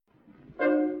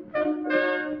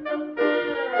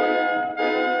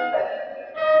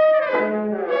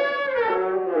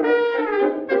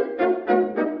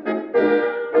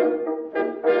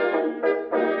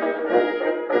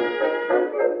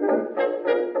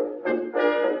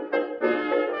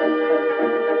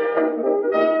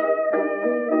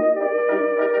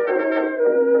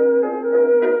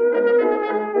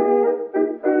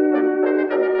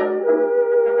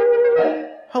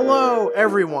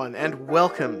everyone, and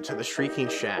welcome to the Shrieking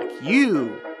Shack.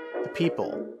 You, the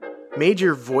people, made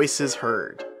your voices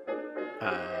heard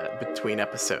between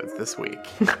episodes this week.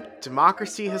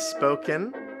 Democracy has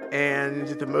spoken, and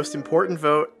the most important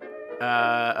vote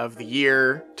of the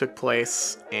year took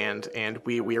place, and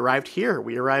we arrived here.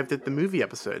 We arrived at the movie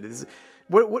episode.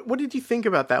 What did you think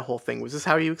about that whole thing? Was this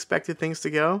how you expected things to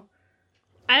go?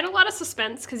 I had a lot of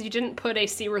suspense because you didn't put a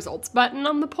see results button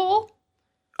on the poll.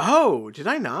 Oh, did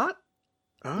I not?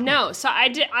 Oh. No, so I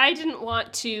didn't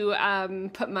want to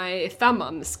put my thumb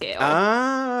on the scale.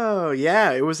 Oh,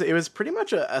 yeah. It was pretty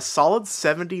much a solid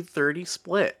 70-30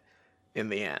 split in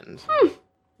the end.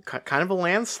 Kind of a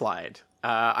landslide.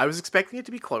 I was expecting it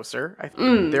to be closer.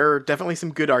 There are definitely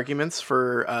some good arguments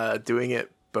for doing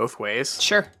it both ways.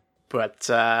 Sure. But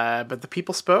the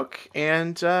people spoke,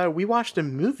 and we watched a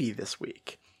movie this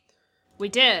week. We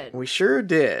did. We sure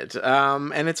did.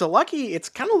 And it's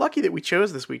kind of lucky that we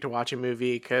chose this week to watch a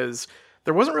movie, because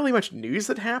there wasn't really much news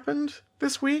that happened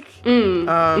this week.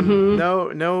 No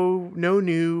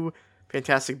new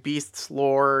Fantastic Beasts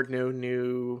lore, no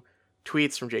new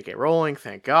tweets from J.K. Rowling,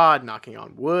 thank God, knocking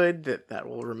on wood, that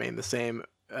will remain the same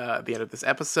at the end of this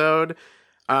episode.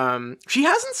 She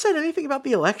hasn't said anything about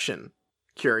the election,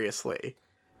 curiously.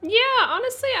 Yeah,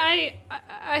 honestly,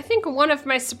 I think one of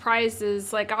my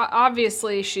surprises, like,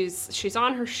 obviously she's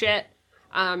on her shit,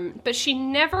 but she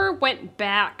never went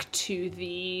back to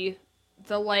the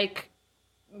like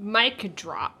mic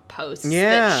drop posts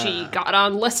that she got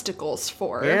on listicles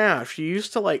for. Yeah, she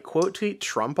used to like quote tweet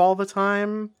Trump all the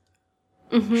time.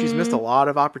 Mm-hmm. She's missed a lot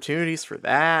of opportunities for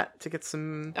that to get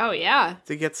some. Oh yeah,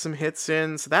 to get some hits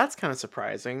in. So that's kind of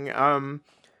surprising.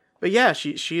 But yeah,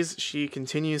 she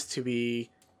continues to be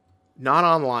not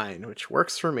online, which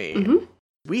works for me. Mm-hmm.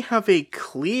 We have a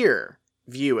clear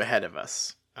view ahead of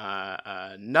us.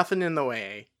 Nothing in the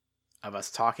way of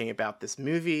us talking about this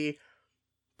movie.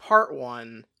 Part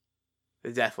 1,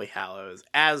 The Deathly Hallows,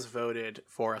 as voted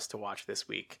for us to watch this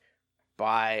week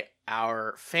by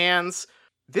our fans.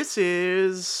 This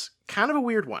is kind of a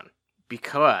weird one,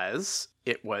 because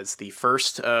it was the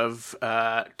first of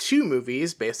 2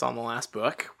 movies based on the last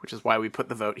book, which is why we put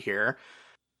the vote here.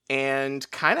 And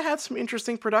kind of had some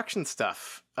interesting production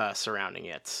stuff surrounding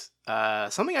it.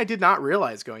 Something I did not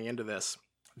realize going into this.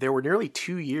 There were nearly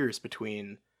 2 years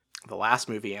between the last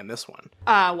movie and this one.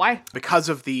 Why? Because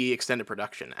of the extended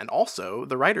production, and also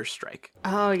the writer's strike.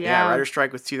 Oh, yeah. Writer's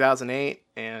strike was 2008,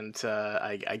 and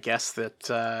I guess that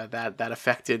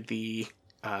affected the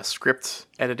script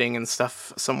editing and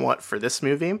stuff somewhat for this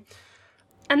movie.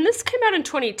 And this came out in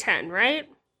 2010, right?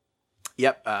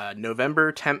 Yep,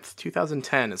 November 10th,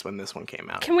 2010 is when this one came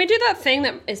out. Can we do that thing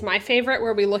that is my favorite,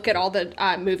 where we look at all the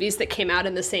movies that came out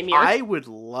in the same year? I would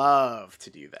love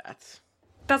to do that.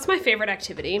 That's my favorite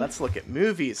activity. Let's look at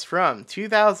movies from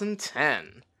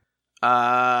 2010.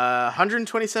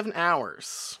 127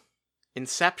 Hours.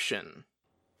 Inception.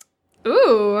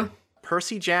 Ooh.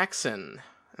 Percy Jackson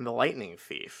and the Lightning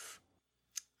Thief.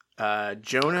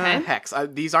 Jonah Hex.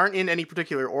 These aren't in any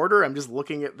particular order. I'm just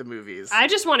looking at the movies. I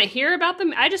just want to hear about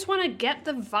them. I just want to get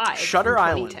the vibe. Shutter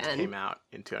Island came out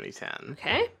in 2010.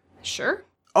 Okay, sure.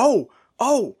 Oh,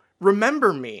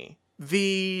 Remember Me.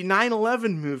 The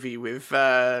 9/11 movie with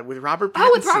Robert Pattinson.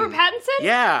 Oh, with Robert Pattinson?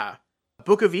 Yeah.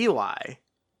 Book of Eli.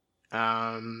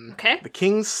 Okay. The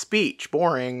King's Speech.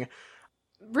 Boring.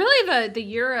 Really the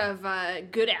year of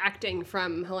good acting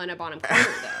from Helena Bonham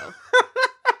Carter, though.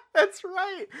 That's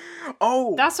right.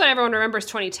 Oh. That's what everyone remembers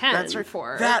 2010 that's right.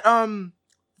 for. That,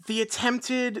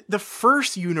 the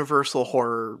first Universal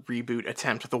horror reboot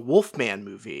attempt, the Wolfman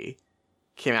movie,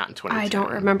 came out in 2010. I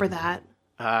don't remember that.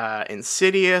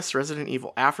 Insidious, Resident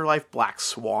Evil Afterlife, Black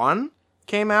Swan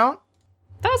came out.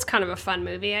 That was kind of a fun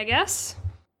movie, I guess.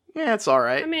 Yeah, it's all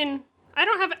right. I mean, I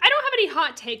don't have any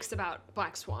hot takes about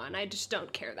Black Swan. I just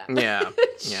don't care that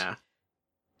much. Yeah.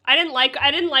 I didn't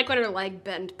like when her leg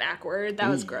bent backward. That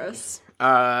was gross.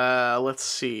 Let's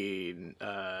see.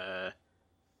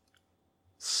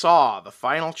 Saw, the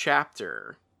final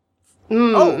chapter.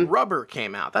 Oh, Rubber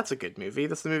came out. That's a good movie.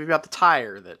 That's the movie about the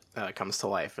tire that comes to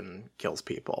life and kills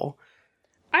people.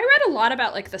 I read a lot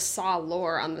about, like, the Saw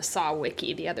lore on the Saw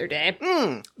wiki the other day.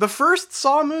 The first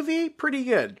Saw movie, pretty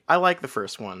good. I like the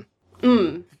first one.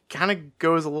 Kind of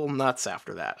goes a little nuts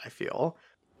after that, I feel.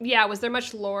 Yeah, was there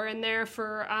much lore in there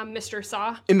for Mr.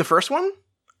 Saw? In the first one?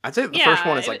 I'd say the first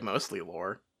one is, like, mostly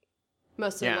lore.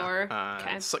 Mostly lore?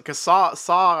 Okay. Because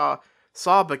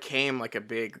Saw became, like,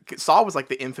 Saw was, like,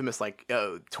 the infamous, like,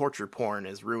 torture porn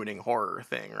is ruining horror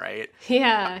thing, right?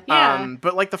 Yeah.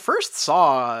 But, like, the first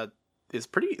Saw is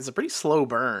a pretty slow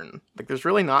burn. Like, there's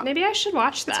really not. Maybe I should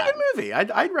watch that. It's a good movie.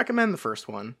 I'd recommend the first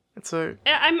one.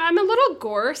 I'm a little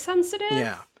gore sensitive.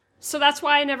 Yeah. So that's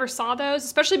why I never saw those,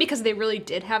 especially because they really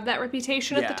did have that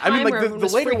reputation at the time. I mean, like, where the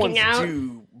later ones out.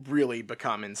 do really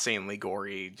become insanely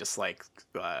gory, just like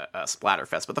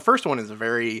Splatterfest. But the first one is a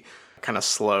very kind of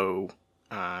slow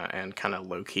and kind of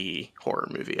low-key horror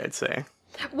movie, I'd say.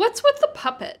 What's with the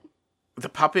puppet? The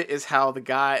puppet is how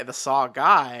the Saw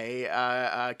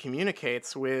guy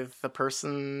communicates with the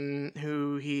person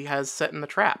who he has set in the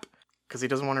trap. Because he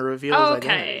doesn't want to reveal his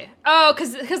identity. Oh,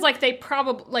 because like they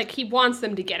probably like he wants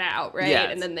them to get out, right? Yeah,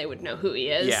 and then they would know who he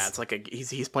is. Yeah, it's like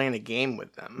he's playing a game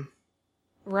with them.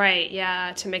 Right.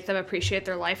 Yeah, to make them appreciate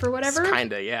their life or whatever.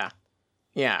 Kinda. Yeah.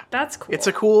 Yeah. That's cool.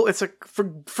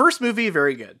 For first movie,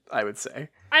 very good, I would say.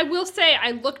 I will say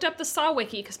I looked up the Saw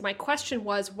wiki because my question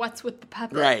was, "What's with the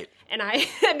puppet?" Right. And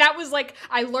that was like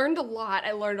I learned a lot.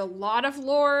 I learned a lot of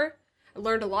lore. I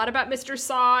learned a lot about Mr.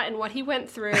 Saw and what he went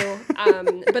through.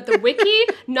 But the wiki,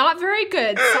 not very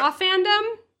good. Saw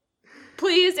fandom,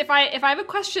 please, if I have a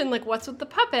question like what's with the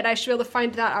puppet, I should be able to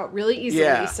find that out really easily.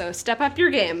 Yeah. So step up your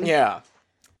game. Yeah.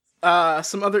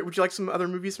 Would you like some other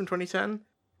movies from 2010?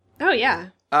 Oh, yeah.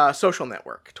 Social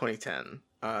Network, 2010.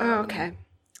 Okay.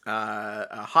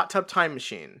 Hot Tub Time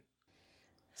Machine.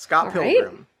 Scott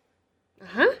Pilgrim.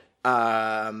 Right.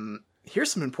 Uh-huh.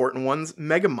 Here's some important ones.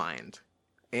 Megamind.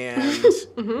 And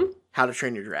How to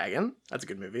Train Your Dragon. That's a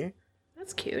good movie.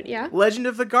 That's cute, yeah. Legend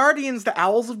of the Guardians, The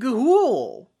Owls of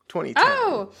Ga'Hoole, 2010.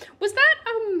 Oh, was that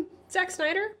Zack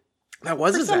Snyder? That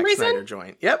was a Zack Snyder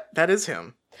joint. Yep, that is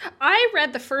him. I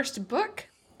read the first book,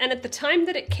 and at the time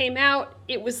that it came out,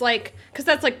 it was like, because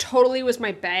that's like totally was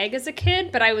my bag as a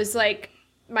kid, but I was like,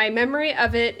 my memory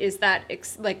of it is that,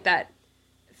 like that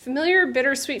familiar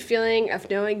bittersweet feeling of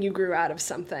knowing you grew out of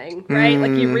something, right?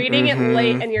 Like you're reading it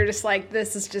late and you're just like,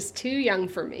 this is just too young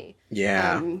for me.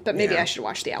 Yeah. But maybe I should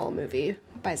watch the Owl movie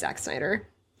by Zack Snyder.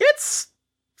 It's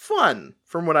fun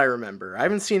from what I remember. I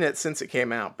haven't seen it since it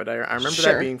came out, but I remember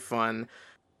that being fun.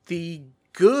 The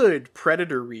good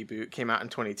Predator reboot came out in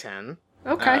 2010.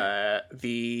 Okay.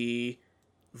 The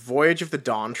Voyage of the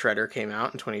Dawn Treader came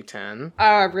out in 2010.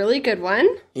 A really good one.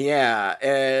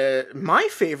 Yeah. My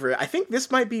favorite, I think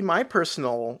this might be my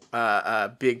personal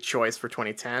big choice for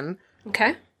 2010.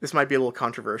 Okay. This might be a little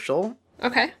controversial.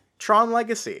 Okay. Tron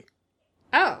Legacy.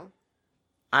 Oh.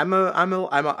 I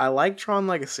like Tron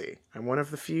Legacy. I'm one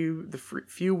of the few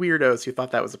weirdos who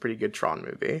thought that was a pretty good Tron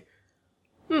movie.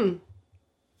 And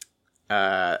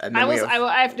then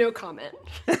I have no comment.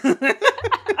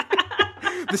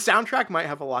 The soundtrack might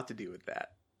have a lot to do with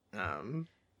that.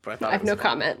 But I have no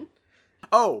comment.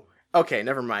 Oh, okay,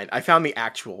 never mind. I found the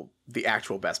actual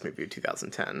best movie of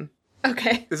 2010.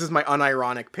 Okay. This is my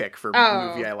unironic pick for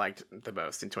movie I liked the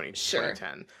most in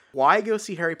 2010. Why go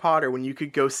see Harry Potter when you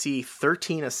could go see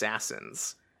 13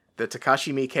 Assassins, the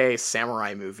Takashi Miike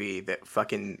samurai movie that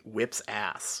fucking whips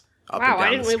ass up and down why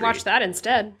didn't the we watch that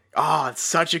instead? Oh, it's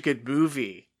such a good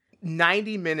movie.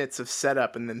 90 minutes of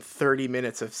setup and then 30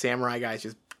 minutes of samurai guys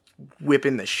just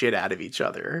whipping the shit out of each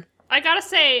other. I gotta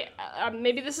say,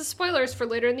 maybe this is spoilers for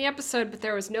later in the episode, but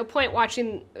there was no point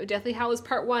watching Deathly Hallows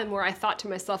Part 1 where I thought to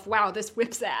myself, wow, this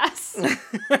whips ass.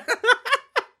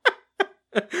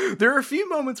 There are a few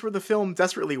moments where the film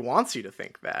desperately wants you to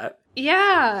think that.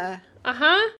 Yeah.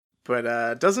 Uh-huh.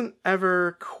 But doesn't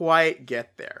ever quite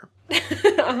get there.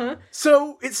 Uh-huh.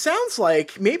 So it sounds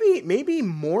like maybe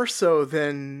more so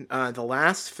than the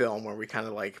last film where we kind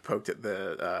of like poked at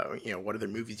the what other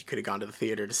movies you could have gone to the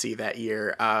theater to see that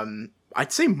year.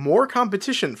 I'd say more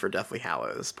competition for Deathly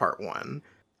Hallows Part 1.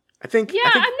 I think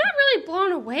I'm not really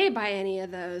blown away by any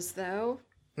of those though.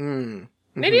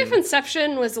 Maybe if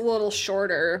Inception was a little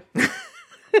shorter.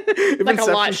 If like Inception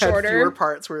a lot shorter. Had fewer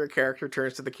parts where your character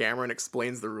turns to the camera and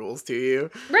explains the rules to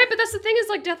you. Right, but that's the thing is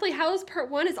like Deathly Hallows Part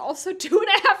 1 is also 2.5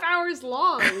 hours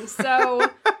long. So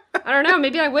I don't know,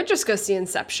 maybe I would just go see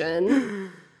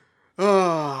Inception.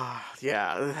 Oh,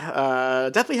 yeah.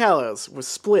 Deathly Hallows was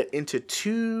split into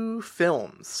 2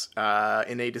 films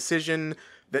in a decision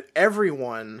that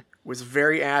everyone was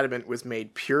very adamant was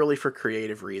made purely for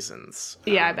creative reasons.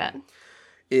 Yeah, I bet.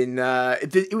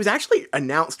 It was actually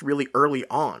announced really early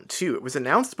on, too. It was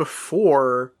announced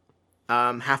before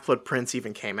Half-Blood Prince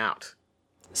even came out.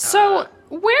 So,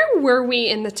 where were we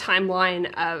in the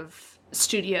timeline of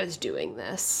studios doing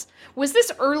this? Was this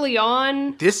early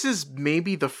on? This is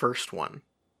maybe the first one,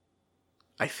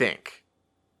 I think.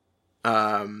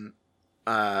 When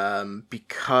was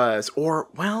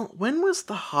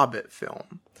the Hobbit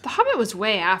film? The Hobbit was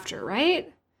way after,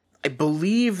 right? I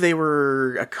believe they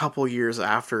were a couple years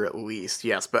after at least,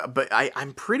 yes. But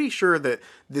I'm pretty sure that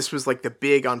this was like the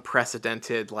big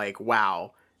unprecedented, like,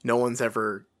 wow, no one's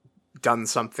ever done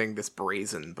something this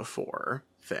brazen before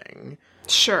thing.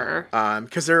 Sure.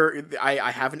 Because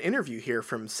I have an interview here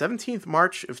from 17th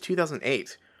March of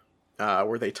 2008,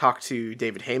 where they talk to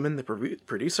David Heyman, the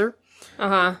producer.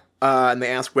 Uh-huh. And they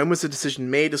ask, when was the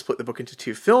decision made to split the book into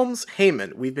 2 films?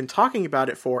 Heyman, we've been talking about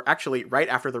it for, actually, right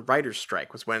after the writer's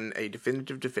strike was when a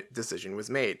definitive decision was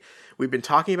made. We've been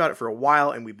talking about it for a while,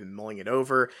 and we've been mulling it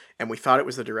over, and we thought it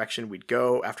was the direction we'd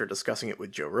go after discussing it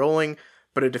with Joe Rowling.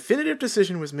 But a definitive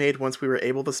decision was made once we were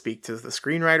able to speak to the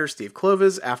screenwriter, Steve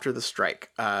Kloves, after the strike.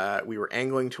 We were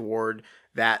angling toward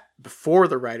that before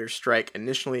the writer's strike.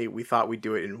 Initially, we thought we'd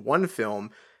do it in 1 film,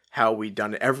 how we'd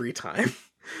done it every time.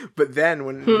 But then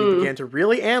when we began to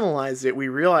really analyze it, we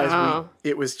realized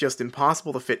it was just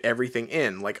impossible to fit everything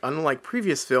in. Like, unlike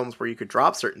previous films where you could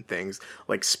drop certain things,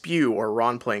 like Spew or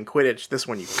Ron playing Quidditch, this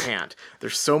one you can't.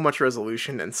 There's so much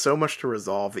resolution and so much to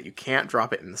resolve that you can't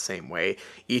drop it in the same way.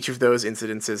 Each of those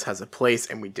incidences has a place,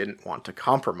 and we didn't want to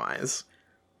compromise.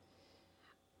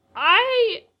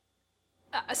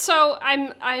 So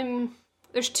I'm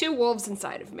there's 2 wolves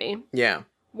inside of me. Yeah.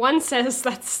 One says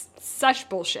that's such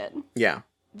bullshit. Yeah.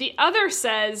 The other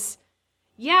says,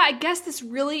 yeah, I guess this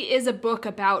really is a book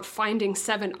about finding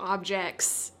 7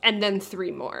 objects and then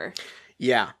 3 more.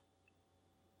 Yeah.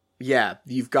 Yeah,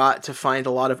 you've got to find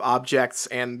a lot of objects,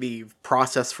 and the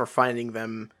process for finding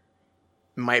them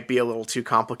might be a little too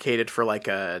complicated for, like,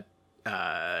 a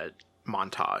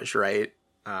montage, right?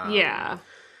 Yeah.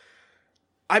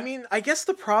 I mean, I guess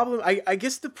the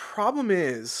problem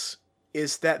is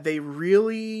that they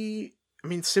really, I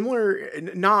mean, similar,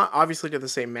 not obviously to the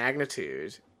same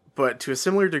magnitude, but to a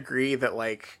similar degree that,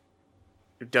 like,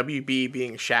 WB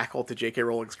being shackled to J.K.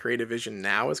 Rowling's creative vision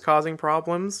now is causing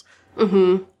problems.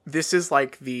 Mm-hmm. This is,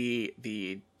 like,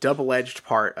 the double-edged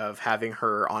part of having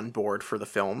her on board for the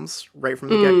films right from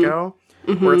the get-go,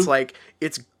 where it's, like,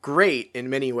 it's great in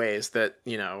many ways that,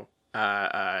 you know,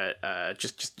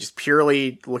 just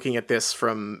purely looking at this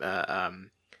from,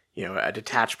 you know, a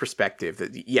detached perspective,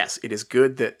 that yes, it is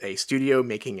good that a studio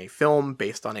making a film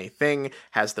based on a thing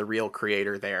has the real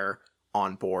creator there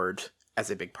on board as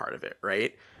a big part of it,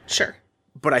 right? Sure.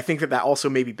 But I think that also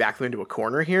maybe backed them into a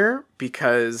corner here,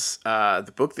 because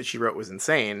the book that she wrote was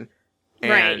insane.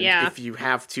 And right, yeah. if you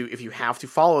have to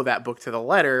follow that book to the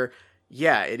letter,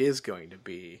 yeah, it is going to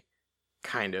be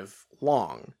kind of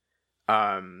long.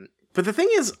 But the thing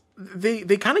is,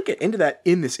 they kind of get into that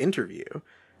in this interview.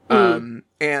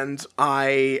 And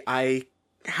I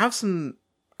have some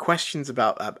questions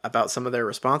about some of their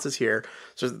responses here.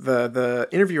 So the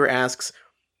interviewer asks,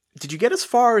 did you get as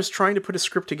far as trying to put a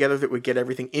script together that would get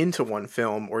everything into 1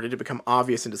 film, or did it become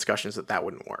obvious in discussions that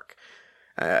wouldn't work?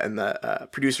 And the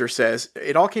producer says,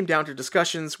 it all came down to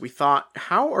discussions. We thought,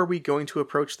 how are we going to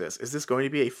approach this? Is this going to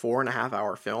be a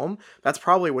 4.5-hour film? That's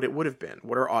probably what it would have been.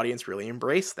 Would our audience really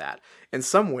embrace that? In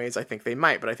some ways, I think they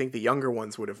might, but I think the younger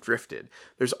ones would have drifted.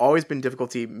 There's always been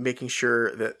difficulty making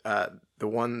sure that the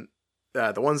ones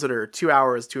that are 2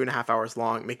 hours, 2.5 hours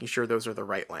long, making sure those are the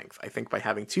right length. I think by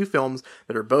having 2 films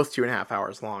that are both 2.5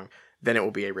 hours long, then it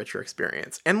will be a richer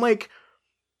experience. And, like,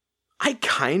 I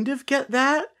kind of get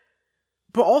that.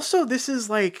 But also, this is,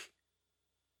 like,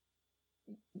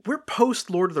 we're post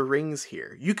Lord of the Rings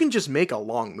here. You can just make a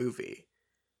long movie.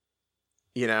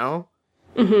 You know?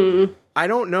 Mm-hmm. I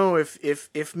don't know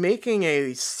if making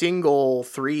a single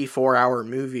 3-4 hour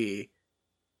movie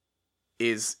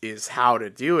is how to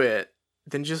do it,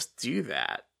 then just do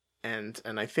that. And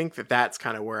I think that's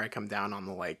kind of where I come down on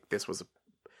the, like, this was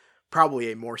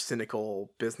probably a more cynical,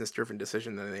 business-driven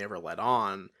decision than they ever let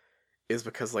on. Is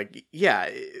because, like, yeah,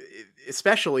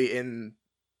 especially in,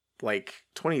 like,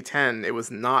 2010, it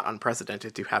was not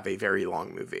unprecedented to have a very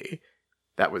long movie.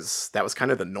 That was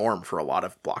kind of the norm for a lot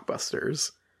of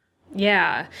blockbusters.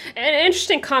 Yeah. An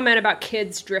interesting comment about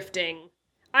kids drifting.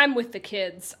 I'm with the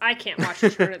kids. I can't watch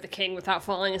Return of the King without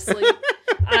falling asleep.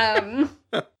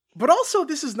 But also,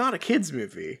 this is not a kids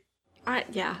movie. I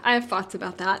have thoughts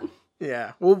about that.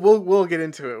 Yeah, we'll get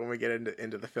into it when we get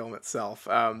into the film itself.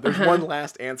 There's one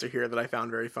last answer here that I found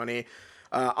very funny.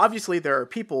 Obviously, there are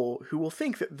people who will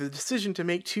think that the decision to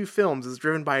make 2 films is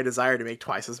driven by a desire to make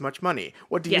twice as much money.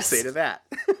 What do you say to that?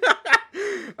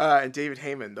 And David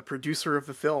Heyman, the producer of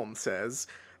the film, says,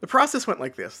 the process went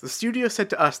like this. The studio said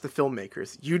to us, the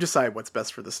filmmakers, you decide what's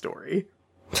best for the story.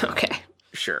 Okay.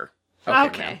 Sure.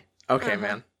 Okay. Man. Okay,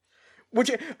 man. Which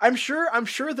I'm sure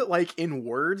that, like, in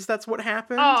words, that's what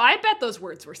happened. Oh, I bet those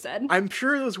words were said. I'm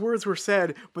sure those words were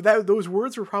said, but those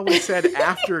words were probably said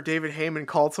after David Heyman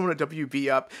called someone at WB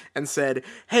up and said,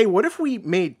 hey, what if we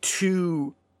made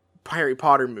 2 Harry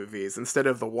Potter movies instead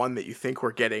of the one that you think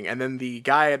we're getting? And then the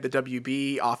guy at the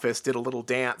WB office did a little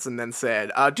dance and then said,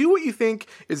 do what you think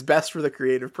is best for the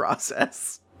creative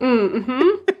process.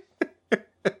 Mm-hmm.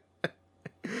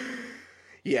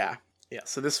 Yeah. Yeah,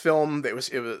 so this film, it was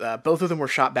both of them were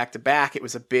shot back to back. It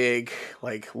was a big,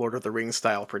 like, Lord of the Rings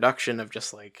style production of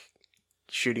just, like,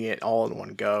 shooting it all in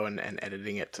one go and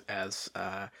editing it as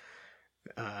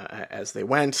they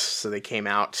went. So they came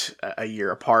out a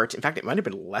year apart. In fact, it might have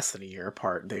been less than a year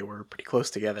apart. They were pretty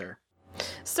close together.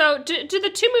 So do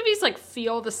the 2 movies, like,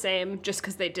 feel the same just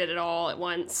because they did it all at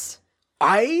once?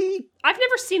 I've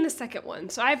never seen the second one,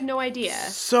 so I have no idea.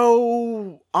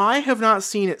 So I have not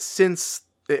seen it since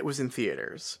it was in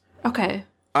theaters. Okay.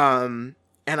 And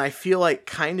I feel like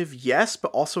kind of yes,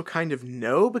 but also kind of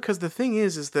no, because the thing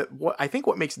is that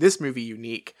what makes this movie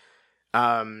unique,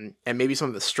 and maybe some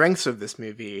of the strengths of this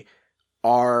movie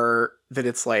are that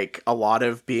it's, like, a lot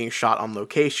of being shot on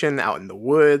location out in the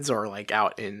woods or, like,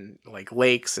 out in, like,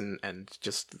 lakes and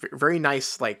just very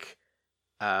nice, like,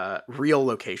 real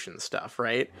location stuff,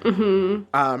 right? Mm-hmm.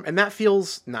 And that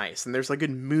feels nice, and there's, like, a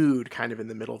good mood kind of in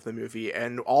the middle of the movie,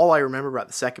 and all I remember about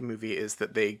the second movie is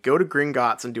that they go to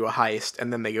Gringotts and do a heist,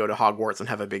 and then they go to Hogwarts and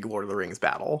have a big Lord of the Rings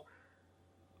battle.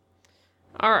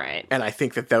 All right. And I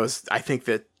think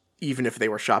that even if they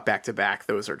were shot back to back,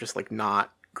 those are just, like,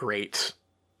 not great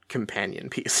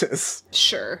companion pieces.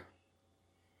 Sure.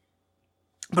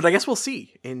 But I guess we'll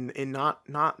see in not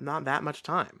that much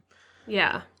time.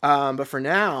 Yeah. But for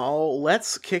now,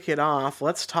 let's kick it off.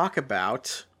 Let's talk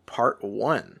about part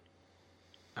 1.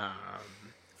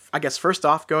 I guess first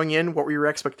off, going in, what were your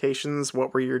expectations?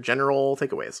 What were your general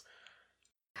takeaways?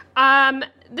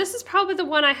 This is probably the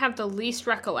one I have the least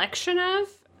recollection of.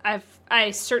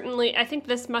 I think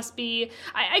this must be,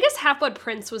 I guess Half-Blood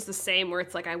Prince was the same, where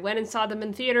it's like I went and saw them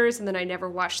in theaters and then I never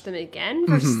watched them again,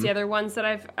 versus the other ones that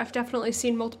I've definitely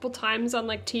seen multiple times on,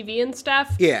 like, TV and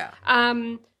stuff. Yeah.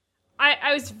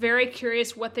 I was very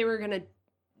curious what they were going to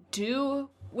do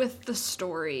with the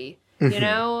story. You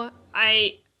know,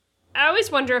 I always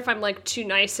wonder if I'm, like, too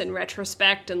nice in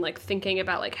retrospect and, like, thinking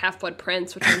about, like, Half-Blood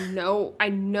Prince, which I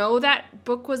know that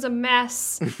book was a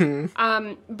mess.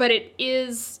 But it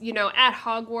is, you know, at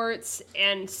Hogwarts,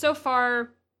 and so far,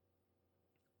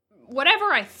 whatever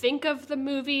I think of the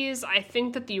movies, I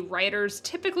think that the writers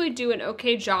typically do an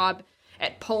okay job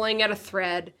at pulling at a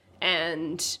thread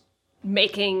and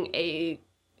making a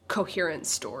coherent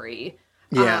story.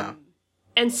 Yeah.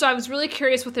 And so I was really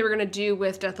curious what they were going to do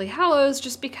with Deathly Hallows,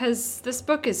 just because this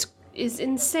book is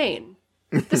insane.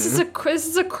 This is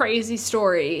a crazy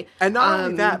story. And not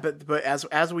only that, but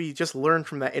as we just learned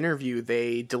from that interview,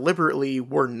 they deliberately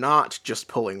were not just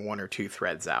pulling 1 or 2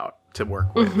 threads out to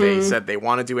work with. They said they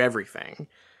want to do everything.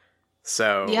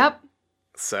 So yep.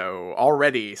 So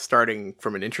already starting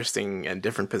from an interesting and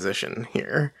different position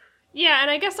here. Yeah,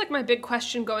 and I guess, like, my big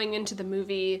question going into the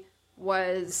movie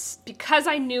was, because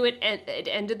I knew it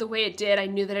ended the way it did, I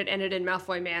knew that it ended in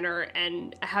Malfoy Manor,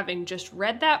 and having just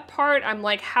read that part, I'm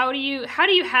like, how do you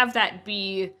have that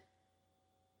be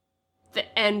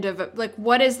the end of it? Like,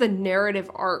 what is the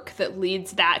narrative arc that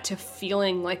leads that to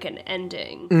feeling like an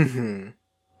ending? Mm-hmm.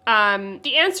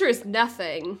 The answer is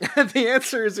nothing. The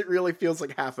answer is it really feels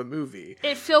like half a movie.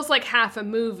 It feels like half a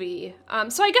movie.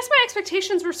 So I guess my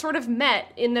expectations were sort of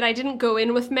met in that I didn't go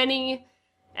in with many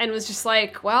and was just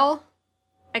like, well,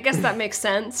 I guess that makes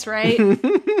sense, right?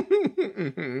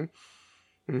 Mm-hmm.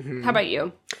 Mm-hmm. How about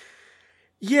you?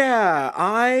 Yeah,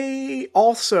 I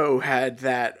also had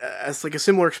that as, like, a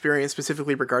similar experience,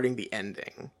 specifically regarding the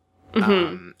ending.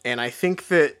 Mm-hmm. And I think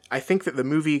that the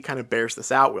movie kind of bears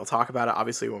this out. We'll talk about it,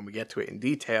 obviously, when we get to it in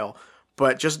detail.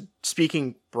 But just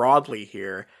speaking broadly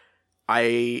here,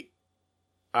 I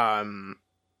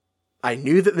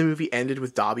knew that the movie ended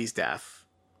with Dobby's death.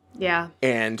 Yeah.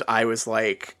 And I was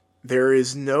like, there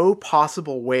is no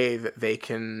possible way that they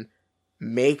can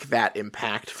make that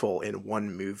impactful in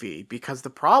one movie, because the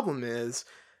problem is,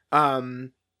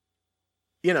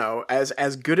 you know,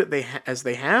 as good as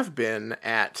they have been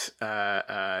at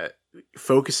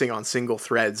focusing on single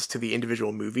threads to the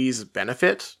individual movie's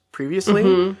benefit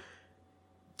previously,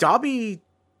 Dobby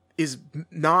is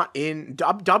not in.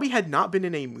 Dobby had not been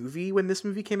in a movie when this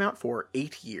movie came out for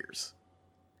 8 years.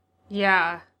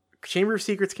 Yeah. Chamber of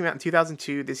Secrets came out in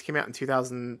 2002. This came out in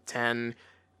 2010.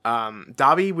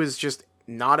 Dobby was just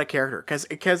not a character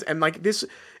because like this,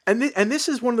 and this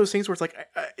is one of those things where it's like,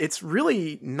 it's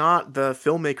really not the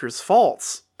filmmaker's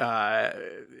faults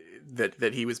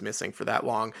that he was missing for that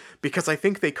long, because I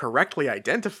think they correctly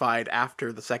identified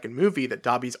after the second movie that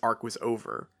Dobby's arc was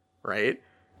over, right?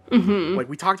 Mm-hmm. Like,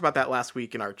 we talked about that last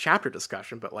week in our chapter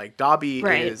discussion, but, like, Dobby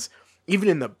is, even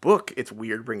in the book, it's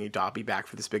weird bringing Dobby back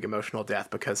for this big emotional death,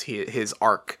 because his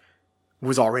arc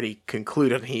was already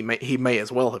concluded. He may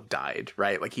as well have died,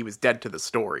 right? Like, he was dead to the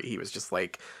story. He was just,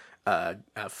 like, a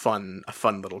fun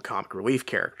little comic relief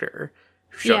character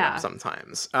who showed up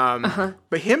sometimes.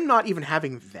 But him not even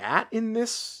having that in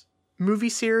this movie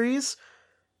series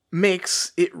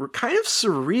makes it kind of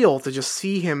surreal to just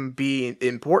see him be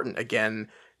important again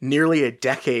nearly a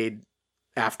decade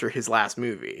after his last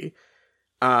movie.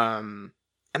 And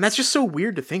that's just so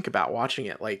weird to think about watching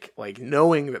it, like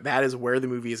knowing that is where the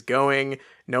movie is going,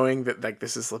 knowing that, like,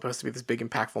 this is supposed to be this big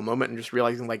impactful moment, and just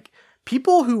realizing, like,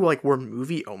 people who, like, were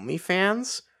movie only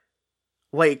fans,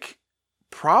 like,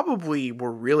 probably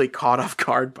were really caught off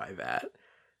guard by that,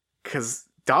 because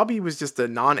Dobby was just a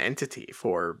non-entity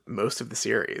for most of the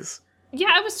series. Yeah,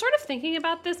 I was sort of thinking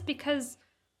about this because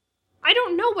I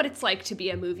don't know what it's like to be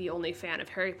a movie-only fan of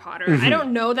Harry Potter. I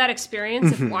don't know that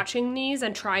experience of watching these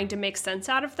and trying to make sense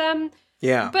out of them.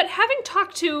 Yeah. But having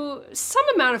talked to some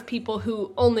amount of people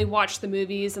who only watch the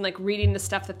movies and, like, reading the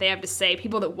stuff that they have to say,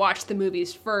 people that watch the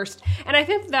movies first, and I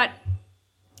think that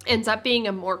ends up being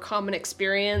a more common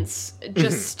experience.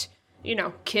 Just, you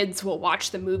know, kids will watch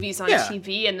the movies on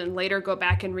TV and then later go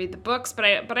back and read the books. But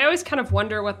I always kind of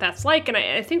wonder what that's like. And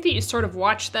I think that you sort of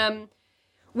watch them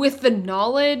with the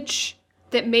knowledge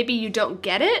that maybe you don't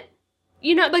get it.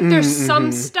 You know, like, there's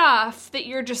some stuff that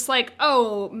you're just like,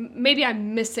 oh, maybe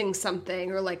I'm missing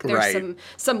something, or, like, there's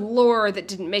some lore that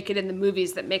didn't make it in the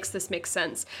movies that makes this make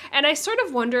sense. And I sort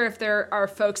of wonder if there are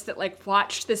folks that, like,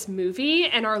 watched this movie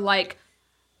and are like,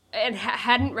 and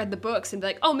hadn't read the books and be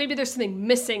like, oh, maybe there's something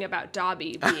missing about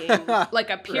Dobby being, like,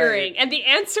 appearing. And the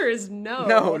answer is no.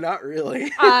 No, not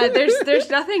really. There's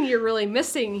nothing you're really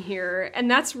missing here. And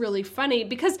that's really funny,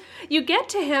 because you get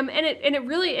to him and it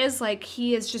really is like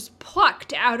he is just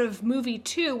plucked out of movie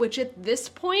 2, which at this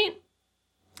point,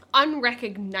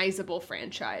 unrecognizable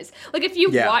franchise. Like, if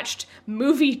you watched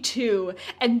movie 2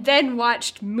 and then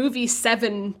watched movie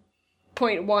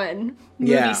 7.1,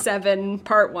 movie 7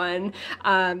 part 1,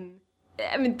 I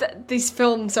mean, these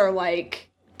films are like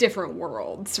different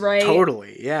worlds, right?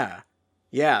 Totally. Yeah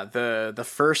the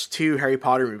first 2 Harry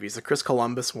Potter movies, the Chris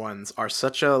Columbus ones, are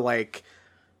such a, like,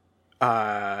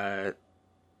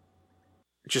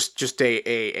 just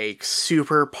a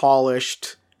super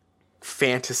polished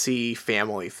fantasy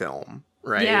family film,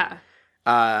 right?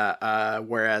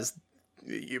 Whereas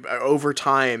over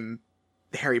time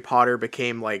Harry Potter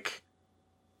became, like,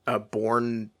 a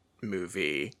Bourne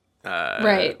movie.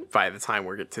 By the time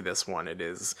we get to this one, it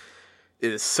is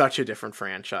such a different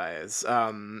franchise.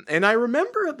 And I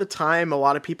remember at the time a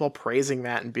lot of people praising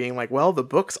that and being like, well, the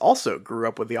books also grew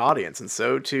up with the audience, and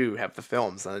so too have the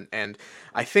films. And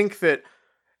I think that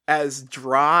as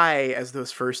dry as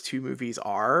those first 2 movies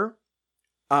are,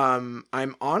 I'm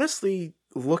honestly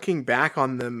looking back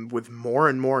on them with more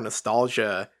and more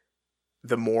nostalgia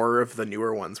the more of the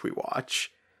newer ones we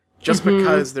watch. Just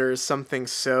because there's something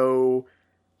so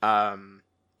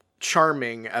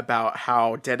charming about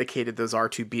how dedicated those are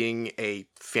to being a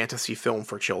fantasy film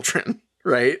for children,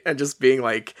 right? And just being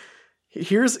like,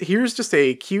 here's just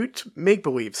a cute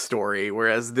make-believe story,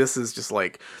 whereas this is just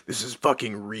like, this is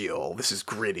fucking real, this is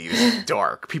gritty, this is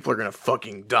dark, people are gonna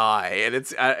fucking die, and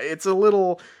it's a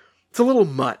little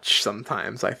much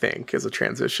sometimes, I think, as a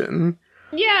transition.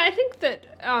 Yeah, I think that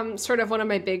sort of one of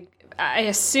my biggest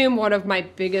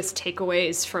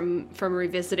takeaways from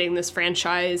revisiting this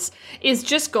franchise is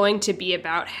just going to be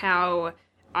about how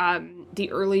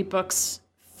the early books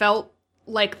felt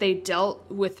like they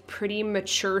dealt with pretty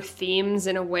mature themes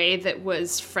in a way that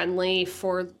was friendly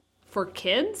for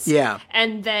kids. Yeah.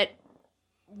 And that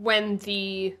when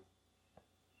the,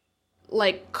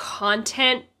 like,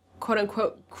 content, quote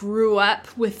unquote, grew up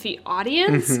with the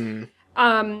audience,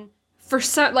 for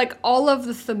some, like, all of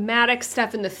the thematic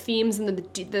stuff and the themes and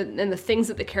the things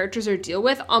that the characters are deal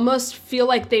with almost feel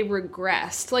like they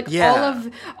regressed. Like,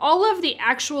 all of the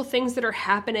actual things that are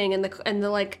happening and the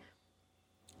like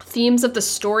themes of the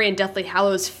story in Deathly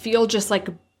Hallows feel just like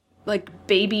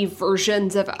baby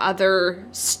versions of other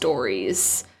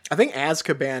stories. I think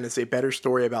Azkaban is a better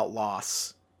story about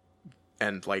loss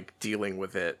and, like, dealing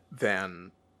with it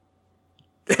than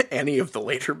any of the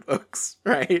later books,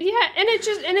 right? Yeah, and it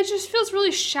just feels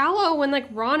really shallow when, like,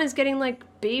 Ron is getting, like,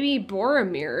 baby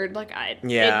Boromir. Like,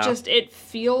 it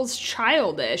feels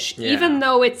childish, even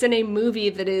though it's in a movie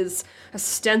that is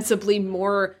ostensibly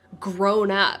more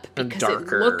grown up, because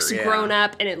darker, it looks grown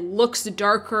up and it looks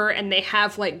darker, and they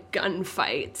have like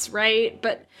gunfights, right?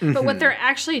 But what they're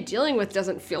actually dealing with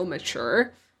doesn't feel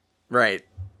mature. Right.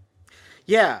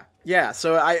 Yeah. Yeah.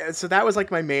 So that was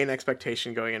like my main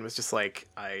expectation going in, was just like,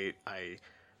 I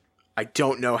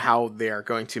don't know how they are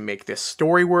going to make this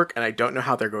story work, and I don't know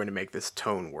how they're going to make this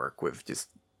tone work, with just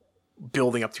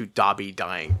building up to Dobby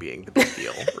dying being the big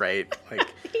deal, right? Like,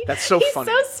 that's so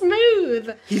funny. He's so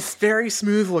smooth. He's very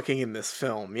smooth looking in this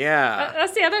film, yeah.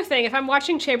 That's the other thing. If I'm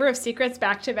watching Chamber of Secrets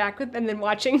back to back with, and then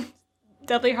watching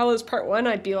Deathly Hallows Part 1,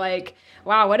 I'd be like,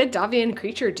 wow, what did Dobby and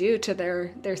Creature do to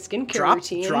their skincare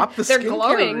routine? Drop the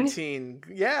skincare routine.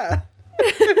 Yeah.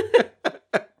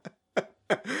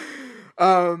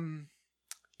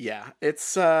 Yeah,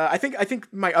 it's I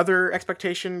think my other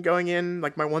expectation going in,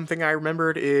 like my one thing I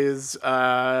remembered, is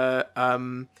how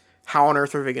on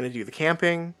earth are they going to do the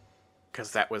camping?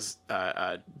 Because that was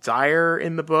dire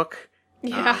in the book.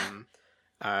 Yeah.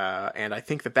 And I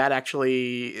think that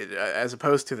actually, as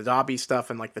opposed to the Dobby stuff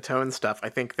and like the Tone stuff, I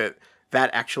think that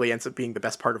actually ends up being the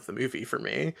best part of the movie for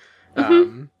me.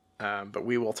 But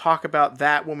we will talk about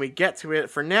that when we get to it.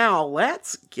 For now,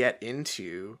 let's get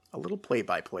into a little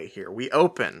play-by-play here. We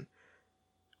open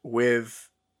with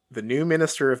the new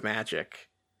Minister of Magic.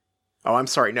 Oh, I'm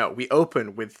sorry. No, we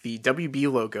open with the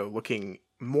WB logo looking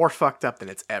more fucked up than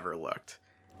it's ever looked.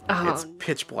 Oh, it's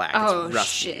pitch black. It's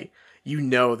rusty. Shit. You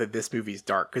know that this movie's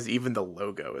dark because even the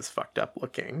logo is fucked up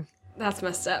looking. That's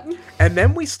messed up. And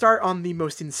then we start on the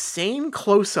most insane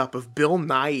close-up of Bill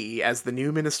Nighy as the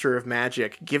new Minister of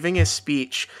Magic giving a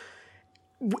speech.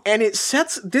 And this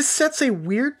sets a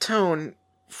weird tone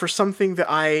for something that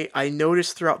I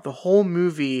noticed throughout the whole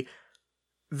movie,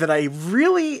 that I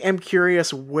really am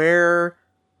curious where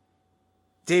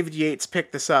David Yates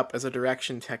picked this up as a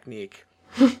direction technique.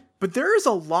 But there is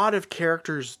a lot of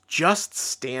characters just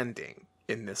standing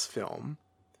in this film.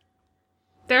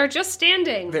 They're just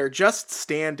standing.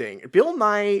 Bill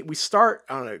Nighy, we start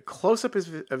on a close-up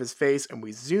of his face, and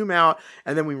we zoom out,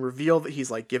 and then we reveal that he's,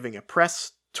 like, giving a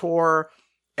press tour,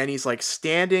 and he's, like,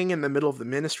 standing in the middle of the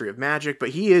Ministry of Magic, but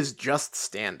he is just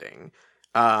standing.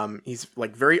 He's,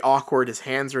 like, very awkward. His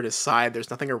hands are at his side.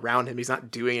 There's nothing around him. He's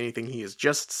not doing anything. He is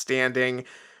just standing.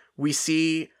 We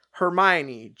see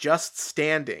Hermione just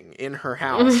standing in her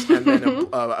house, and then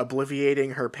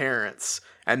obliviating her parents,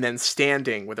 and then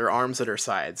standing with her arms at her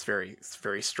sides very,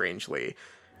 very strangely.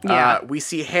 Yeah. We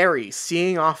see Harry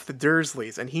seeing off the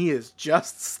Dursleys, and he is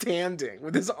just standing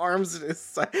with his arms at his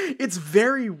side. It's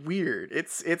very weird.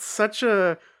 It's such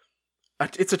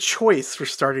it's a choice for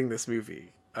starting this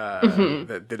movie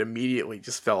that immediately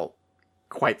just felt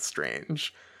quite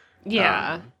strange.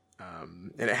 Yeah.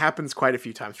 And it happens quite a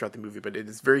few times throughout the movie, but it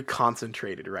is very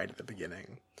concentrated right at the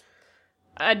beginning.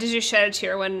 Did you shed a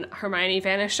tear when Hermione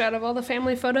vanished out of all the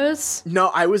family photos?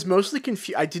 No, I was mostly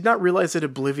confused. I did not realize that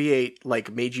Obliviate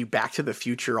made you Back to the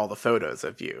Future all the photos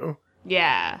of you.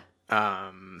 Yeah.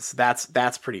 So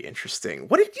that's pretty interesting.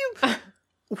 What did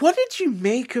you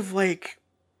make of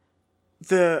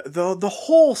the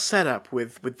whole setup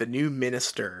with the new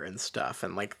minister and stuff,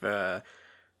 and like the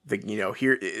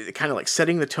here kind of like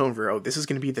setting the tone for, this is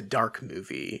going to be the dark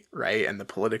movie, right? And the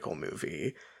political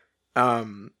movie.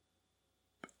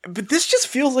 But this just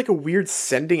feels like a weird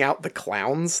sending out the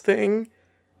clowns thing,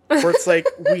 where it's like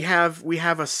we have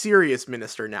a serious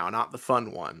minister now, not the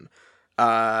fun one.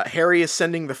 Harry is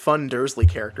sending the fun Dursley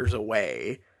characters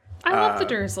away. I love the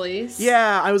Dursleys.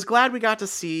 Yeah, I was glad we got to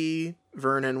see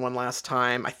Vernon one last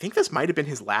time. I think this might have been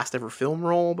his last ever film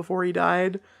role before he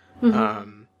died.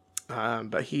 Mm-hmm.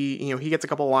 But he gets a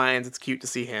couple lines. It's cute to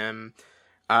see him.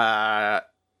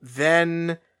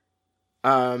 Then,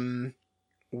 the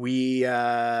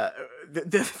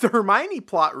Hermione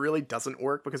plot really doesn't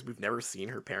work because we've never seen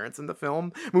her parents in the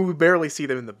film. I mean, we barely see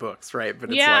them in the books, right? But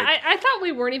it's I thought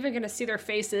we weren't even going to see their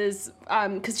faces,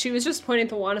 because she was just pointing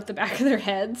the wand at the back of their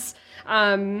heads.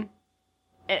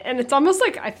 And it's almost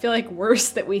like, I feel like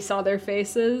worse that we saw their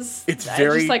faces. It's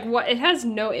very... just what? It has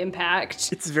no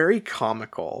impact. It's very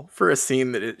comical for a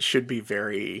scene that it should be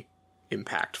very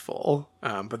impactful.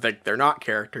 But they're not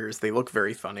characters. They look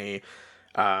very funny.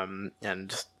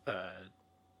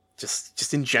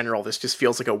 Just in general, this just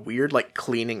feels like a weird,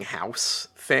 cleaning house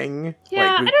thing.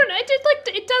 Yeah, I don't know.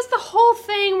 It does the whole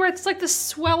thing where it's the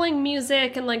swelling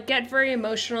music and get very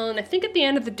emotional. And I think at the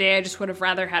end of the day, I just would have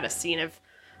rather had a scene of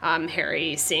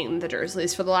Harry seeing the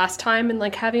Dursleys for the last time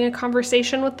and having a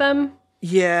conversation with them.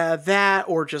 Yeah, that,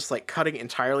 or just cutting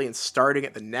entirely and starting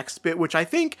at the next bit, which I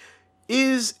think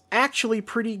is actually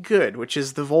pretty good, which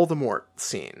is the Voldemort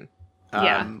scene.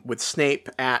 With Snape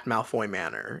at Malfoy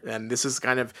Manor. And this is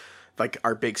kind of like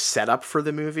our big setup for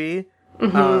the movie.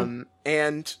 Mm-hmm.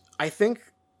 And I think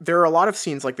there are a lot of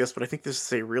scenes like this, but I think this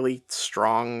is a really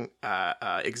strong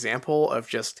example of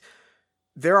just,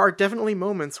 there are definitely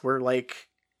moments where like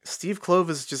Steve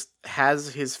Kloves just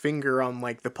has his finger on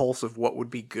like the pulse of what would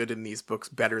be good in these books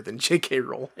better than J.K.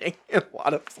 Rowling in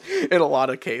a lot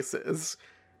of cases.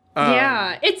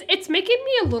 Yeah, it's making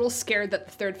me a little scared that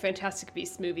the third Fantastic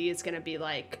Beasts movie is going to be,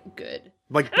 like, good.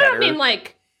 Like, better? I don't mean,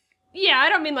 like, I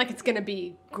don't mean, like, it's going to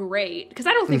be great, because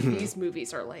I don't think these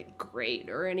movies are, like, great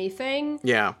or anything.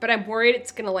 Yeah. But I'm worried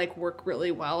it's going to, like, work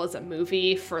really well as a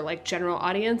movie for, like, general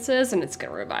audiences, and it's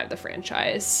going to revive the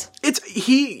franchise.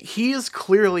 He is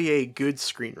clearly a good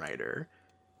screenwriter.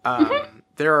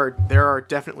 There are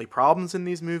definitely problems in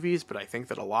these movies, but I think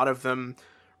that a lot of them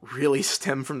really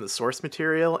stem from the source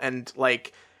material, and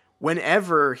like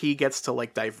whenever he gets to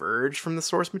like diverge from the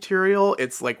source material,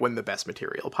 it's like when the best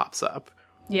material pops up.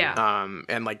 Yeah.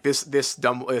 And like this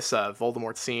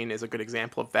Voldemort scene is a good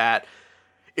example of that.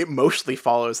 It mostly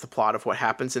follows the plot of what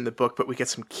happens in the book, but we get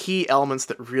some key elements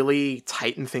that really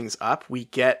tighten things up. We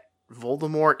get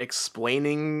Voldemort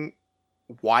explaining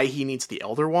why he needs the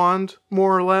Elder Wand,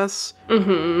 more or less.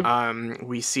 Mm-hmm.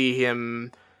 We see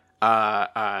him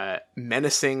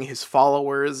menacing his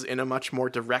followers in a much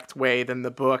more direct way than the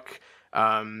book.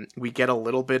 We get a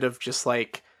little bit of just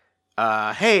like,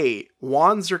 hey,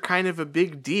 wands are kind of a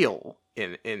big deal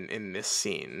in this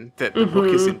scene that the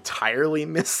book is entirely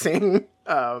missing.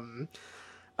 And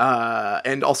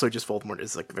also just Voldemort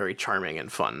is like very charming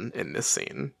and fun in this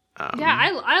scene.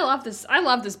 I love this. I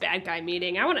love this bad guy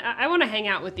meeting. I want to hang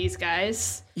out with these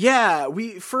guys. Yeah,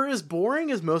 for as boring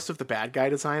as most of the bad guy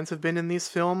designs have been in these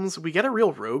films, we get a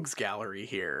real rogues gallery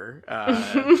here.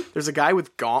 There's a guy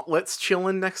with gauntlets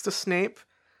chilling next to Snape.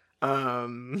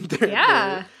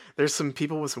 There's some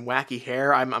people with some wacky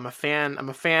hair. I'm a fan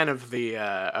of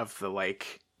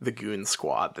the goon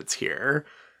squad that's here.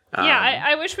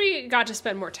 I wish we got to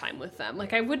spend more time with them.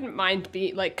 Like, I wouldn't mind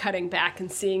cutting back and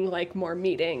seeing, like, more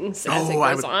meetings as it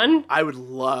goes on. I would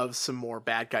love some more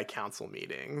bad guy council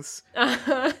meetings.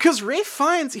 Because Ralph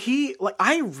Fiennes,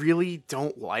 I really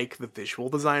don't like the visual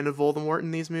design of Voldemort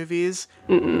in these movies.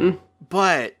 Mm-mm.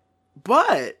 But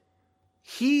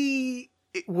he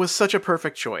was such a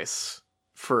perfect choice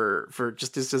for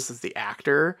just as the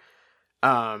actor.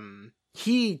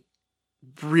 He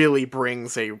really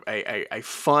brings a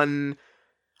fun.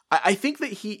 I think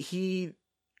that he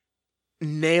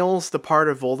nails the part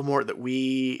of Voldemort that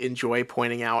we enjoy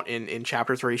pointing out in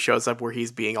chapters where he shows up, where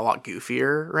he's being a lot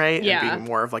goofier, right? Yeah. And being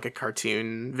more of like a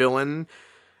cartoon villain.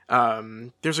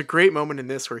 There's a great moment in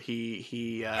this where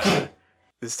he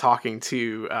is talking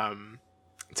to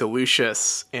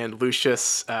Lucius, and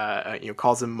Lucius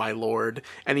calls him my lord,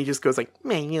 and he just goes like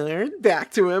my lord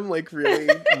back to him, like really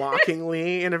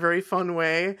mockingly in a very fun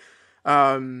way.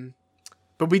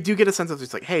 But we do get a sense of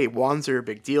just like, hey, wands are a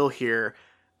big deal here.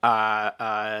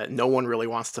 No one really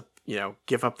wants to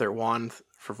give up their wand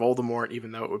for Voldemort,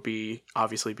 even though it would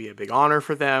obviously be a big honor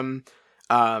for them.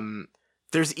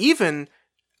 There's even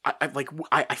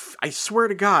I swear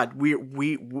to God,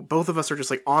 we both of us are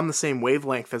just like on the same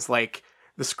wavelength as like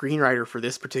the screenwriter for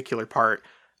this particular part.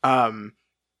 We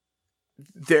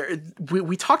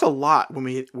talked a lot when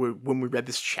we read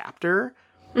this chapter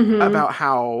about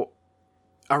how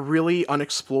a really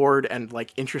unexplored and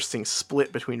like interesting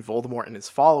split between Voldemort and his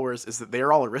followers is that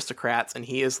they're all aristocrats and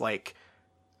he is like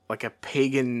a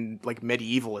pagan, like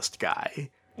medievalist guy.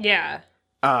 Yeah.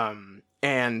 And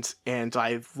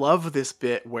I love this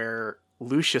bit where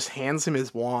Lucius hands him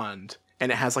his wand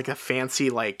and it has like a fancy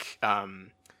like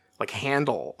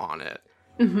handle on it.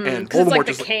 Mm-hmm. And Voldemort, it's like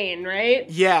the cane, right?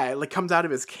 Yeah, it like comes out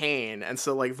of his cane, and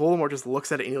so like Voldemort just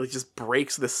looks at it and he like just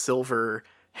breaks the silver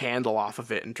handle off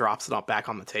of it and drops it back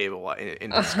on the table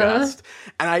in disgust.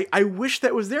 And I wish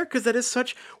that was there, because that is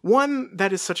such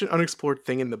an unexplored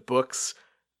thing in the books,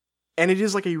 and it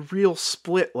is like a real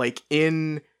split like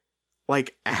in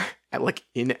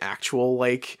actual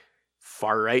like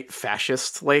far right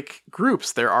fascist like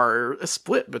groups. There are a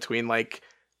split between like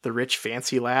the rich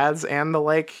fancy lads and the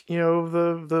like,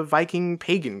 the Viking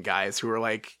pagan guys who are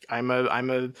like, I'm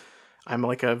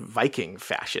like a Viking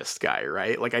fascist guy,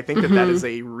 right? Like, I think that is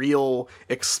a real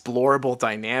explorable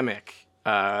dynamic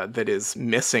that is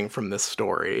missing from this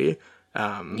story.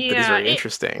 That is very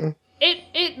interesting.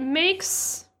 It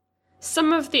makes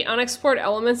some of the unexplored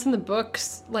elements in the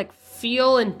books like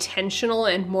feel intentional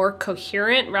and more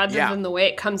coherent rather than the way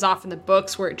it comes off in the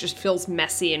books, where it just feels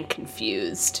messy and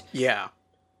confused. Yeah.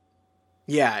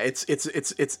 Yeah, it's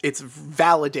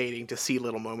validating to see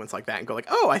little moments like that and go like,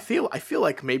 oh, I feel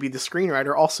like maybe the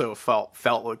screenwriter also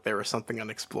felt like there was something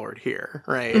unexplored here,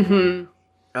 right?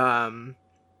 Mm-hmm.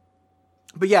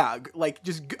 But yeah, like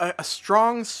just a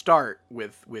strong start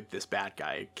with this bad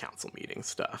guy council meeting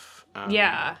stuff.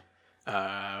 Yeah.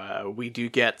 We do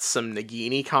get some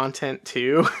Nagini content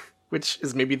too, which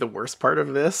is maybe the worst part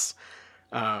of this.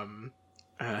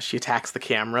 She attacks the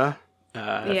camera.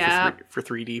 For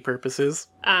 3D purposes.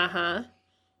 Uh-huh.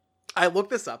 I looked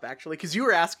this up, actually, because you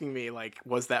were asking me, like,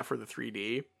 was that for the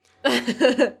 3D?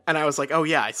 And I was like, oh,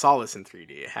 yeah, I saw this in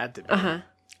 3D. It had to be. Uh-huh.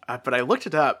 But I looked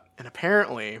it up, and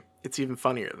apparently, it's even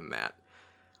funnier than that.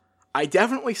 I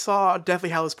definitely saw Deathly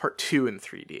Hallows Part 2 in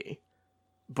 3D.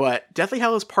 But Deathly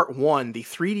Hallows Part 1, the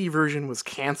 3D version was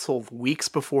canceled weeks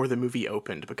before the movie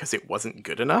opened because it wasn't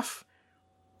good enough.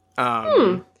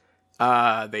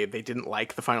 They didn't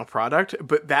like the final product,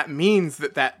 but that means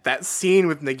that scene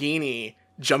with Nagini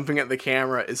jumping at the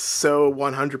camera is so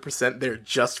 100% there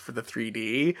just for the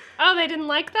 3D. Oh, they didn't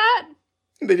like that?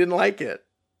 They didn't like it.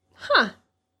 Huh.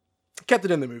 Kept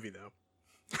it in the movie, though.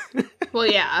 Well,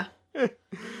 yeah.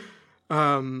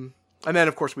 And then,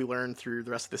 of course, we learn through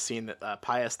the rest of the scene that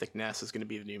Pius Thickness is going to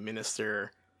be the new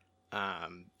minister.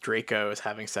 Draco is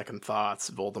having second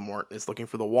thoughts. Voldemort is looking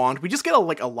for the wand. We just get a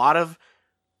lot of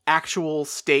actual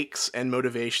stakes and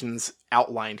motivations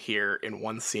outlined here in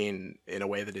one scene in a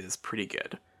way that is pretty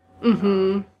good.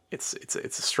 Mm-hmm. It's a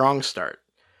strong start.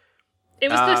 It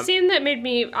was the scene that made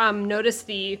me notice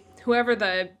whoever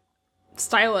the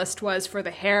stylist was for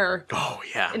the hair. Oh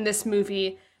yeah. In this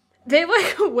movie, they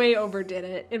like way overdid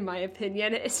it, in my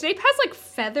opinion. Snape has like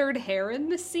feathered hair in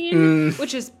this scene,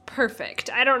 which is perfect.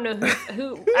 I don't know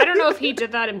who I don't know if he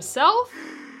did that himself.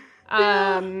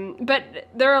 But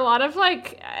there are a lot of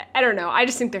like, I don't know. I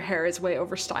just think their hair is way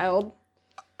overstyled.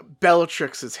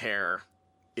 Bellatrix's hair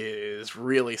is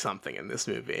really something in this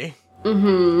movie.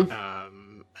 Mm-hmm.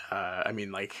 I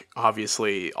mean, like,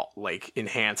 obviously, like,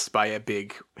 enhanced by a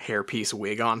big hairpiece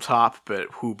wig on top,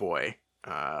 but hoo boy,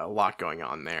 a lot going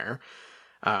on there.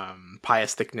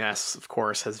 Pius Thickness, of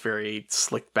course, has very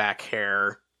slicked back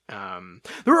hair.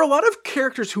 There were a lot of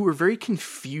characters who were very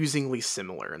confusingly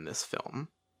similar in this film.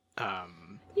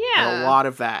 And a lot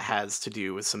of that has to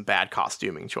do with some bad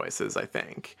costuming choices, I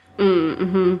think.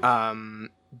 Mm-hmm.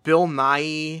 Bill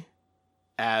Nighy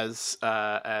as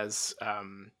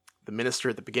the minister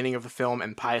at the beginning of the film,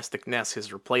 and Pius Thickness,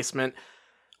 his replacement.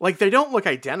 Like, they don't look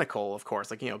identical, of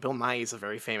course. Like, you know, Bill Nighy is a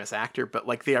very famous actor, but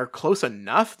like they are close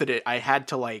enough that I had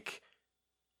to like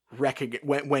recognize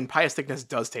when Pius Thickness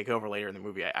does take over later in the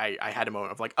movie. I had a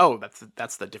moment of like, oh,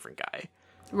 that's the different guy.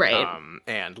 Right.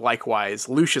 And likewise,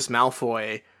 Lucius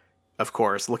Malfoy, of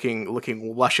course,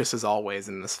 looking luscious as always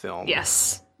in this film.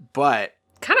 Yes. But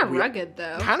kind of rugged,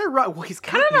 though. Kind of rugged. Well, he's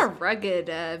kind of a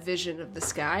rugged vision of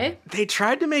this guy. They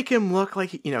tried to make him look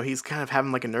like, you know, he's kind of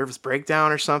having like a nervous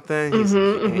breakdown or something. You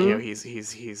know,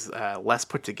 he's less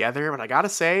put together. But I gotta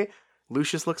say,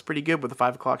 Lucius looks pretty good with the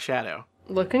 5 o'clock shadow.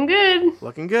 Looking good.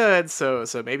 Looking good. So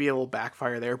maybe a little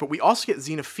backfire there. But we also get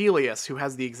Xenophilius, who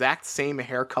has the exact same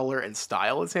hair color and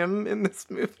style as him in this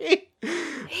movie.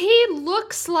 He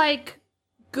looks like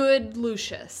good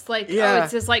Lucius. Like, oh,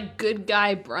 it's his, like, good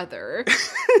guy brother.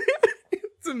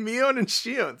 It's a Mion and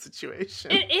Shion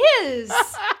situation. It is!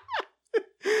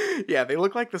 Yeah, they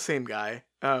look like the same guy.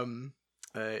 In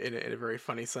a very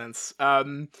funny sense.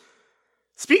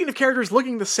 Speaking of characters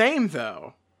looking the same,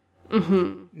 though,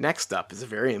 next up is a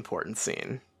very important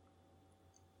scene.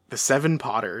 The Seven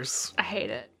Potters. I hate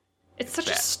it. It's such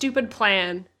a stupid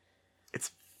plan.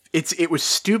 It was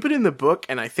stupid in the book,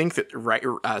 and I think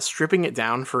that stripping it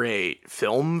down for a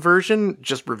film version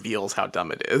just reveals how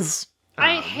dumb it is.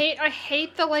 I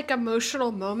hate the like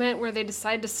emotional moment where they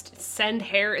decide to send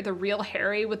the real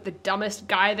Harry with the dumbest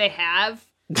guy they have.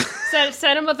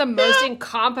 Send him with the most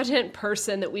incompetent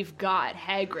person that we've got,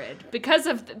 Hagrid, because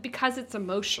it's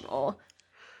emotional.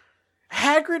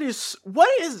 What is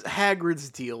Hagrid's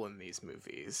deal in these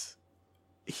movies?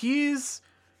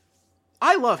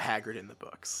 I love Hagrid in the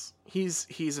books. He's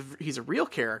a real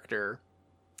character.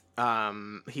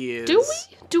 He is.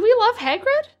 Do we love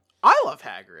Hagrid? I love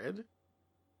Hagrid.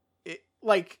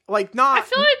 Not. I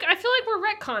feel like we're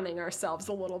retconning ourselves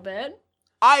a little bit.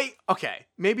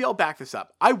 Maybe I'll back this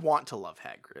up. I want to love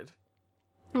Hagrid.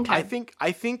 Okay.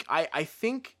 I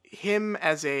think him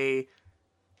as a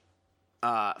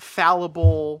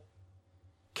fallible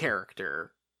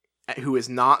character who is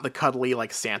not the cuddly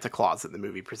like Santa Claus that the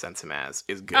movie presents him as,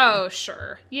 is good. Oh,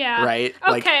 sure. Yeah. Right?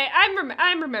 Okay,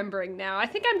 I'm remembering now. I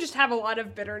think I just have a lot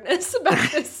of bitterness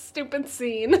about this stupid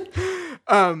scene.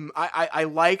 I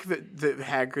like that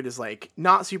Hagrid is like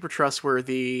not super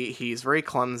trustworthy. He's very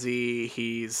clumsy.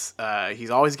 He's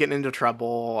always getting into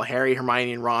trouble. Harry,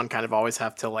 Hermione, and Ron kind of always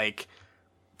have to like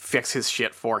fix his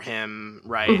shit for him,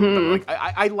 right? Mm-hmm. But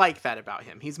like I like that about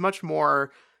him. He's much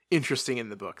more interesting in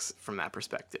the books from that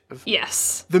perspective.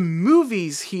 Yes. The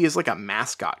movies, he is like a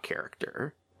mascot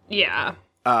character. Yeah.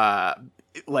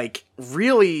 Like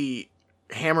really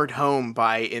hammered home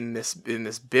by in this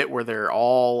bit where they're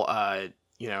all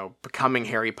becoming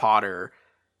Harry Potter.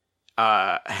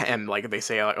 And like they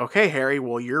say, like, okay, Harry,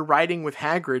 well, you're riding with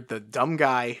Hagrid, the dumb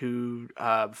guy who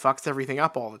fucks everything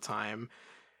up all the time.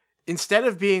 Instead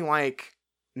of being like,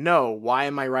 no, why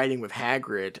am I riding with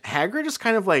Hagrid? Hagrid just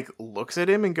kind of like looks at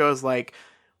him and goes like,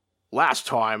 last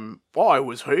time I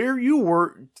was here, you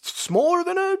were smaller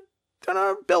than a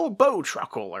bow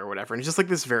truckle or whatever. And it's just like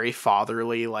this very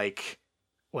fatherly, like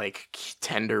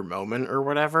tender moment or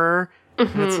whatever.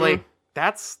 Mm-hmm. And it's like,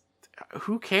 that's,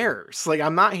 who cares? Like,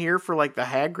 I'm not here for like the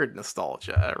Hagrid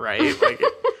nostalgia, right? Like,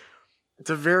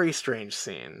 it's a very strange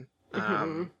scene.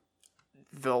 Mm-hmm.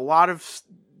 A lot of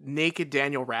naked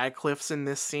Daniel Radcliffe's in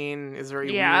this scene is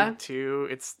very weird too.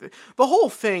 It's the whole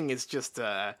thing is just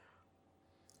I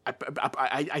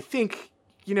think,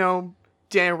 Daniel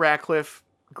Radcliffe,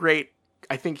 great.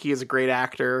 I think he is a great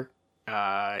actor.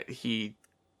 He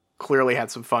clearly had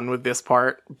some fun with this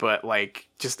part, but like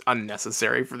just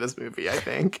unnecessary for this movie, I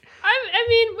think. I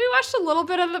mean, we watched a little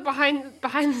bit of the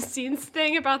behind the scenes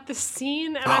thing about this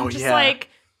scene, and I'm just like,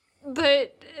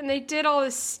 and they did all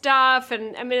this stuff,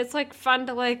 and I mean, it's like fun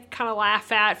to like kind of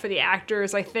laugh at for the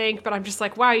actors, I think, but I'm just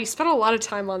like, wow, you spent a lot of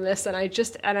time on this, and I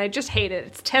just hate it.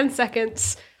 It's 10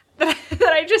 seconds that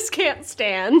I just can't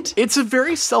stand. It's a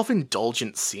very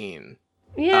self-indulgent scene.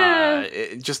 Yeah.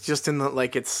 Just in the,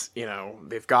 like, it's,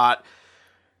 they've got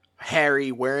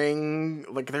Harry wearing,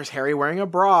 like, there's Harry wearing a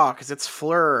bra because it's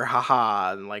Fleur,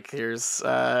 haha, and like there's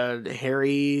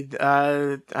Harry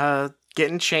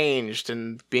getting changed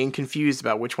and being confused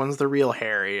about which one's the real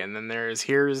Harry, and then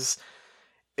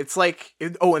it's like,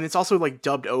 and it's also like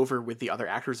dubbed over with the other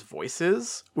actors'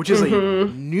 voices, which is a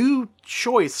new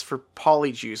choice for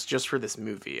Polyjuice just for this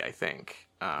movie, I think.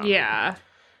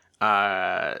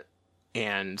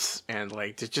 And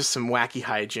like there's just some wacky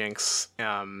hijinks.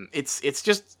 It's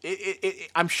just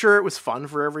I'm sure it was fun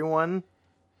for everyone,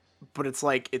 but it's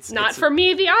like it's not for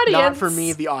me, the audience. Not for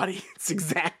me, the audience,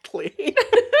 exactly.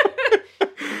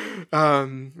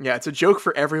 It's a joke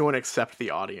for everyone except the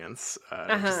audience.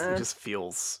 It just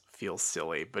feels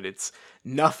silly, but it's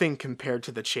nothing compared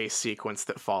to the chase sequence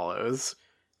that follows.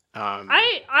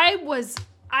 I was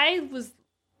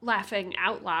laughing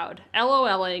out loud,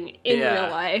 LOLing in real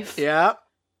life. Yeah.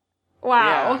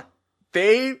 Wow.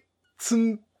 Yeah.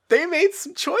 They made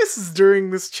some choices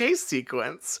during this chase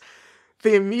sequence.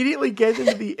 They immediately get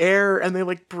into the air and they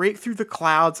like break through the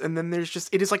clouds, and then it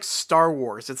is like Star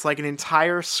Wars. It's like an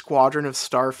entire squadron of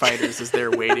starfighters as they're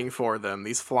waiting for them,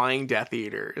 these flying Death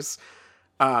Eaters.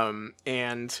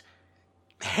 And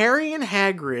Harry and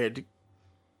Hagrid,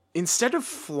 instead of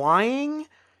flying,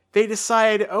 they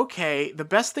decide, okay, the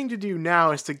best thing to do now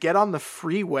is to get on the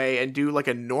freeway and do like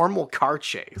a normal car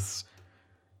chase.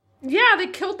 Yeah, they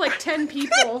killed like 10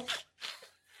 people.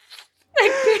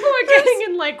 Like, people are getting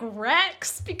in, like,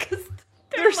 wrecks because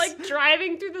they're, like,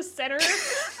 driving through the center of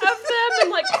them and,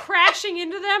 like, crashing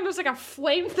into them. There's, like, a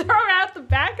flamethrower out the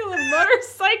back of the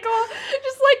motorcycle.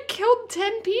 Just, like, killed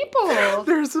 10 people.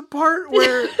 There's a part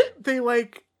where they,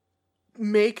 like,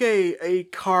 make a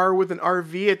car with an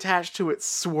RV attached to it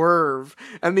swerve,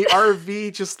 and the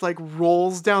RV just, like,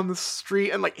 rolls down the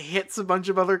street and, like, hits a bunch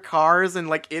of other cars, and,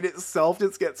 like, it itself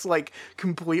just gets, like,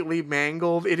 completely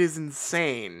mangled. It is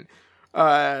insane.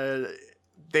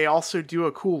 They also do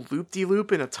a cool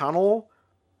loop-de-loop in a tunnel,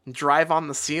 drive on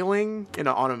the ceiling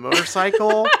on a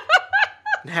motorcycle,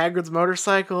 Hagrid's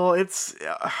motorcycle.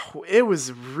 It was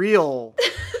a real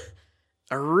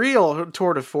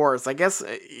tour de force. I guess,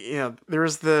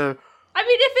 there's the... I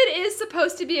mean, if it is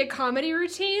supposed to be a comedy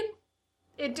routine,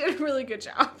 it did a really good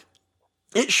job.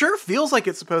 It sure feels like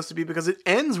it's supposed to be, because it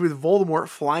ends with Voldemort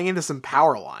flying into some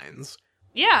power lines.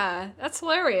 Yeah, that's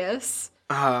hilarious.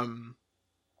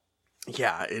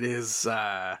 Yeah, it is,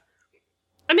 I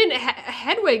mean,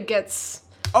 Hedwig gets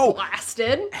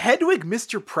blasted. Hedwig,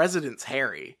 Mr. President's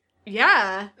Harry.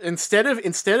 Yeah. Instead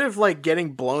of like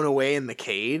getting blown away in the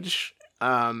cage,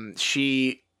 because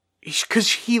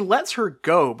he lets her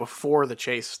go before the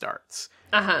chase starts.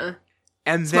 Uh-huh.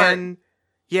 And Smart. then,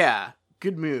 yeah,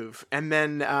 Good move. And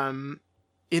then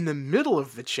in the middle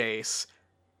of the chase,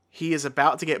 he is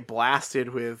about to get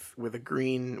blasted with a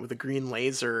green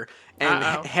laser,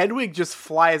 and Hedwig just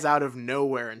flies out of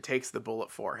nowhere and takes the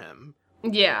bullet for him.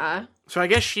 Yeah. So I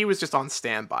guess she was just on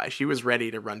standby. She was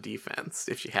ready to run defense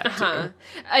if she had to.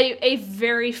 A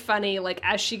very funny, like,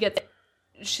 as she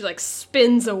like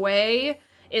spins away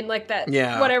in like that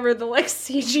whatever the like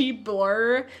CG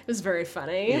blur. It was very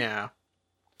funny. Yeah.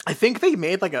 I think they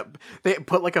made they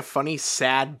put like a funny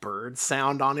sad bird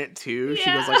sound on it too. Yeah.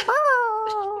 She was like,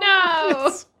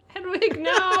 no, Hedwig,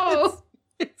 no.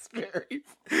 It's very,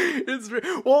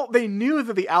 well, they knew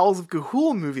that the Owls of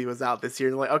Ga'Hoole movie was out this year.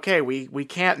 They're like, okay, we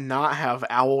can't not have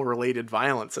owl-related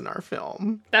violence in our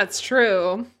film. That's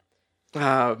true.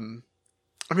 I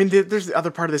mean, there's the other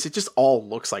part of this. It just all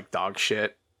looks like dog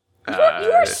shit. You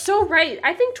are so right.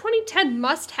 I think 2010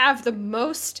 must have the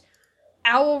most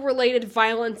owl-related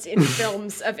violence in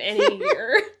films of any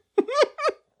year.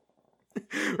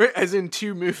 Right, as in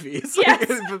 2 movies. Yes.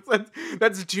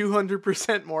 That's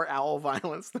 200% more owl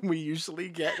violence than we usually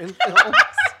get in films.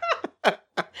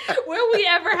 Will we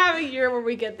ever have a year where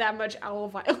we get that much owl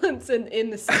violence in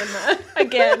the cinema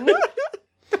again?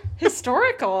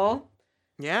 Historical.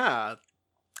 Yeah.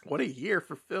 What a year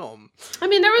for film. I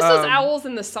mean, there was those owls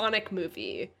in the Sonic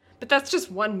movie, but that's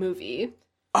just one movie.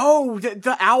 Oh,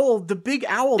 the big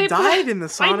owl died in the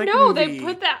Sonic movie. I know, they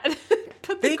put that...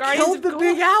 They killed the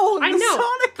big owl in the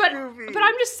Sonic movie. But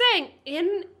I'm just saying,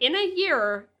 in a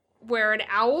year where an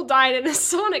owl died in a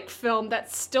Sonic film,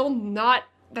 that's still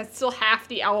half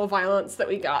the owl violence that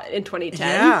we got in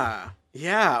 2010.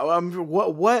 Yeah.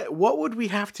 What would we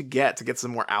have to get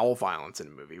some more owl violence in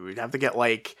a movie? We'd have to get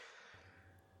like,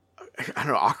 I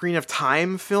don't know, Ocarina of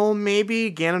Time film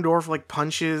maybe. Ganondorf like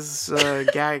punches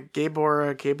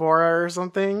Gabora or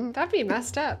something. That'd be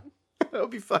messed up. That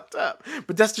would be fucked up.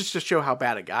 But that's just to show how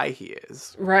bad a guy he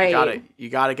is. Right. You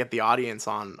gotta get the audience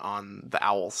on the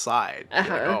owl's side. Like,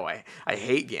 oh, I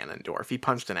hate Ganondorf. He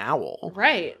punched an owl.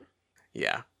 Right.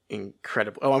 Yeah.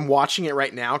 Incredible. Oh, I'm watching it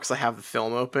right now because I have the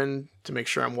film open to make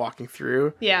sure I'm walking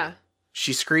through. Yeah.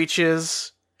 She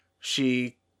screeches.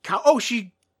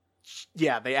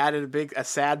 Yeah, they added a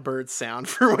sad bird sound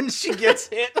for when she gets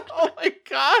hit. Oh my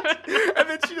god. And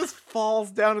then she just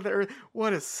falls down to the earth.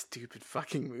 What a stupid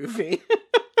fucking movie.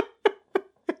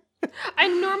 I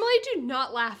normally do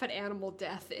not laugh at animal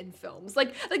death in films.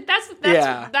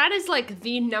 That is like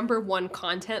the number one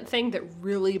content thing that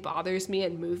really bothers me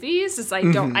in movies is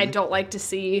I don't like to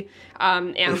see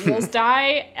animals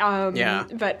die.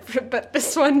 But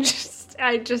this one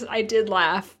I did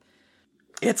laugh.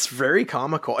 It's very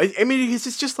comical. I mean,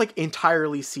 it's just like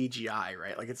entirely CGI,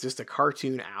 right? Like it's just a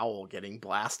cartoon owl getting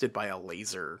blasted by a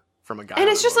laser from a guy. And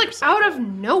it's just like out of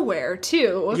nowhere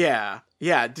too. Yeah.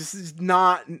 This is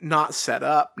not set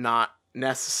up, not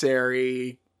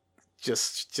necessary.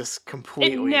 Just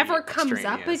completely. It never comes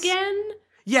up again.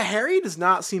 Yeah, Harry does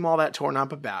not seem all that torn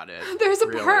up about it. There's a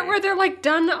part where they're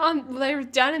done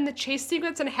in the chase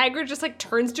sequence, and Hagrid just like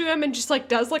turns to him and just like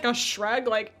does like a shrug,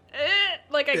 like.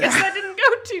 I guess that didn't go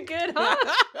too good, huh?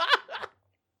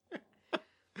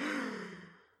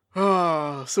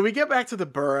 Oh, so we get back to the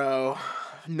burrow.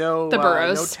 The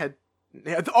burrows. No Ted.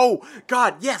 Oh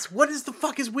God, yes. What is the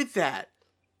fuck is with that?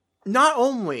 Not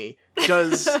only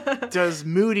does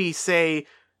Moody say,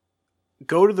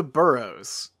 "Go to the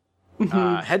burrows,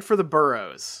 head for the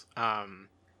burrows."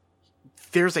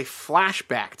 There's a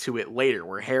flashback to it later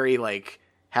where Harry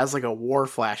has a war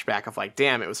flashback of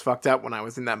damn, it was fucked up when I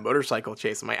was in that motorcycle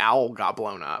chase and my owl got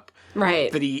blown up. Right.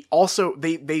 That he also,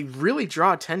 they really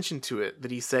draw attention to it,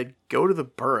 that he said, go to the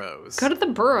burrows. Go to the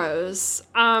burrows.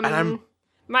 And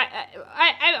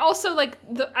I also,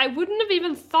 I wouldn't have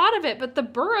even thought of it, but the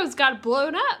burrows got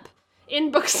blown up in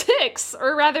book 6,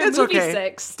 or rather it's movie okay.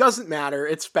 6. Doesn't matter.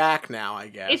 It's back now, I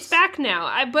guess. It's back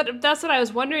now. But that's what I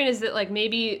was wondering, is that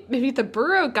maybe the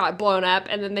burrow got blown up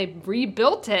and then they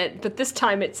rebuilt it, but this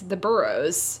time it's the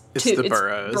burrows. It's the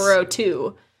burrows. Burrow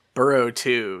 2. Burrow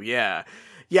 2, yeah.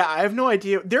 Yeah, I have no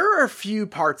idea. There are a few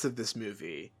parts of this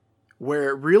movie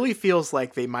where it really feels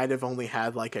like they might have only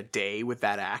had a day with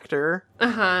that actor.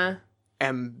 Uh-huh.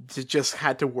 And just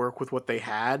had to work with what they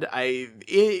had.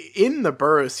 In the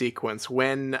burrow sequence,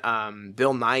 when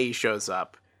Bill Nighy shows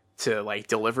up to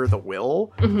deliver the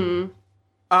will,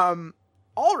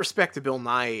 all respect to Bill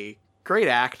Nighy, great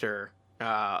actor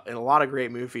in a lot of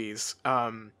great movies.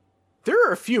 There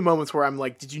are a few moments where I'm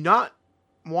like, did you not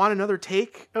want another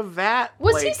take of that?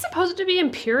 Was he supposed to be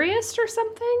imperious or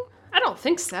something? I don't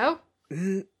think so.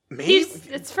 Maybe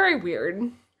it's very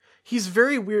weird. He's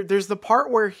very weird. There's the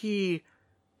part where he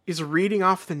is reading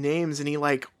off the names, and he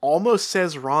like almost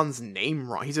says Ron's name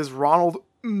wrong. He says Ronald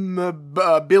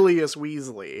Bilious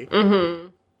Weasley. Mm-hmm.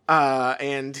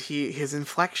 And his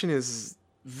inflection is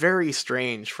very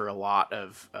strange for a lot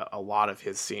of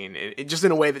his scene. It just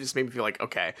in a way that just made me feel like,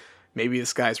 okay, maybe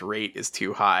this guy's rate is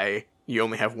too high. You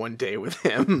only have one day with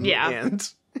him. Yeah.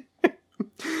 And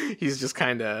he's just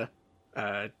kind of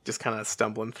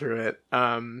stumbling through it.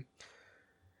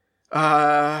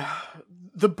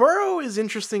 The Burrow is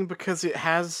interesting because it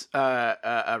has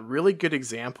a really good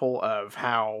example of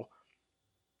how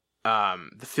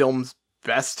the film's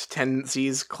best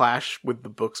tendencies clash with the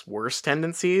book's worst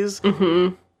tendencies.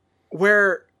 Mm-hmm.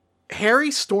 Where Harry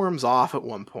storms off at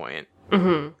one point,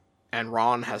 mm-hmm. and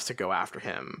Ron has to go after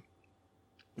him.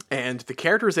 And the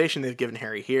characterization they've given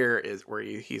Harry here is where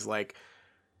he's like,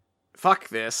 fuck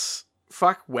this,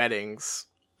 fuck weddings,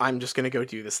 I'm just gonna go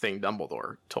do this thing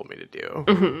Dumbledore told me to do.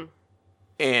 Mm-hmm.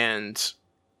 And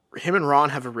him and Ron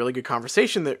have a really good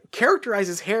conversation that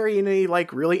characterizes Harry in a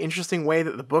like really interesting way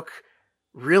that the book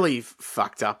really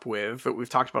fucked up with, but we've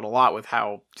talked about a lot, with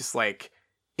how just like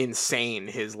insane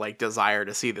his like desire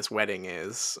to see this wedding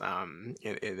is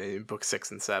in book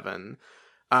 6 and 7.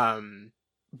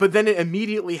 But then it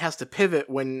immediately has to pivot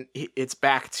when it's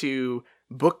back to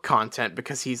book content,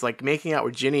 because he's like making out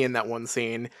with Ginny in that one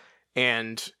scene,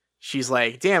 and she's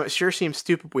like, damn, it sure seems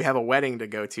stupid we have a wedding to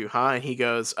go to, huh? And he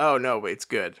goes, oh no, but it's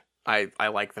good. I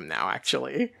like them now,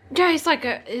 actually. Yeah, he's like,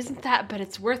 isn't that, but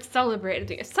it's worth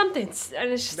celebrating. It's something,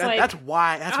 and it's just that's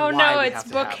why no, it's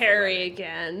Book Harry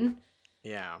again.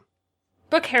 Yeah.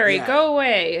 Book Harry, go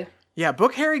away. Yeah,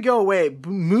 Book Harry, go away.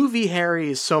 Movie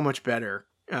Harry is so much better.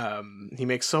 He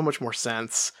makes so much more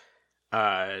sense.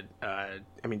 I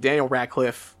mean, Daniel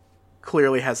Radcliffe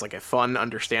clearly has like a fun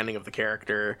understanding of the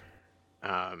character.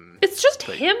 It's just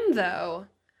him, though.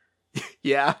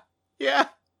 Yeah.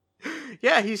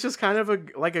 He's just kind of a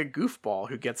goofball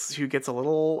who gets a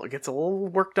little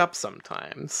worked up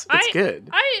sometimes. It's good.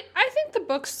 I think the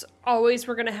books always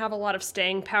were going to have a lot of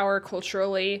staying power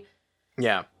culturally.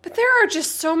 Yeah. But there are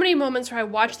just so many moments where I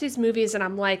watch these movies and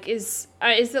I'm like,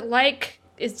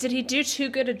 did he do too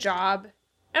good a job?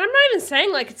 And I'm not even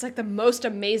saying like it's like the most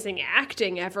amazing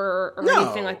acting ever or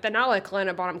anything like that. Not like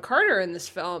Helena Bonham Carter in this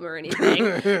film or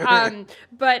anything.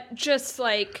 But just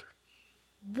like,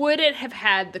 would it have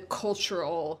had the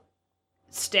cultural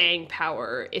staying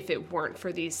power if it weren't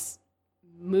for these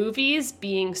movies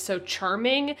being so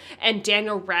charming and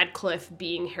Daniel Radcliffe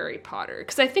being Harry Potter?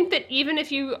 Because I think that even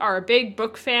if you are a big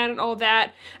book fan and all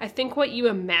that, I think what you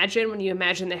imagine when you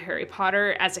imagine the Harry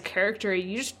Potter as a character,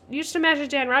 you just imagine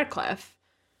Dan Radcliffe.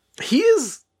 He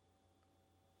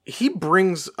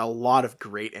brings a lot of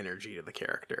great energy to the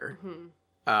character. Mm-hmm.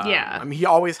 I mean, he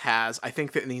always has. I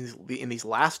think that in these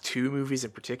last two movies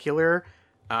in particular,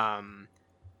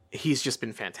 he's just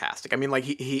been fantastic. I mean, like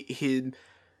and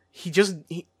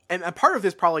a part of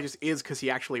this probably just is because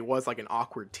he actually was like an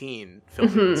awkward teen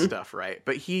filming this stuff, right?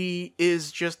 But he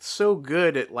is just so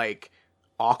good at like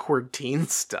awkward teen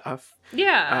stuff.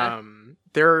 Yeah.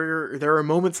 There are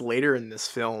moments later in this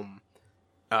film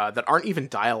that aren't even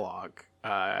dialogue,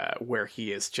 where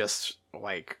he is just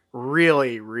like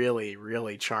really, really,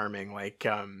 really charming. Like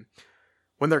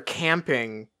when they're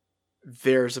camping,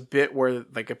 there's a bit where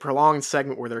like a prolonged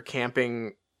segment where they're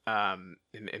camping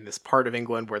in this part of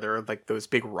England where there are like those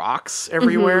big rocks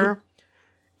everywhere.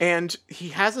 And he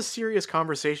has a serious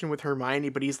conversation with Hermione,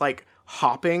 but he's like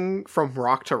hopping from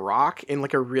rock to rock in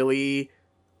like a really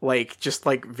like just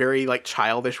like very like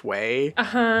childish way.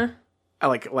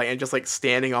 Like and just like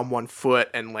standing on one foot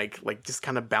and like just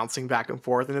kind of bouncing back and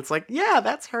forth, and it's like, yeah,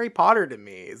 that's Harry Potter to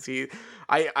me.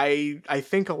 I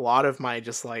think a lot of my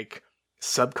just like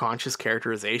subconscious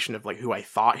characterization of like who I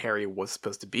thought Harry was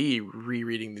supposed to be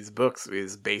rereading these books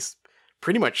is based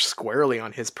pretty much squarely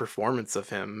on his performance of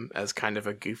him as kind of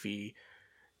a goofy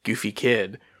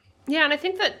kid. Yeah, and I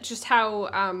think that just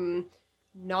how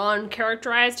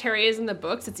non-characterized Harry is in the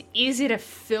books, it's easy to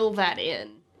fill that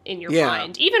in your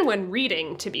mind, even when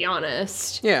reading, to be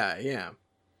honest. Yeah.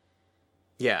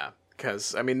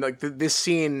 Because I mean, like this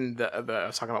scene that I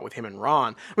was talking about with him and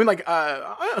Ron. I mean, like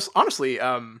honestly,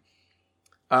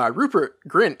 Rupert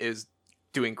Grint is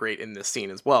doing great in this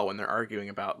scene as well when they're arguing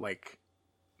about like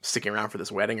sticking around for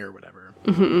this wedding or whatever.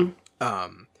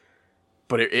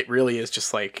 But it really is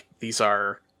just like these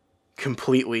are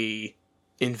completely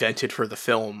invented for the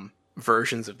film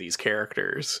versions of these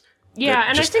characters. Yeah,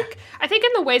 and I think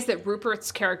in the ways that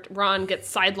Rupert's character, Ron, gets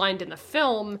sidelined in the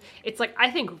film, it's like, I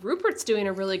think Rupert's doing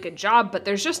a really good job, but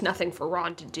there's just nothing for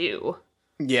Ron to do.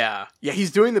 Yeah,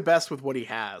 he's doing the best with what he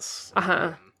has.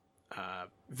 Uh-huh.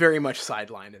 Very much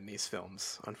sidelined in these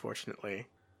films, unfortunately.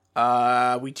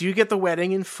 We do get the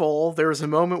wedding in full. There was a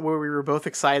moment where we were both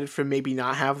excited for maybe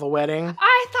not have the wedding.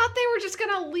 I thought they were just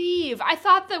gonna leave. I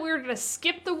thought that we were gonna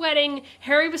skip the wedding.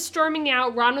 Harry was storming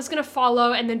out. Ron was gonna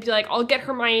follow and then be like, I'll get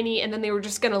Hermione. And then they were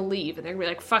just gonna leave. And they're gonna be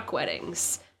like, fuck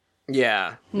weddings.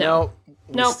 Yeah. No.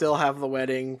 We still have the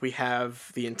wedding. We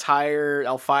have the entire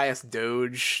Alpheus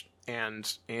Doge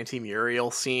and Auntie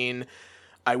Muriel scene.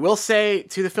 I will say,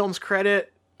 to the film's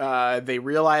credit, they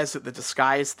realized that the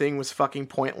disguise thing was fucking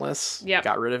pointless. Yep.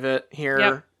 Got rid of it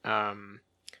here. Yep.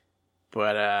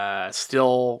 But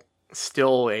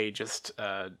still a just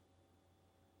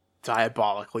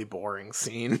diabolically boring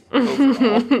scene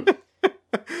overall.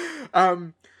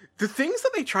 The things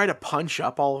that they try to punch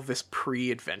up all of this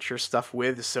pre-adventure stuff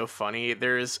with is so funny.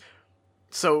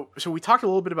 So we talked a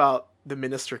little bit about the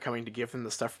minister coming to give them the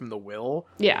stuff from the will.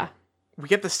 Yeah. We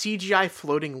get the CGI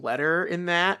floating letter in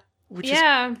that, which is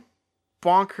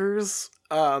bonkers.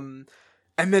 And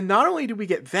then not only do we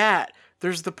get that,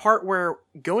 there's the part where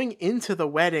going into the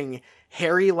wedding,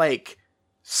 Harry, like,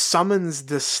 summons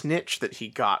the snitch that he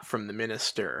got from the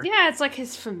minister. Yeah, it's like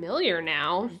his familiar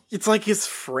now. It's like his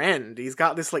friend. He's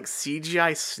got this, like,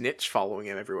 CGI snitch following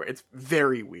him everywhere. It's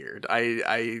very weird.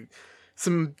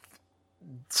 Some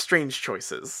strange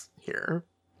choices here.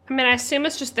 I mean, I assume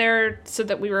it's just there so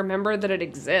that we remember that it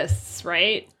exists,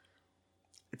 right?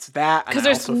 It's that. Because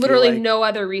there's literally no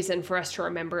other reason for us to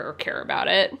remember or care about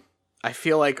it. I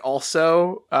feel like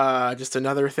also, just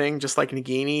another thing, just like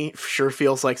Nagini, sure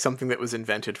feels like something that was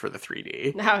invented for the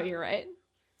 3D. No, you're right.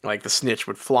 Like the snitch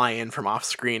would fly in from off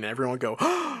screen and everyone would go,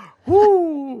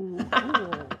 woo!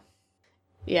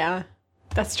 Yeah,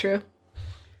 that's true.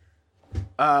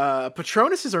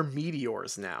 Patronuses are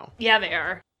meteors now. Yeah, they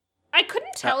are. I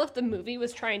couldn't tell if the movie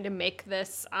was trying to make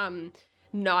this,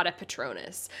 not a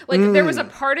Patronus. Like, there was a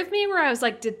part of me where I was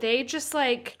like, did they just,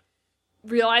 like,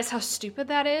 realize how stupid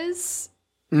that is?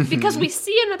 Mm-hmm. Because we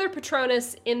see another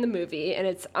Patronus in the movie, and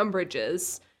it's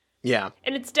Umbridge's. Yeah.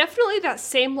 And it's definitely that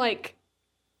same, like,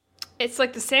 it's,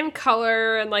 like, the same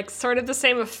color and, like, sort of the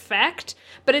same effect.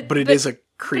 But it is a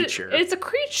creature. It's a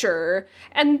creature.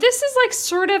 And this is, like,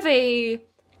 sort of a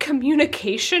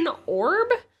communication orb.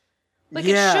 Like,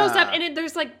 it shows up, and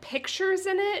there's, like, pictures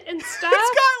in it and stuff.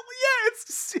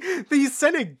 He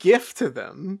sent a gift to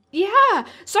them. Yeah.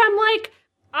 So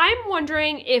I'm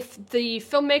wondering if the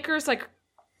filmmakers, like,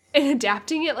 in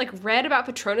adapting it, like, read about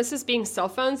Patronuses being cell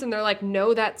phones, and they're like,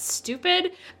 no, that's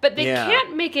stupid. But they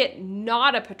can't make it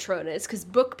not a Patronus, because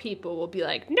book people will be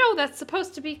like, no, that's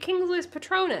supposed to be Kingsley's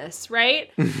Patronus,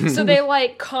 right? So they,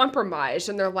 like, compromise,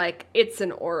 and they're like, it's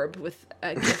an orb with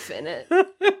a GIF in it.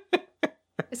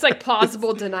 It's like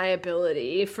plausible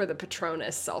deniability for the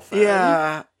Patronus cell phone.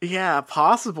 Yeah,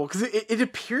 possible. Because it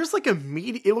appears like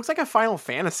it looks like a Final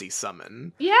Fantasy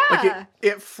summon. Yeah. Like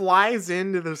it flies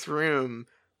into this room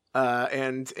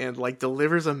and like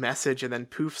delivers a message and then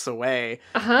poofs away.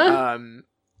 Uh-huh.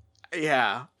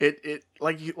 Yeah. It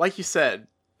like you said,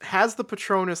 has the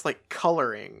Patronus like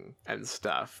coloring and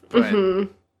stuff, but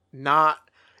not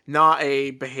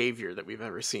a behavior that we've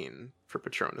ever seen for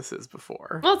Patronuses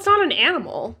before. Well, it's not an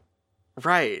animal.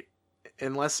 Right.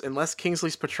 Unless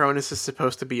Kingsley's Patronus is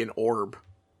supposed to be an orb,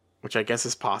 which I guess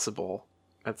is possible.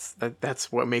 That's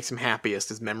what makes him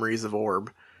happiest, is memories of orb.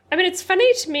 I mean, it's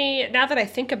funny to me, now that I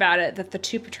think about it, that the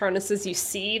two Patronuses you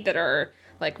see that are,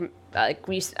 like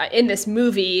we in this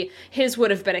movie, his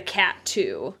would have been a cat,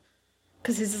 too.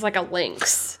 Because his is like a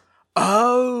lynx.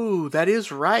 Oh, that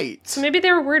is right. So maybe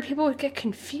they were worried people would get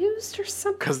confused or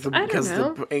something. Because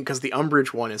the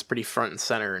Umbridge one is pretty front and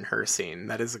center in her scene.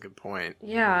 That is a good point.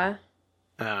 Yeah.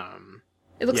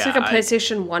 It looks like a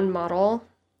PlayStation 1 model.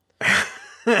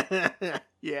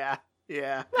 Yeah.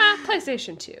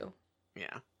 PlayStation 2.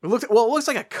 Yeah. It looks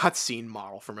like a cutscene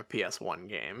model from a PS1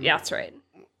 game. Yeah, that's right.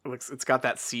 It's got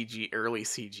that early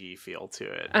CG feel to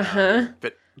it. Uh-huh.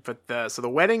 So the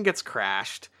wedding gets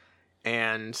crashed.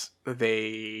 And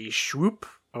they swoop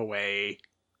away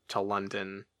to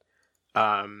London.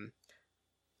 I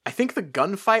think the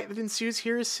gunfight that ensues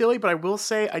here is silly, but I will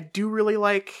say I do really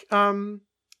like the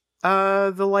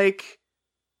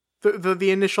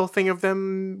initial thing of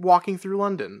them walking through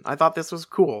London. I thought this was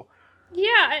cool.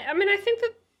 Yeah, I mean, I think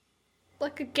that,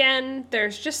 like, again,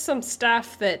 there's just some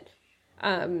stuff that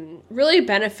really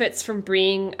benefits from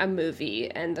being a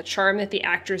movie, and the charm that the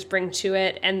actors bring to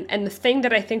it, and the thing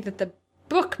that I think that the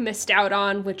book missed out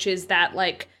on, which is that,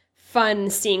 like, fun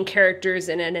seeing characters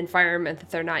in an environment that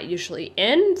they're not usually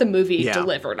in. The movie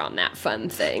delivered on that fun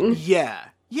thing. Yeah.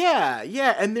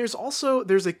 And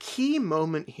there's a key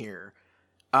moment here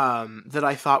that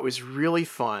I thought was really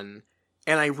fun,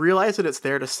 and I realize that it's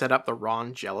there to set up the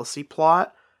Ron jealousy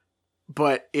plot,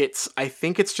 but I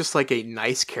think it's just like a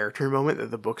nice character moment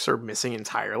that the books are missing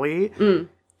entirely.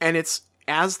 And it's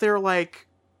as they're like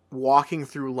walking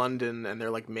through London and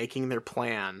they're like making their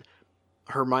plan,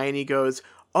 Hermione goes,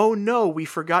 "Oh no, we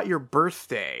forgot your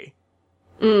birthday."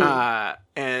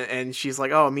 And she's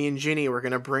like, "Oh, me and Ginny, we're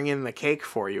gonna bring in the cake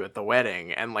for you at the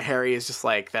wedding." And like Harry is just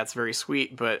like, "That's very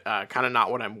sweet, but kind of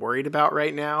not what I'm worried about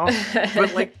right now."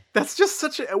 But like, that's just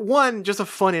such a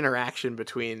fun interaction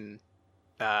between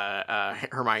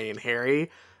Hermione and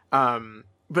Harry.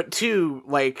 But two,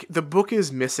 like, the book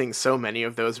is missing so many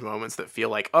of those moments that feel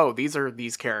like, oh, these are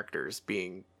these characters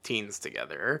being teens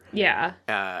together. Yeah.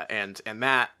 And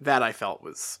that I felt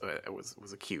was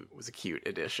a cute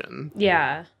addition.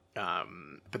 Yeah.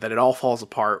 But then it all falls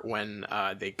apart when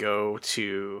they go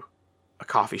to a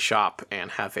coffee shop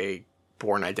and have a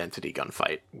Bourne Identity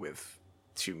gunfight with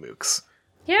two mooks.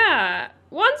 Yeah.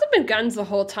 Ones have been guns the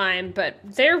whole time, but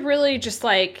they're really just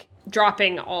like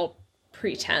dropping all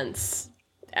pretense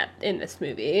in this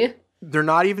movie. They're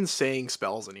not even saying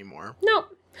spells anymore. No.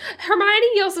 Hermione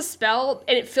yells a spell,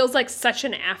 and it feels like such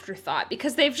an afterthought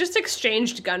because they've just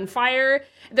exchanged gunfire.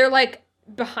 They're like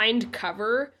behind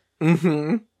cover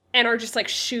and are just like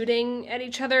shooting at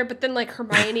each other. But then like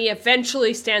Hermione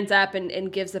eventually stands up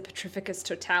and gives a Petrificus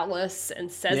Totalis and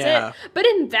says it. But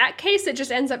in that case, it just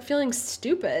ends up feeling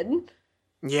stupid.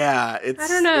 Yeah, I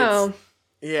don't know.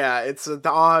 It's an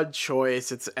odd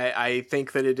choice. I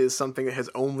think that it is something that has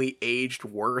only aged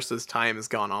worse as time has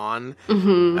gone on.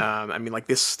 I mean, like,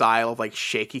 this style of like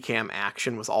shaky cam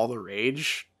action was all the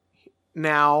rage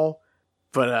now,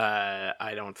 but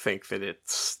I don't think that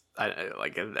it's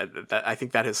I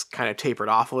think that has kind of tapered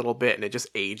off a little bit, and it just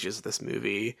ages this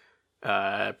movie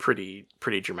pretty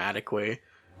dramatically.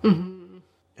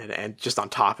 And just on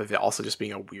top of it, also just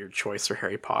being a weird choice for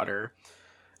Harry Potter.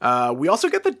 We also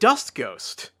get the Dust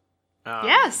Ghost.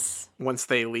 Yes. Once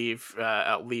they leave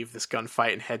this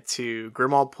gunfight and head to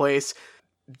Grimmauld Place.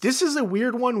 This is a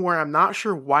weird one where I'm not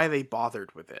sure why they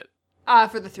bothered with it.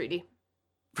 For the 3D.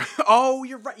 Oh,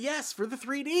 you're right. Yes, for the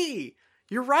 3D.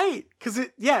 You're right. Because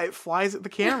it flies at the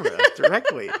camera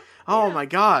directly. Oh my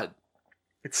god.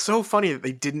 It's so funny that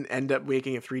they didn't end up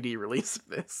making a 3D release of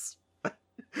this.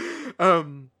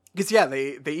 Because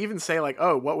they even say like,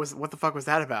 oh, what the fuck was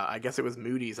that about? I guess it was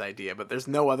Moody's idea, but there's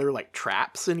no other like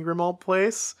traps in Grimmauld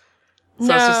Place. So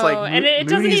no, it's just like, and it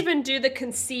doesn't even do the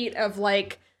conceit of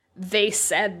like they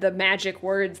said the magic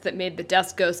words that made the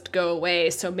Dust Ghost go away,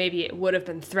 so maybe it would have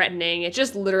been threatening. It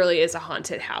just literally is a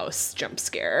haunted house jump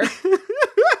scare.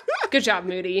 Good job,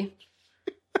 Moody.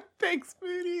 Thanks,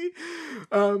 Moody.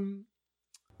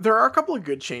 There are a couple of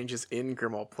good changes in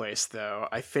Grimmauld Place, though.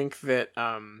 I think that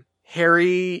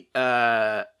Harry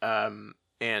and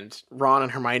Ron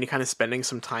and Hermione kind of spending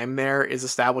some time there is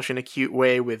established in a cute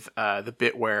way with the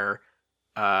bit where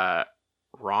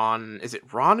Ron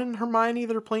and Hermione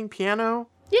that are playing piano?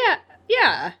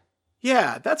 Yeah.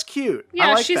 Yeah, that's cute.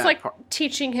 Yeah, she's like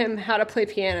teaching him how to play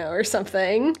piano or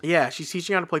something. Yeah, she's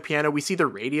teaching how to play piano. We see the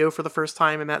radio for the first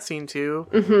time in that scene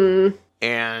too.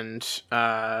 And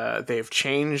they've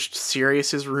changed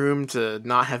Sirius's room to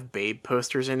not have Babe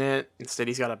posters in it. Instead,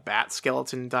 he's got a bat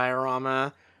skeleton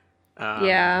diorama.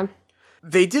 Yeah.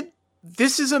 They did.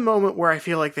 This is a moment where I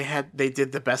feel like they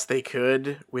did the best they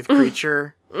could with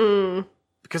Creature.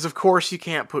 Because of course you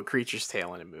can't put Creature's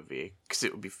tail in a movie because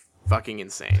it would be fucking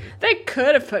insane. They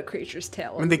could have put Creature's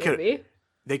tail in the movie.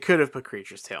 They could have put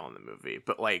Creature's tail in the movie,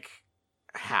 but like,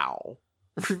 how?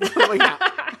 Like,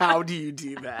 how do you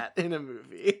do that in a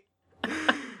movie?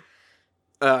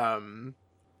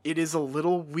 It is a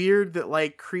little weird that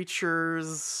like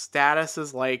Creature's status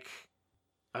as like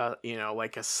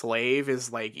like a slave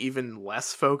is like even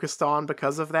less focused on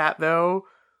because of that though.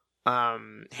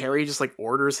 Harry just like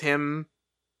orders him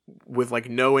with like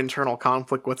no internal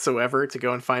conflict whatsoever to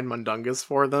go and find Mundungus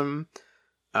for them.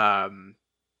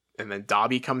 And then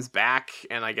Dobby comes back,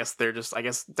 and I guess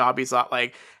Dobby's not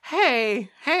like, hey,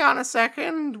 hang on a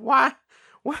second,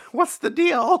 what's the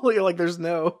deal? Like, there's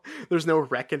no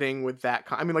reckoning with that.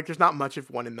 I mean, like, there's not much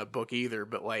of one in the book either,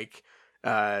 but like,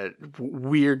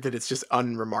 weird that it's just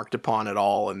unremarked upon at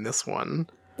all in this one.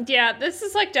 Yeah, this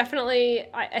is like definitely,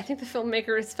 I think the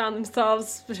filmmakers found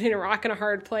themselves between a rock and a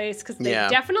hard place, because they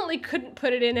definitely couldn't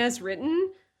put it in as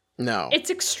written. No. It's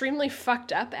extremely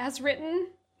fucked up as written.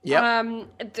 Yeah.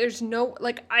 There's no,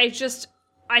 like, I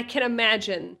can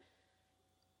imagine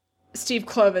Steve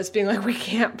Kloves being like, we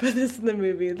can't put this in the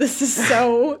movie. This is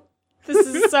so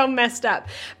messed up.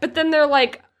 But then they're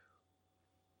like,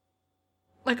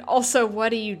 also, what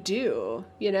do you do?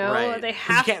 You know? Right. They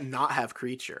have, you can't not have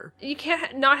Creature. You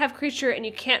can't not have Creature, and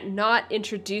you can't not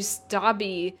introduce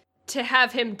Dobby to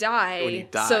have him die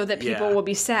so that people will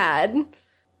be sad.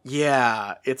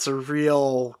 Yeah, it's a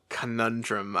real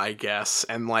conundrum, I guess.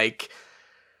 And, like,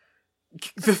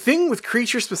 the thing with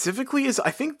Creature specifically is I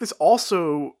think this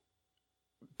also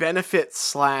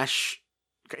benefits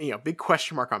 / big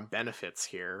question mark on benefits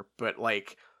here, but,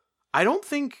 like, I don't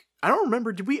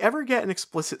remember, did we ever get an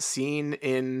explicit scene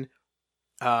in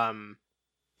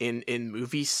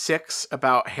movie 6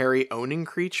 about Harry owning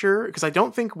Creature? Because I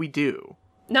don't think we do.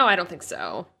 No, I don't think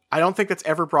so. I don't think that's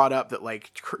ever brought up that,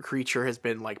 like, Creature has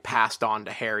been, like, passed on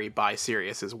to Harry by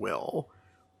Sirius's will.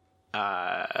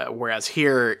 Whereas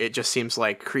here, it just seems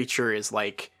like Creature is,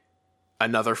 like,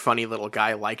 another funny little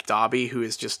guy like Dobby who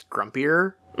is just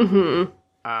grumpier.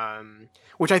 Mm-hmm.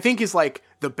 Which I think is, like,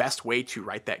 the best way to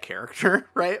write that character,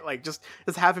 right? Like, just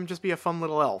have him just be a fun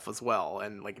little elf as well,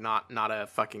 and, like, not a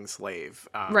fucking slave.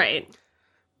 Right.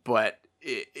 But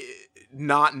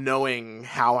not knowing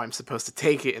how I'm supposed to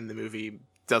take it in the movie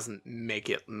doesn't make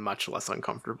it much less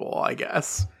uncomfortable, I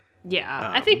guess.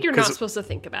 Yeah, I think you're not supposed to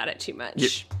think about it too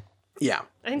much. Yeah.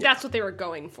 I think that's what they were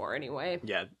going for anyway.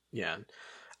 Yeah.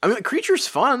 I mean, Creature's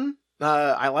fun.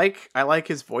 I like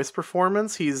his voice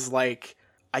performance. He's, like,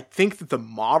 I think that the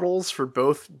models for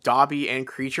both Dobby and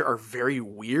Creature are very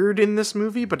weird in this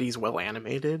movie, but he's well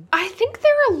animated. I think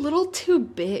they're a little too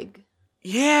big.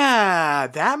 Yeah,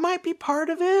 that might be part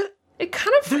of it. It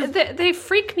kind of, they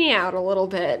freak me out a little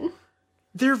bit.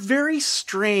 They're very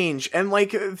strange, and,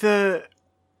 like,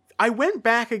 I went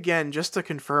back again just to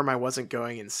confirm I wasn't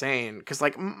going insane, because,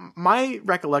 like, my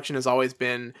recollection has always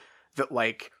been that,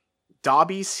 like,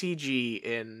 Dobby's CG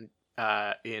in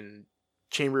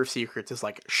Chamber of Secrets is,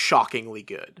 like, shockingly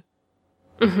good.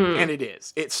 Mm-hmm. And it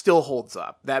is. It still holds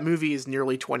up. That movie is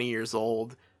nearly 20 years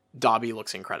old. Dobby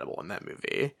looks incredible in that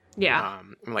movie. Yeah.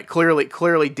 Like,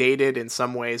 clearly dated in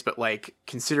some ways, but, like,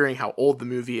 considering how old the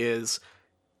movie is,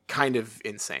 kind of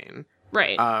insane.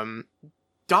 Right.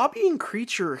 Dobby and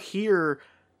Creature here,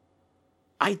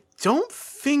 I don't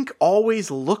think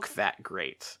always look that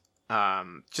great.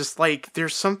 Just, like,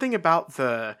 there's something about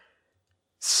the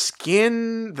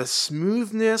skin, the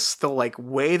smoothness, the, like,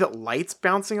 way that light's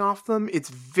bouncing off them. It's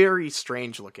very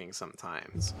strange looking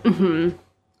sometimes. Mm-hmm.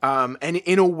 And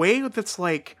in a way that's,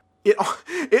 like,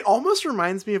 it almost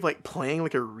reminds me of, like, playing,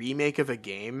 like, a remake of a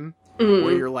game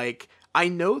where you're like, I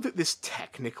know that this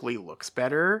technically looks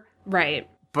better. Right.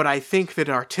 But I think that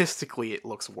artistically it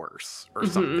looks worse or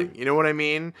something. You know what I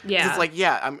mean? Yeah. It's like,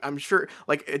 yeah, I'm sure,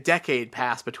 like, a decade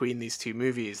passed between these two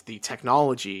movies. The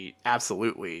technology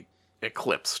absolutely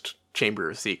eclipsed Chamber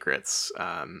of Secrets.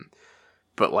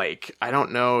 But, like, I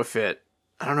don't know if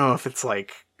it's,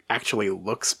 like, actually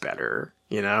looks better,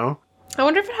 you know? I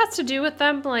wonder if it has to do with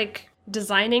them, like,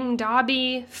 designing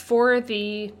Dobby for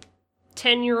the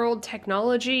 10-year-old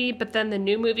technology, but then the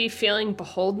new movie feeling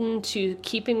beholden to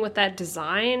keeping with that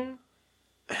design,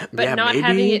 but not maybe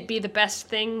having it be the best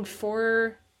thing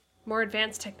for more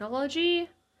advanced technology.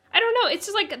 I don't know. It's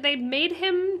just like they made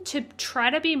him to try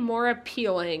to be more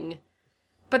appealing,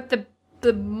 but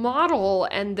the model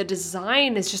and the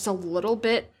design is just a little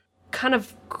bit kind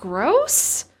of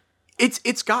gross.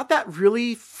 It's got that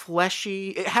really fleshy.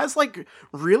 It has, like,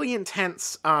 really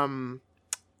intense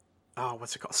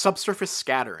what's it called? Subsurface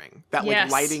scattering. That,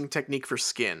 like, lighting technique for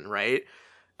skin, right?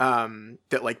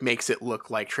 That, like, makes it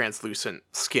look like translucent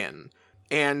skin.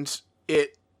 And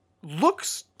it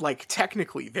looks, like,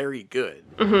 technically very good.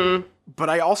 Mm-hmm. But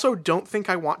I also don't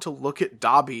think I want to look at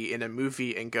Dobby in a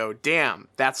movie and go, damn,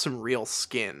 that's some real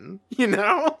skin. You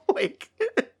know? Like...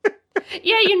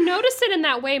 Yeah, you notice it in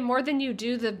that way more than you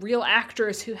do the real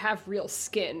actors who have real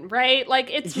skin, right? Like,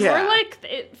 it's more like,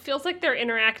 it feels like they're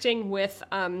interacting with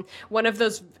one of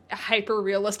those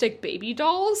hyper-realistic baby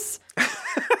dolls.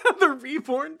 The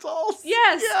reborn dolls?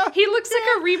 Yes, yeah. He looks like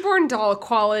a reborn doll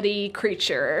quality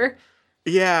creature.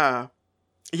 Yeah.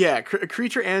 Yeah,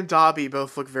 Creature and Dobby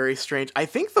both look very strange. I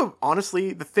think,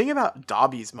 honestly, the thing about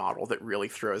Dobby's model that really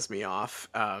throws me off...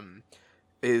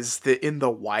 is that in the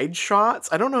wide shots,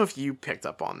 I don't know if you picked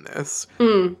up on this,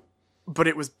 but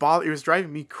it was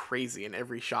driving me crazy in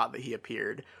every shot that he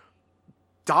appeared.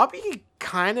 Dobby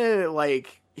kind of,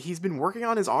 like, he's been working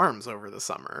on his arms over the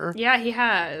summer. Yeah, he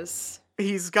has.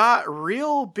 He's got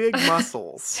real big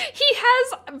muscles. He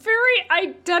has very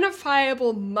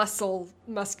identifiable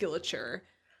musculature.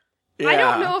 Yeah. I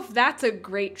don't know if that's a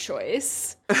great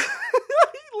choice. He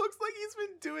looks like he's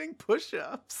been doing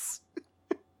push-ups.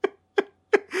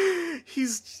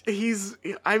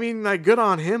 I mean, like, good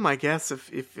on him, I guess,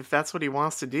 if that's what he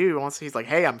wants to do. He's like,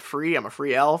 hey, I'm a free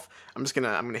elf. I'm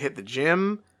gonna hit the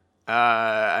gym. Get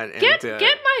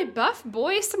my buff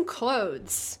boy some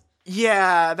clothes.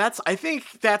 Yeah, I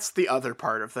think that's the other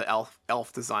part of the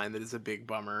elf design that is a big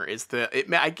bummer, is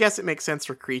I guess it makes sense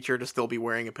for Creature to still be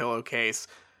wearing a pillowcase.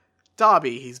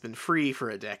 Dobby, he's been free for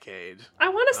a decade. I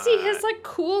want to see his, like,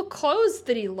 cool clothes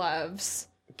that he loves.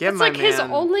 It's like his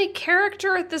only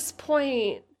character at this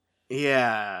point.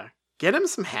 Yeah. Get him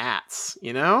some hats,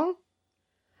 you know?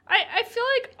 I feel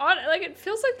like it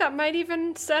feels like that might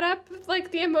even set up,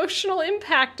 like, the emotional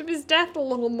impact of his death a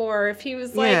little more if he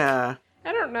was, like... Yeah.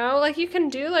 I don't know, like, you can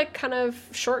do, like, kind of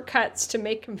shortcuts to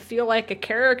make him feel like a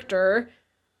character.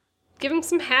 Give him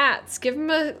some hats. Give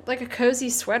him a cozy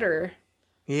sweater.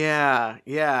 Yeah.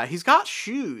 He's got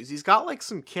shoes. He's got, like,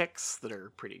 some kicks that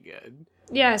are pretty good.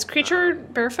 Yeah, is Creature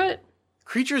barefoot?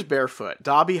 Creature's barefoot.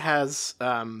 Dobby has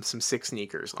some sick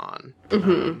sneakers on.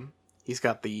 Mm-hmm. He's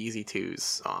got the Yeezy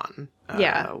 2s on.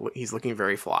 Yeah. He's looking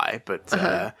very fly, but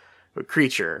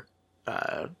Creature...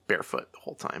 barefoot the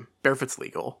whole time. Barefoot's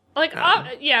legal.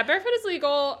 Barefoot is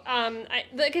legal.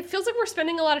 It feels like we're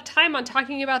spending a lot of time on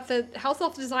talking about the house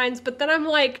elf designs, but then I'm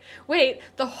like, wait,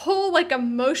 the whole, like,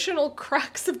 emotional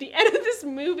crux of the end of this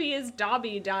movie is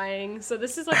Dobby dying. So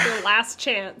this is, like, their last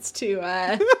chance to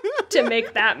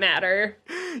make that matter.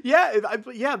 Yeah,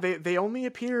 they only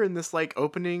appear in this, like,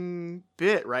 opening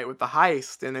bit, right, with the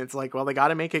heist, and it's like, well, they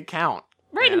gotta make it count.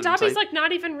 Right, and Dobby's, like,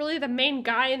 not even really the main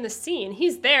guy in the scene.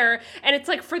 He's there, and it's,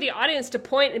 like, for the audience to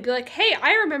point and be like, hey,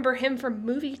 I remember him from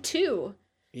movie 2.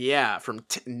 Yeah, from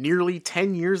nearly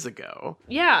 10 years ago.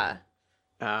 Yeah.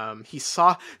 He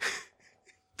saw...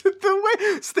 the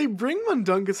way... So they bring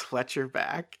Mundungus Fletcher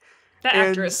back. That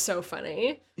actor is so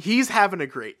funny. He's having a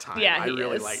great time. Yeah, I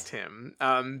really liked him.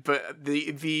 But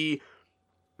the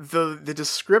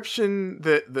description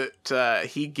that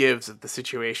he gives of the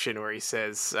situation where he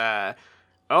says...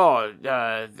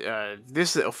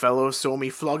 this little fellow saw me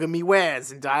flogging me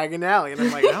wares in Diagon Alley. And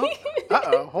I'm like,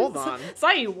 oh, hold on. Saw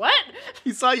you what?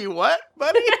 He saw you what,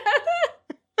 buddy?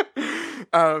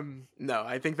 No,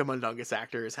 I think the Mundungus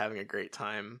actor is having a great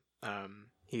time.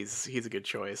 He's a good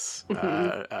choice.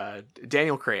 Mm-hmm.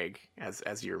 Daniel Craig,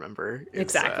 as you remember.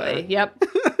 Exactly, yep.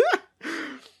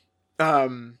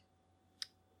 So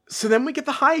then we get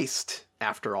the heist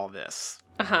after all this.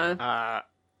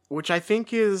 Which I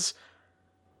think is...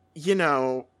 you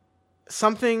know,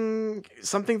 something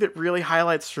that really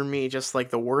highlights for me just, like,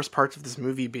 the worst parts of this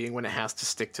movie being when it has to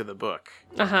stick to the book.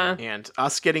 And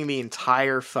us getting the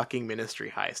entire fucking Ministry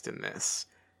heist in this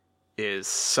is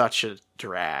such a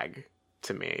drag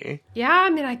to me. Yeah, I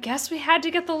mean, I guess we had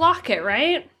to get the locket,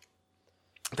 right?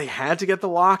 They had to get the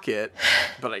locket,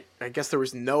 but I guess there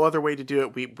was no other way to do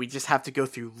it. We just have to go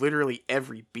through literally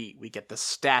every beat. We get the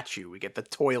statue, we get the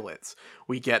toilets,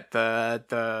 we get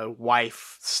the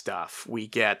wife stuff, we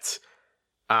get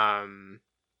the...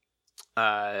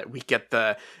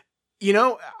 You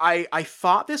know, I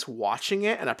thought this watching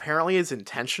it, and apparently it's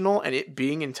intentional, and it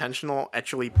being intentional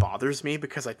actually bothers me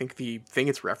because I think the thing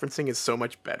it's referencing is so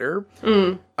much better.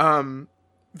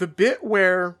 The bit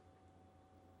where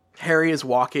Harry is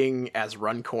walking as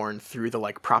Runcorn through the,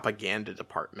 like, propaganda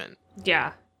department.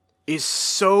 Yeah. Is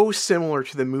so similar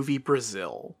to the movie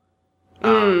Brazil.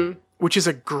 Which is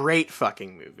a great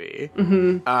fucking movie.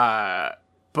 Mm-hmm.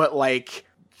 But, like,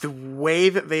 the way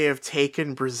that they have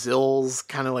taken Brazil's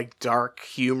kind of, like, dark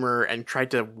humor and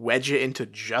tried to wedge it into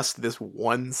just this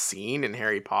one scene in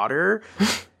Harry Potter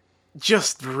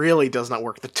just really does not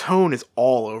work. The tone is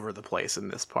all over the place in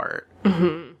this part.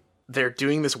 Mm-hmm. They're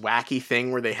doing this wacky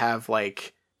thing where they have,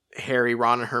 like, Harry,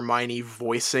 Ron, and Hermione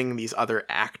voicing these other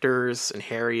actors, and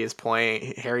Harry is,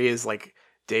 like,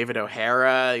 David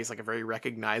O'Hara. He's, like, a very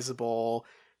recognizable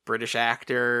British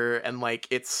actor, and, like,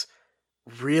 it's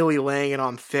really laying it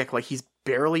on thick. Like, he's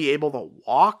barely able to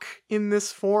walk in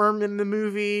this form in the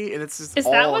movie, and it's just Is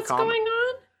that what's going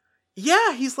on?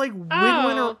 Yeah, he's, like, wiggling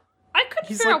around. I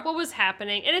couldn't figure out what was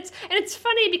happening, and it's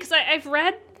funny because I've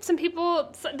read some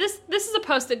people. This is a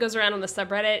post that goes around on the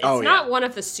subreddit. It's not one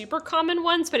of the super common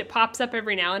ones, but it pops up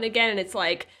every now and again, and it's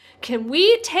like, can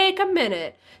we take a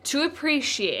minute to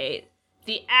appreciate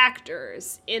the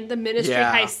actors in the Ministry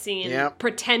heist scene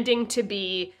pretending to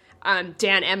be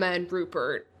Dan, Emma, and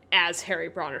Rupert as Harry,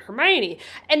 Ron, and Hermione?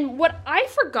 And what I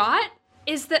forgot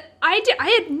is that I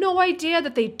had no idea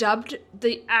that they dubbed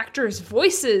the actors'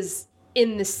 voices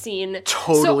in the scene.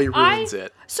 Totally ruins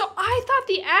it. So I thought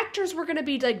the actors were going to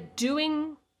be, like,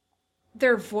 doing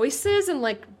their voices and,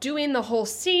 like, doing the whole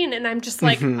scene, and I'm just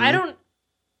like, I don't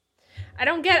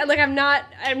get it. Like, I'm not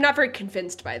very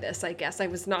convinced by this, I guess. I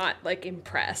was not, like,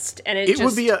 impressed. And it just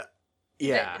would be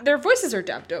their voices are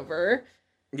dubbed over.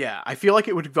 Yeah, I feel like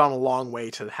it would have gone a long way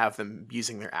to have them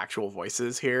using their actual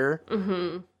voices here.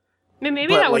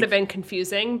 Maybe that would have been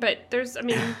confusing, but I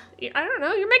don't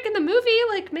know. You're making the movie,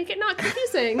 like, make it not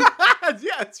confusing.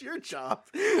 Yeah, it's your job.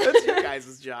 That's your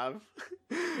guys' job.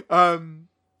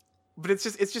 But it's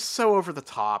just so over the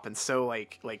top, and so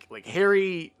like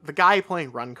Harry, the guy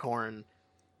playing Runcorn,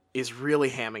 is really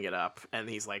hamming it up, and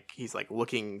he's like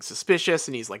looking suspicious,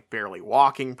 and he's like barely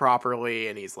walking properly,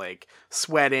 and he's like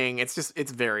sweating.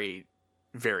 It's very,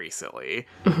 very silly.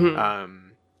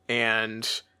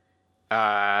 And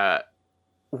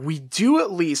we do,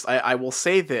 at least, I will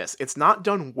say this, it's not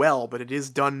done well, but it is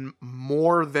done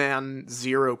more than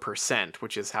 0%,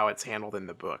 which is how it's handled in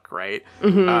the book, right?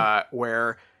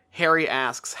 Where Harry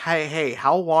asks, hey,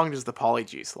 how long does the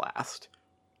polyjuice last?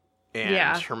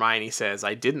 And Hermione says,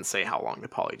 I didn't say how long the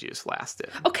polyjuice lasted.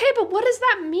 Okay, but what does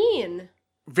that mean?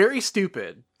 Very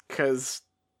stupid, because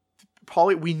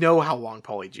we know how long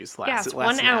polyjuice lasts. Yeah, it's it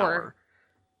lasts 1 hour.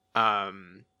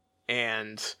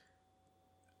 And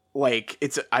like,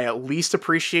 I at least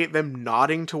appreciate them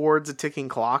nodding towards a ticking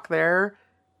clock there,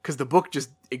 because the book just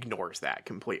ignores that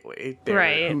completely.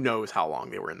 Right. Who knows how long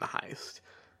they were in the heist.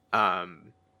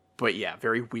 But yeah,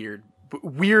 very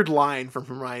weird line from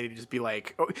Hermione to just be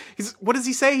like, what does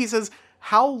he say? He says,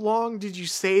 how long did you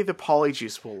say the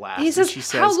polyjuice will last? He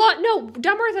says, how long? No,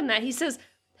 dumber than that. He says,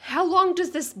 how long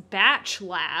does this batch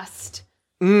last?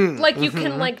 Like, you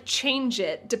can, like, change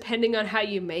it depending on how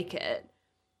you make it.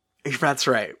 That's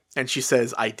right. And she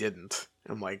says, I didn't.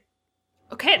 I'm like,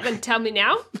 okay, then tell me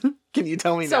now. Can you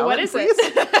tell me now? So what is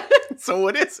it? So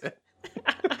what is it?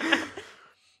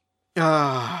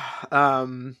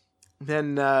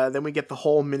 Then we get the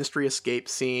whole Ministry escape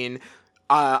scene.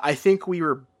 I think we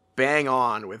were bang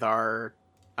on with our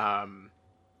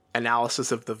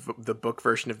analysis of the book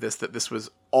version of this, that this was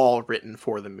all written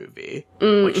for the movie.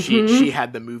 Like, she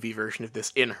had the movie version of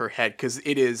this in her head, because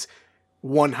it is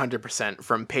 100%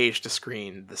 from page to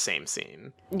screen the same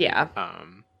scene. Yeah.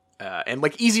 And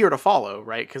like easier to follow,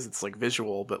 right? Because it's like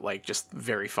visual, but like just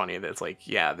very funny that it's like,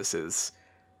 yeah, this is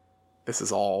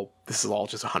all just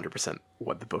 100%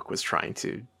 what the book was trying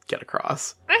to get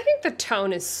across. I think the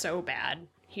tone is so bad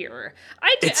here.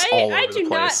 I do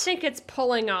not think it's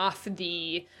pulling off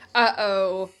the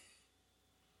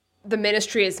the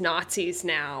Ministry is Nazis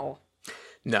now.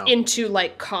 No. Into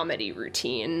like comedy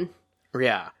routine.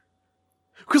 Yeah.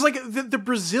 Because like the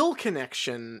Brazil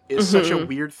connection is such a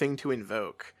weird thing to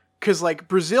invoke. Because like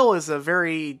Brazil is a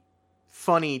very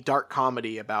funny dark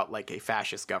comedy about like a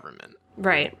fascist government.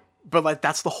 Right. But like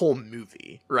that's the whole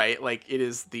movie, right? Like it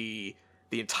is the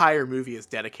entire movie is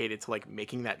dedicated to like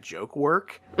making that joke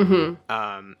work,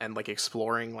 and like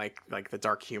exploring like the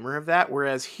dark humor of that.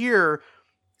 Whereas here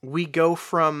we go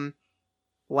from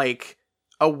like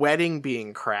a wedding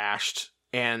being crashed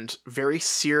and very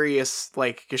serious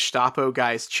like Gestapo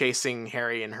guys chasing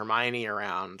Harry and Hermione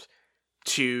around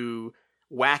to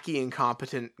wacky,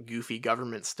 incompetent, goofy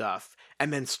government stuff,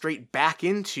 and then straight back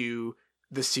into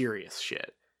the serious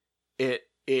shit.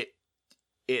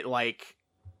 It like,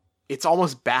 it's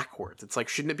almost backwards. It's like,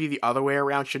 shouldn't it be the other way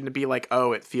around? Shouldn't it be like,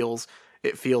 oh, it feels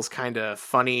kind of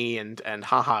funny and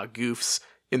haha goofs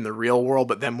in the real world,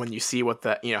 but then when you see what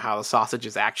how the sausage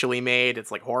is actually made,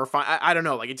 it's like horrifying. I don't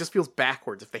know, like it just feels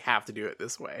backwards if they have to do it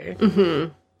this way.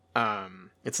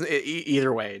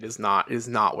 Either way, it is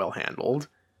not well handled.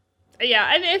 Yeah,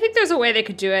 I think there's a way they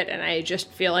could do it, and I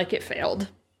just feel like it failed.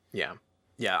 Yeah.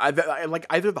 I like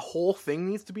either the whole thing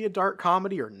needs to be a dark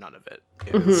comedy or none of it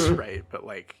is, right? But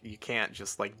like you can't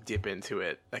just like dip into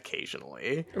it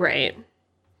occasionally, right?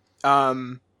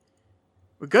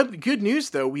 Good news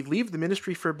though, we leave the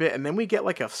Ministry for a bit, and then we get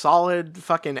like a solid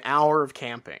fucking hour of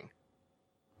camping.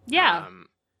 Yeah.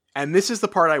 And this is the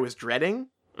part I was dreading.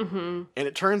 And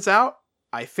it turns out,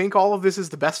 I think all of this is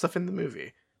the best stuff in the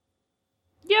movie.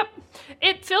 Yep.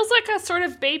 It feels like a sort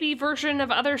of baby version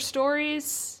of other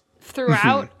stories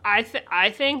throughout.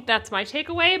 I think that's my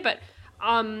takeaway, but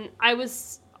I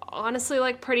was honestly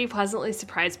like pretty pleasantly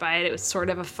surprised by it. It was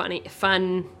sort of a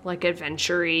fun, like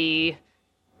adventure-y,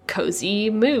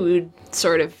 cozy mood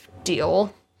sort of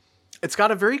deal. It's got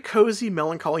a very cozy,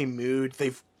 melancholy mood.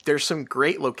 There's some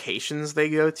great locations they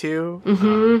go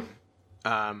to.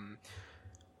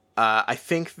 I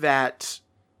think that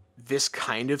this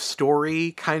kind of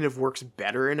story kind of works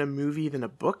better in a movie than a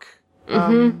book.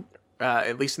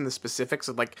 At least in the specifics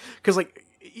of like, because like,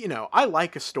 I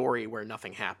like a story where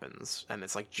nothing happens and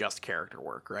it's like just character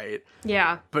work, right?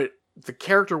 Yeah. But the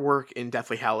character work in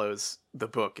Deathly Hallows, the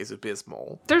book, is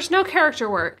abysmal. There's no character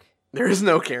work. There is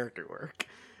no character work.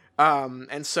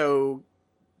 And so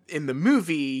in the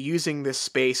movie, using this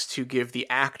space to give the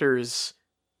actors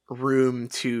room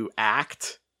to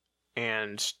act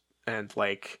and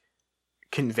like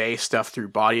convey stuff through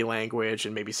body language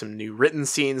and maybe some new written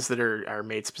scenes that are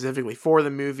made specifically for the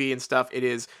movie and stuff. It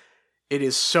is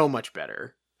so much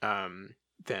better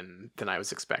than I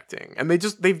was expecting. And they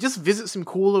just visit some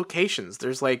cool locations.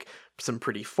 There's like some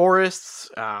pretty forests.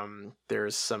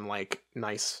 There's some like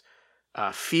nice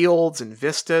fields and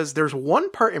vistas. There's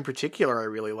one part in particular I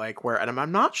really like where, and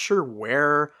I'm not sure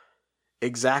where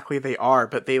exactly they are,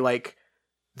 but they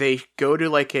go to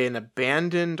like an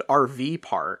abandoned RV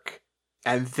park,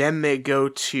 and then they go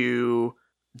to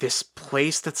this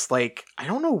place that's like, I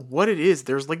don't know what it is.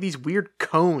 There's like these weird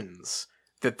cones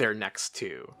that they're next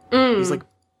to. These like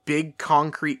big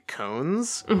concrete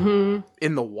cones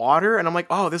in the water. And I'm like,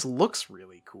 oh, this looks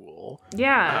really cool.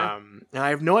 Yeah. And I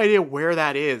have no idea where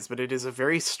that is, but it is a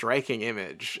very striking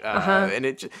image. And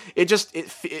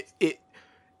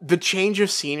the change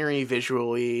of scenery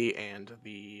visually and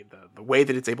the way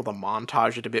that it's able to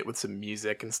montage it a bit with some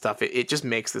music and stuff, it just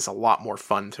makes this a lot more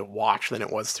fun to watch than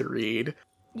it was to read.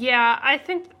 Yeah, I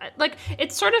think, like,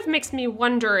 it sort of makes me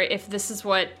wonder if this is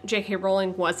what J.K.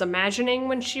 Rowling was imagining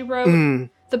when she wrote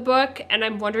the book, and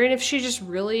I'm wondering if she just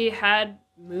really had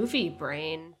movie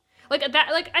brain. Like,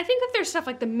 that, like, I think that there's stuff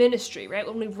like The Ministry, right?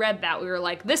 When we read that, we were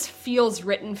like, this feels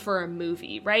written for a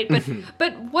movie, right?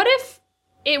 But what if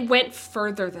it went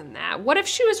further than that? What if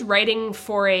she was writing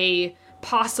for a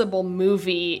possible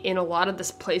movie in a lot of the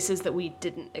places that we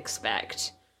didn't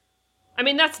expect? I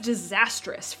mean, that's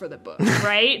disastrous for the book,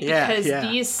 right? Because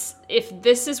if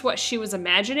this is what she was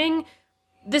imagining,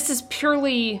 this is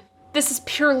purely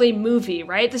movie,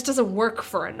 right? This doesn't work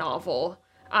for a novel.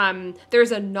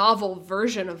 There's a novel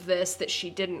version of this that she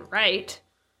didn't write,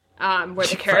 where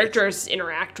the characters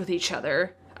interact with each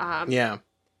other.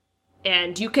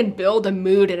 And you can build a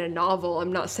mood in a novel.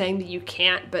 I'm not saying that you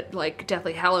can't, but like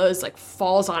Deathly Hallows like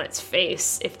falls on its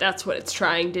face if that's what it's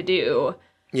trying to do.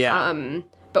 Yeah.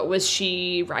 But was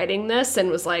she writing this and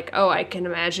was like, oh, I can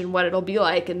imagine what it'll be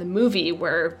like in the movie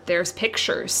where there's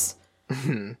pictures.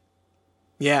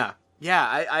 Yeah.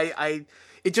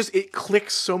 It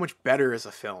clicks so much better as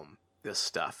a film, this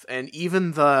stuff. And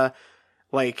even the,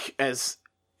 like, as,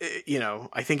 you know,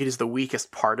 I think it is the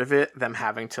weakest part of it, them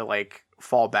having to, like,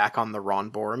 fall back on the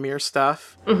Ron Boromir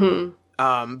stuff.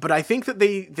 But I think that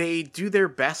they do their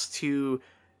best to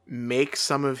make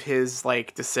some of his,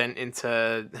 like, descent into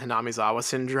Hanamizawa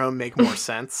syndrome make more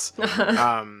sense.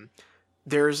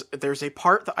 There's a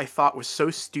part that I thought was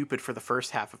so stupid for the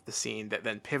first half of the scene that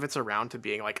then pivots around to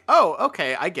being like, oh,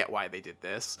 okay, I get why they did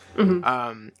this.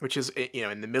 Which is, you know,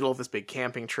 in the middle of this big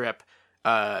camping trip,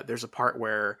 there's a part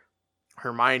where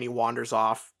Hermione wanders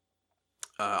off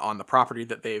on the property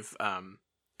that they've,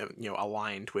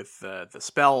 aligned with the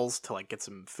spells to, like, get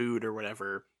some food or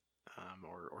whatever,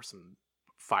 or some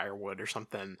firewood or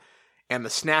something, and the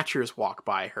Snatchers walk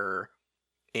by her,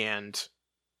 and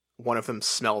one of them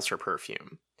smells her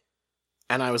perfume.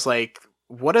 And I was like,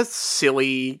 what a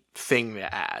silly thing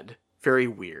to add. Very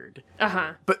weird.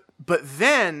 But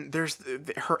then there's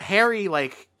Harry,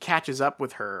 like, catches up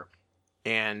with her,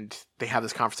 and they have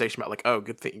this conversation about, like, oh,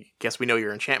 good thing, guess we know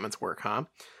your enchantments work, huh?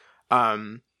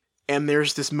 And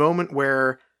there's this moment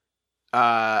where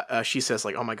she says,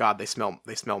 like, oh my god, they smell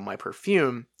my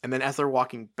perfume. And then as they're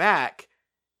walking back,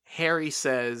 Harry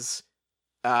says,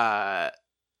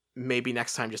 maybe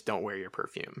next time just don't wear your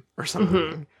perfume or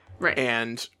something. Right.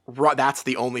 And that's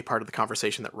the only part of the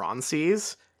conversation that Ron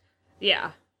sees.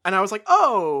 Yeah. And I was like,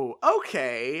 oh,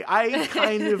 okay. I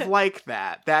kind of like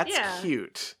that. That's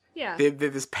cute. Yeah.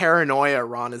 This paranoia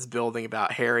Ron is building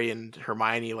about Harry and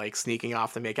Hermione, like, sneaking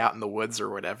off to make out in the woods or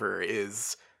whatever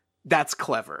that's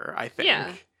clever, I think.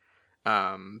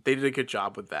 Yeah. They did a good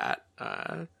job with that.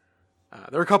 There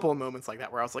were a couple of moments like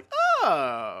that where I was like,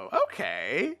 oh,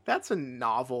 okay. That's a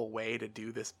novel way to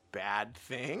do this bad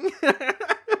thing.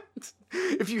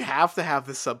 If you have to have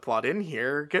this subplot in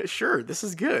here, sure, this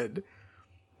is good.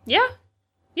 Yeah.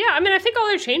 Yeah, I mean, I think all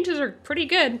their changes are pretty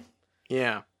good.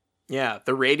 Yeah. Yeah,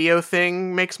 the radio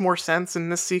thing makes more sense in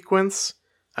this sequence.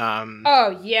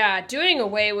 Oh, yeah, doing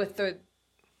away with the...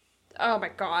 Oh my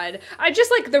god. I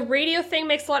just, like, the radio thing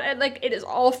makes a lot... Like, it is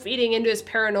all feeding into his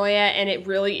paranoia, and it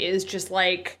really is just,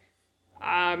 like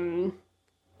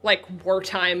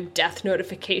wartime death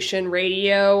notification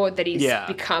radio that he's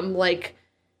become, like,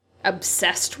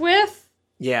 obsessed with.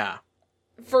 Yeah.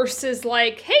 Versus,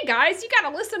 like, hey guys, you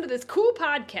gotta listen to this cool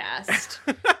podcast.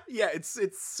 Yeah, it's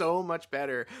so much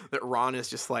better that Ron is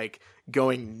just, like,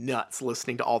 going nuts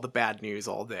listening to all the bad news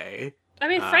all day. I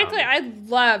mean, frankly, I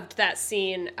loved that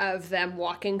scene of them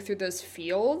walking through those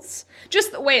fields.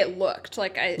 Just the way it looked.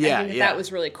 Like, I think that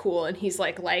was really cool. And he's,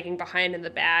 like, lagging behind in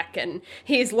the back, and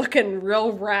he's looking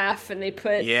real rough, and they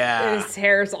put his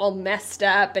hair's all messed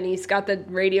up, and he's got the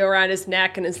radio around his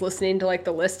neck and is listening to, like,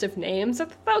 the list of names. I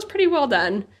thought that was pretty well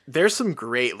done. There's some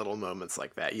great little moments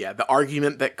like that. Yeah, the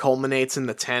argument that culminates in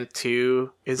the tent,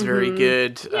 too, is very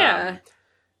good. Yeah.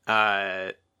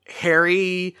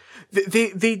 Harry,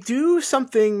 they do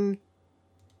something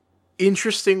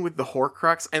interesting with the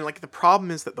Horcrux, and like the problem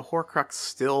is that the Horcrux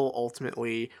still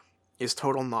ultimately is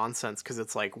total nonsense, because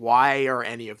it's like, why are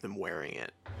any of them wearing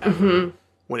it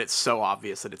when it's so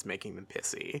obvious that it's making them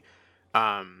pissy?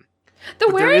 The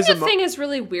wearing it thing is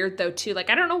really weird though too. Like,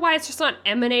 I don't know why it's just not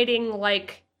emanating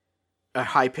like a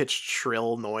high-pitched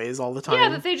shrill noise all the time. Yeah,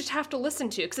 that they just have to listen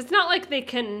to, because it's not like they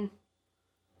can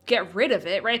get rid of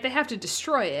it, right? They have to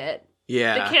destroy it.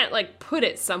 Yeah. They can't, like, put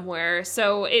it somewhere.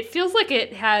 So it feels like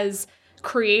it has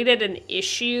created an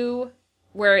issue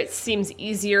where it seems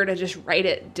easier to just write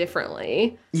it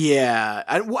differently. Yeah.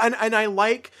 And I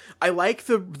like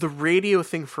the radio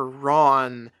thing for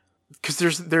Ron, because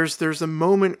there's a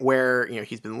moment where, you know,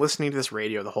 he's been listening to this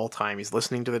radio the whole time. He's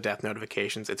listening to the death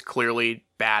notifications. It's clearly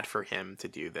bad for him to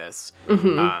do this.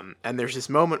 And there's this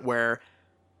moment where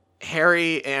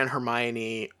Harry and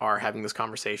Hermione are having this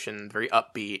conversation, very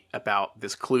upbeat, about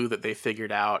this clue that they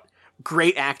figured out.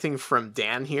 Great acting from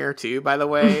Dan here too, by the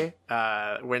way.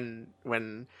 Because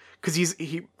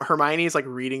Hermione is like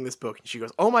reading this book and she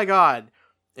goes, "Oh my god!"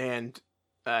 And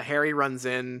Harry runs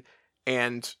in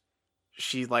and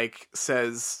she like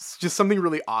says just something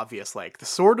really obvious, like the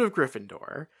Sword of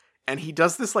Gryffindor, and he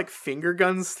does this like finger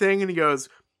guns thing and he goes,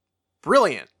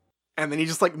 "Brilliant." And then he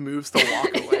just like moves to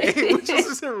walk away, which is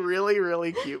just a really,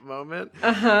 really cute moment.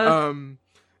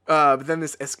 But then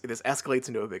this escalates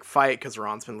into a big fight because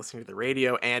Ron's been listening to the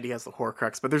radio and he has the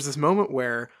Horcrux. But there's this moment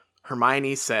where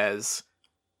Hermione says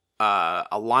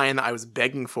a line that I was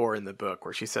begging for in the book,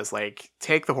 where she says, like,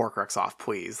 "Take the Horcrux off,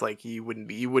 please. Like, you wouldn't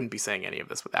be saying any of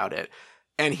this without it."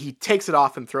 And he takes it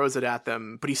off and throws it at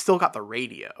them, but he's still got the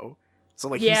radio. So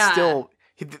like he's still.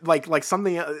 Like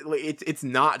something, it's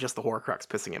not just the Horcrux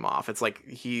pissing him off. It's like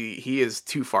he is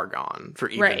too far gone for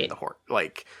even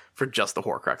for just the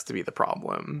Horcrux to be the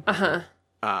problem. And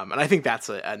I think that's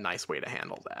a nice way to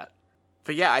handle that.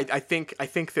 But yeah, I think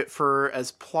that for a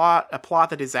plot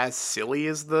that is as silly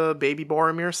as the Baby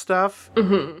Boromir stuff,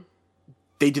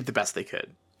 they did the best they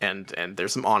could, and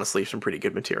there's honestly some pretty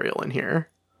good material in here.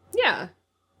 Yeah,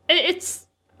 it's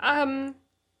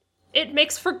It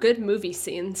makes for good movie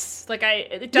scenes. Like,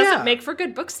 it doesn't make for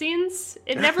good book scenes.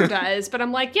 It never does. But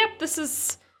I'm like, yep, this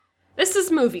is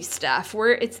movie stuff.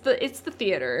 It's the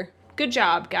theater. Good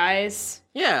job, guys.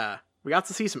 Yeah, we got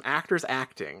to see some actors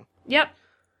acting. Yep.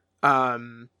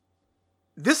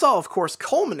 This all, of course,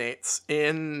 culminates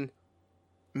in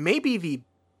maybe the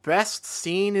best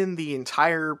scene in the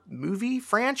entire movie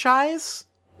franchise.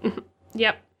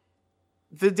 Yep.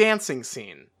 The dancing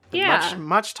scene. The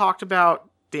much talked about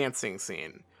dancing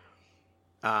scene.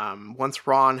 Once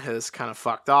Ron has kind of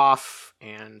fucked off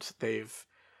and there's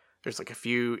a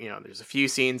few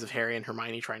scenes of Harry and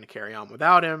Hermione trying to carry on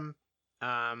without him.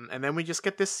 And then we just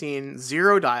get this scene,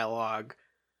 zero dialogue,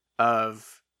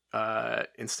 of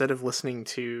instead of listening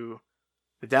to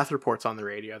the death reports on the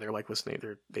radio, they're like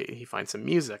he finds some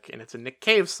music, and it's a Nick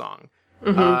Cave song.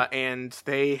 And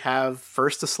they have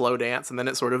first a slow dance, and then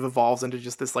it sort of evolves into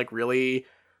just this like really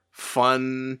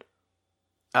fun,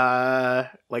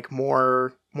 like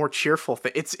more cheerful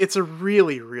thing. It's a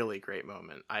really, really great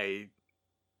moment.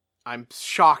 I'm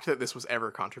shocked that this was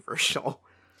ever controversial.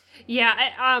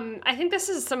 Yeah, I think this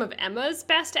is some of Emma's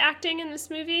best acting in this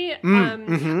movie. I know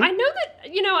that,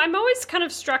 I'm always kind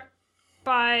of struck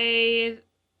by,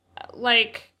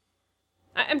 like,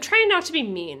 I'm trying not to be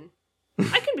mean.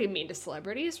 I can be mean to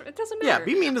celebrities. It doesn't matter. Yeah,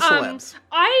 be mean to celebs.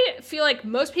 I feel like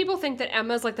most people think that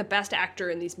Emma's, like, the best actor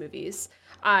in these movies.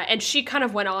 And she kind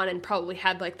of went on and probably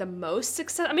had, like, the most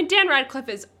success. I mean, Dan Radcliffe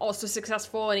is also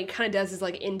successful, and he kind of does his,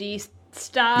 like, indie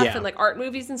stuff and, like, art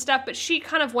movies and stuff. But she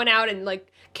kind of went out and, like,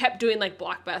 kept doing, like,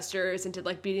 blockbusters and did,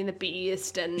 like, Beauty and the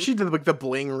Beast. And she did, like, the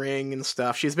Bling Ring and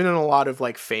stuff. She's been in a lot of,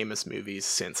 like, famous movies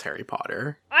since Harry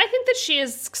Potter. I think that she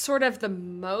is sort of the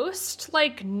most,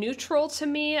 like, neutral to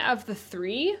me of the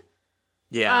three.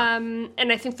 Yeah.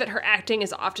 And I think that her acting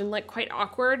is often, like, quite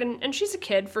awkward, and she's a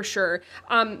kid for sure.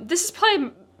 This is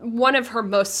probably one of her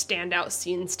most standout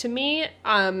scenes to me.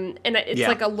 And it's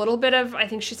like a little bit of, I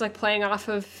think she's, like, playing off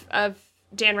of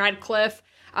Dan Radcliffe.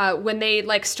 When they,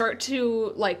 like, start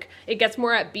to, like, it gets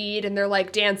more upbeat and they're,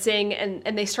 like, dancing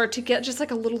and they start to get just,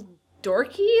 like, a little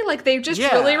dorky. Like, they just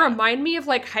really remind me of,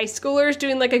 like, high schoolers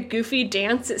doing, like, a goofy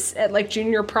dance at like,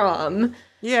 junior prom.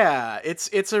 Yeah,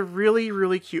 it's a really,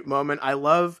 really cute moment. I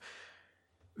love...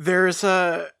 There's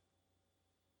a...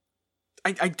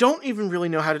 I don't even really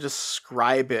know how to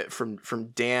describe it from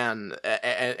Dan.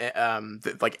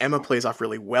 Like, Emma plays off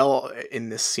really well in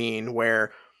this scene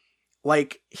where,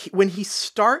 like, when he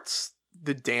starts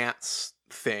the dance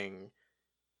thing,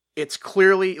 it's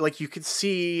clearly, like, you could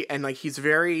see, and, like, he's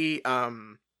very,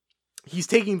 he's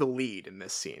taking the lead in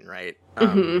this scene, right?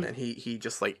 And he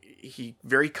just, like, he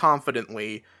very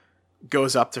confidently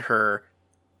goes up to her,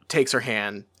 takes her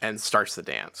hand, and starts the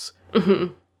dance.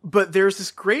 But there's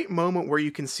this great moment where you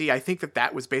can see, I think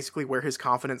that was basically where his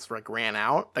confidence, like, ran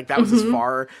out. Like, that was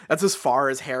that's as far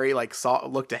as Harry, like,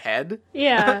 looked ahead.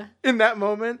 Yeah. In that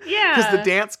moment. Yeah. Because the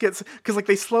dance because, like,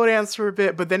 they slow dance for a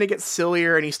bit, but then it gets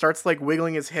sillier, and he starts, like,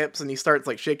 wiggling his hips, and he starts,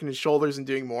 like, shaking his shoulders and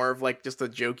doing more of, like, just a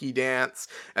jokey dance.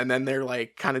 And then they're,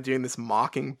 like, kind of doing this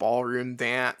mocking ballroom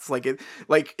dance.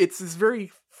 It's this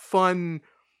very fun,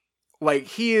 like,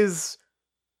 he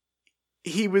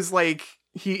was, like...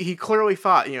 He clearly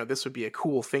thought, this would be a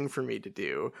cool thing for me to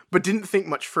do, but didn't think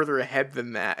much further ahead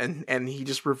than that, and he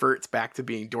just reverts back to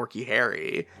being dorky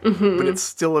Harry. But it's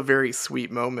still a very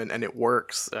sweet moment, and it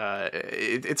works.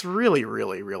 It's really,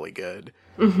 really, really good.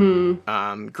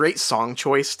 Great song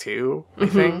choice too, I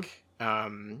think.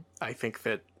 I think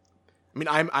that... I mean,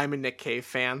 I'm a Nick Cave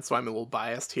fan, so I'm a little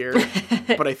biased here,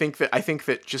 but I think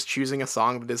that just choosing a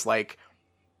song that is, like,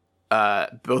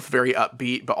 both very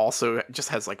upbeat, but also just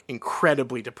has, like,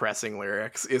 incredibly depressing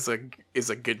lyrics is a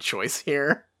good choice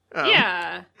here.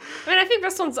 Yeah. I mean, I think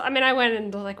this one's... I mean, I went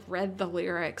and, like, read the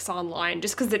lyrics online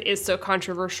just because it is so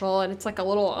controversial, and it's, like, a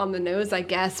little on the nose, I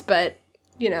guess, but,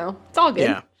 it's all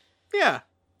good. Yeah.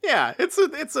 It's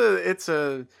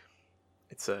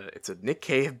a Nick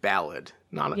Cave ballad,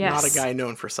 not a guy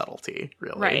known for subtlety,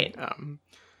 really. Right.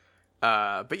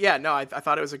 But yeah, no, I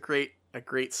thought it was a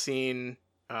great scene.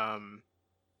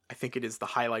 I think it is the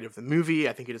highlight of the movie.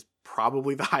 I think it is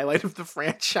probably the highlight of the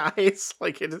franchise.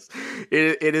 Like, it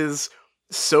is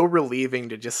so relieving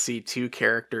to just see two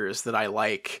characters that I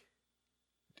like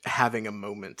having a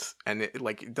moment, and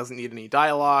it doesn't need any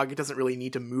dialogue. It doesn't really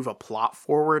need to move a plot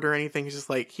forward or anything. It's just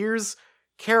like, here's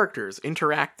characters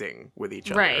interacting with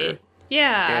each other. Right.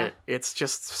 Yeah. It's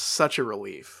just such a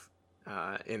relief.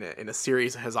 In a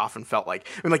series that has often felt like...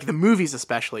 I mean, like, the movies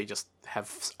especially just have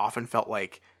often felt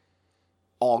like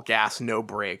all gas, no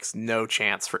brakes, no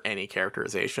chance for any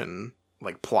characterization,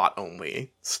 like,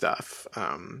 plot-only stuff.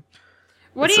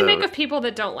 What do you make of people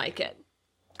that don't like it?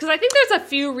 Because I think there's a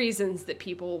few reasons that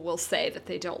people will say that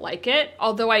they don't like it,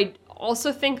 although I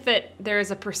also think that there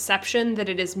is a perception that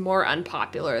it is more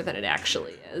unpopular than it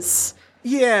actually is.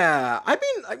 Yeah, I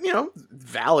mean,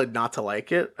 valid not to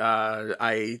like it.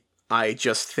 I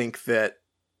just think that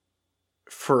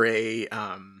for a,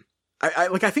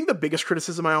 I think the biggest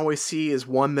criticism I always see is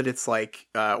one that it's like,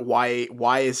 why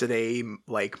is it a,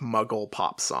 like, Muggle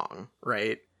pop song,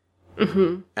 right?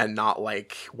 And not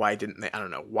like, why didn't they, I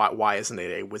don't know, why isn't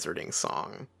it a wizarding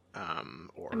song,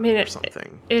 or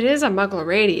something? It is a Muggle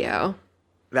radio.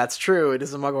 That's true, it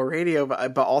is a Muggle radio,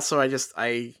 but also I just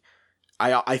think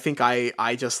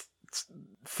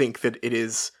that it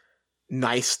is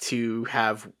nice to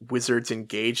have wizards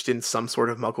engaged in some sort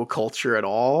of Muggle culture at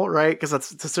all, right? Because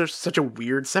that's such a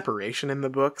weird separation in the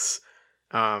books.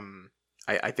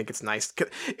 I think it's nice.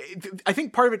 I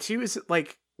think part of it too is that,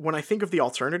 like, when I think of the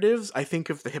alternatives, I think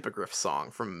of the Hippogriff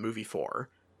song from movie 4.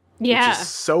 Yeah. Which is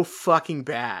so fucking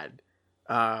bad.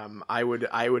 I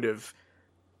would have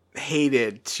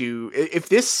hated to... If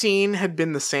this scene had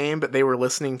been the same, but they were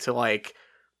listening to, like,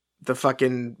 the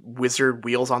fucking Wizard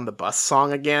Wheels on the Bus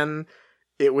song again,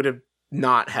 it would have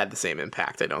not had the same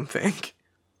impact, I don't think.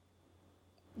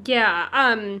 Yeah,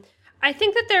 I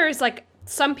think that there is, like,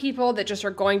 some people that just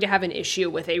are going to have an issue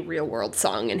with a real world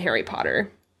song in Harry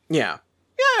Potter. Yeah.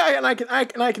 Yeah, and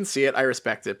I can see it, I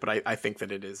respect it, but I think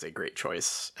that it is a great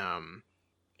choice.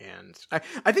 And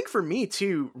I think for me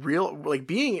too,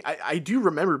 I do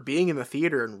remember being in the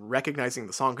theater and recognizing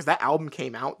the song, because that album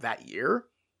came out that year.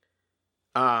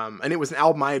 And it was an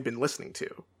album I had been listening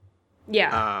to.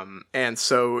 Yeah. And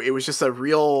so it was just a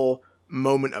real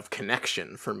moment of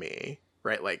connection for me,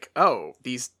 right? Like, oh,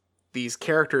 these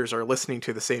characters are listening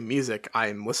to the same music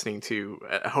I'm listening to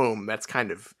at home. That's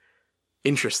kind of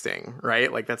interesting,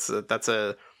 right? Like, that's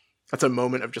a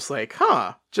moment of just like,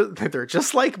 they're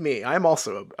just like me. I'm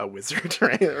also a wizard,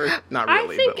 right? Or not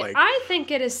really, but like... I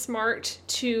think it is smart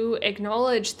to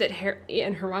acknowledge that Harry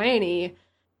and Hermione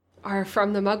are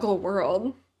from the Muggle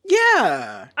world.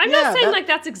 Yeah. I'm not saying, like,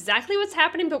 that's exactly what's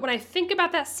happening, but when I think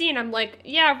about that scene, I'm like,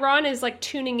 yeah, Ron is, like,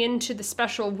 tuning into the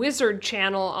special wizard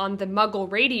channel on the Muggle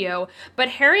radio, but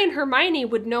Harry and Hermione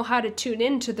would know how to tune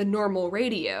into the normal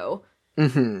radio.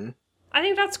 Mm-hmm. I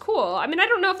think that's cool. I mean, I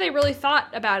don't know if they really thought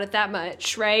about it that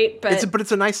much, right? But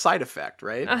it's a nice side effect,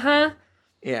 right? Uh-huh.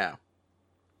 Yeah.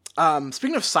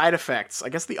 Speaking of side effects, I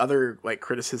guess the other, like,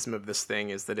 criticism of this thing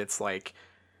is that it's, like,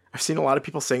 I've seen a lot of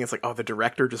people saying it's like, oh, the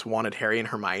director just wanted Harry and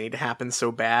Hermione to happen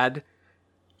so bad.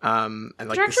 And like,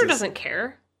 the director doesn't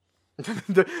care.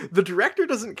 the director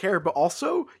doesn't care, but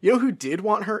also, you know who did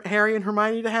want Harry and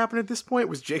Hermione to happen at this point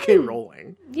was J.K.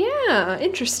 Rowling. Yeah,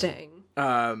 interesting.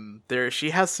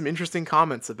 She has some interesting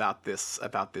comments about this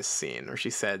scene, where she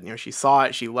said, you know, she saw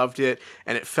it, she loved it,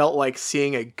 and it felt like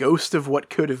seeing a ghost of what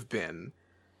could have been.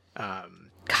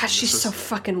 Gosh, she's so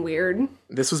fucking weird.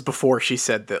 This was before she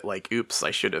said that, like, oops,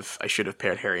 I should have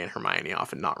paired Harry and Hermione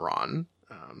off and not Ron.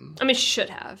 I mean, she should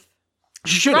have.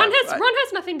 Ron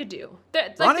has nothing to do.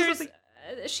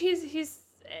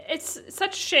 It's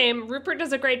such a shame. Rupert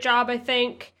does a great job, I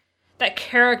think. That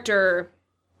character,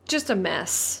 just a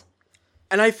mess.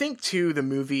 And I think, too, the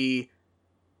movie,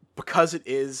 because it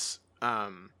is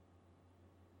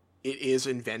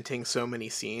inventing so many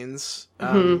scenes,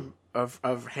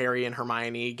 of Harry and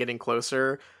Hermione getting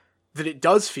closer, that it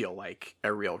does feel like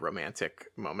a real romantic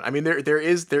moment. I mean, there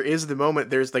is the moment,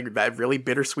 there's like that really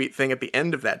bittersweet thing at the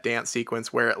end of that dance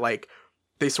sequence where it, like,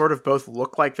 they sort of both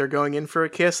look like they're going in for a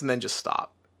kiss and then just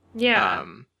stop. Yeah.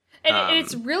 And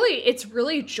it's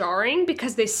really jarring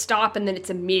because they stop and then it's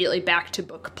immediately back to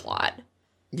book plot.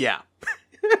 Yeah.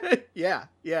 yeah.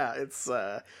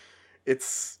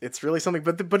 It's really something,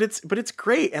 but it's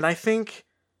great. And I think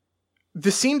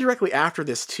the scene directly after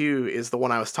this, too, is the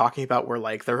one I was talking about where,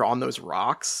 like, they're on those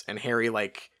rocks and Harry,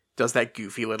 like, does that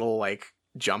goofy little, like,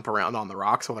 jump around on the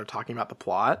rocks while they're talking about the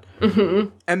plot.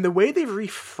 Mm-hmm. And the way they've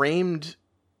reframed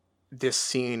this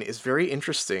scene is very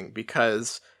interesting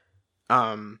because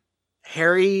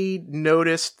Harry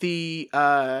noticed the...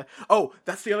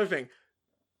 that's the other thing.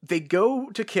 They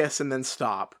go to kiss and then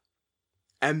stop.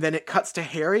 And then it cuts to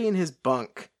Harry in his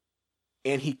bunk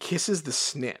and he kisses the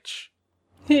snitch.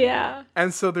 Yeah.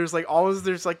 And so there's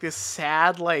like this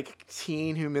sad, like,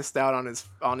 teen who missed out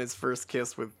on his first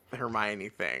kiss with Hermione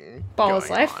thing. Ball is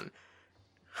life.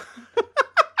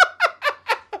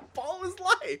 Ball is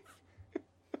life.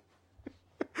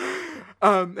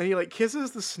 And he, like,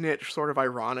 kisses the snitch sort of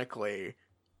ironically.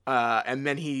 And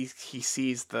then he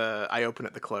sees the I open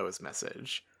at the close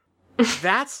message.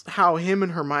 That's how him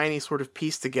and Hermione sort of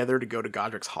piece together to go to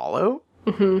Godric's Hollow.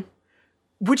 Mm-hmm.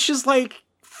 Which is, like,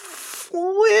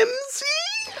 flimsy?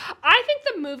 I think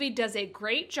the movie does a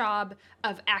great job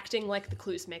of acting like the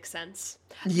clues make sense.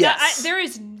 Yes. There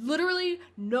is literally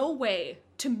no way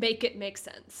to make it make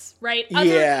sense, right?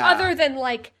 Other than,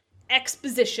 like,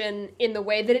 exposition in the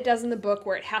way that it does in the book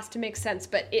where it has to make sense,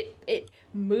 but it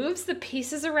moves the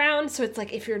pieces around, so it's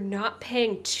like if you're not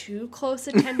paying too close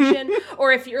attention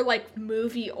or if you're, like,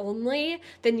 movie only,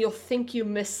 then you'll think you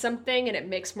missed something and it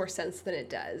makes more sense than it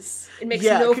does. It makes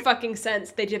no fucking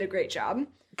sense. They did a great job.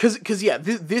 Because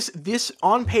this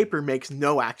on paper makes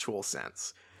no actual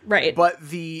sense. Right. But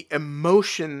the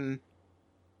emotion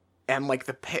and, like,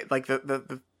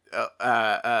 the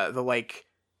like,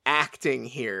 acting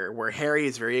here where Harry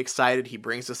is very excited, he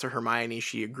brings this to Hermione,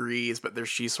 she agrees, but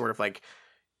she's sort of, like,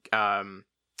 kind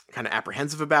of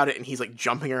apprehensive about it, and he's, like,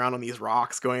 jumping around on these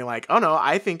rocks going, like, oh no,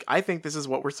 I think this is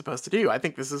what we're supposed to do. I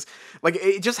think this is, like,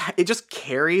 it just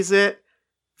carries it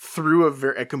through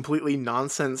a completely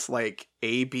nonsense, like,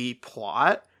 A-B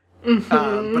plot.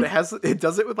 Mm-hmm. But it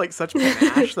does it with, like, such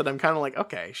panache that I'm kind of like,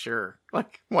 okay, sure,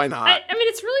 like, why not? I mean,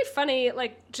 it's really funny,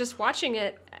 like, just watching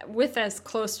it with as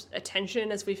close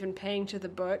attention as we've been paying to the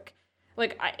book.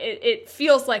 Like, it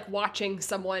feels like watching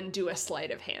someone do a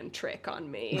sleight of hand trick on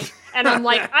me, and I'm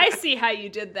like, I see how you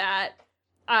did that,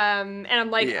 and I'm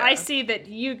like, I see that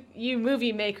you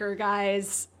movie maker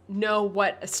guys know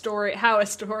how a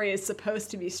story is supposed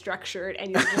to be structured,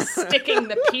 and you're just sticking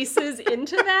the pieces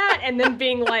into that and then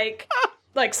being like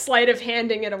sleight of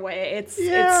handing it away.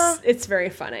 It's very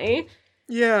funny.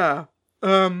 Yeah.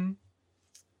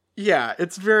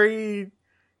 It's very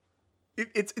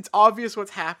it's obvious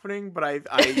what's happening, but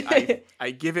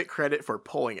I give it credit for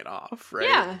pulling it off, right?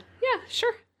 Yeah,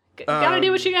 sure. Gotta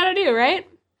do what you gotta do, right?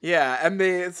 Yeah, and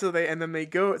they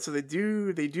go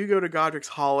to Godric's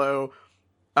Hollow.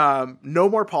 No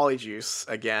more polyjuice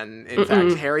again. In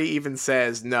fact, Harry even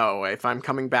says, no, if I'm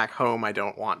coming back home, I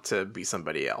don't want to be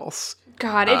somebody else.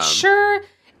 God,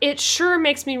 it sure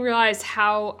makes me realize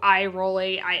how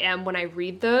eye-rolly I am when I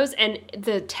read those, and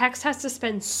the text has to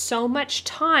spend so much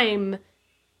time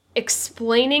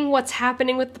explaining what's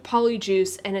happening with the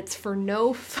polyjuice, and it's for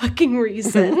no fucking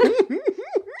reason.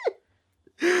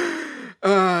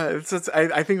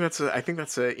 I think that's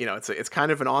a you know, it's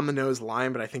kind of an on the nose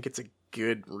line, but I think it's a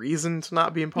good reason to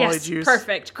not be in polyjuice. Yes,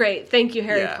 perfect, great, thank you,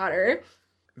 Harry Potter.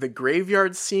 The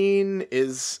graveyard scene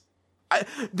is,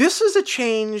 this is a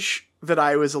change that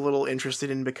I was a little interested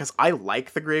in because I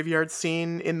like the graveyard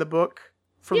scene in the book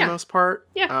for the most part.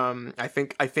 Yeah. I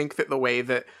think that the way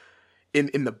that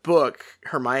in the book,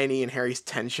 Hermione and Harry's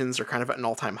tensions are kind of at an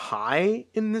all-time high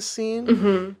in this scene.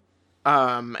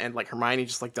 Mm-hmm. And like Hermione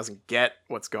just like doesn't get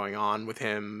what's going on with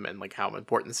him and like how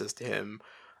important this is to him,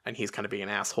 and he's kind of being an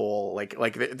asshole.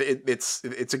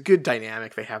 It's a good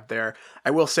dynamic they have there.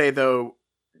 I will say though,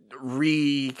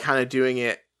 kind of doing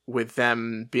it with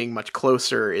them being much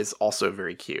closer is also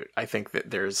very cute. I think that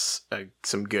there's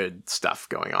some good stuff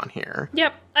going on here.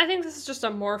 Yep, I think this is just a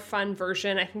more fun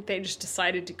version. I think they just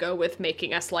decided to go with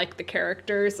making us like the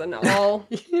characters, and I'll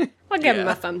give them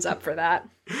a thumbs up for that.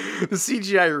 The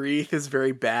CGI wreath is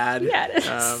very bad. Yeah, it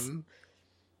is.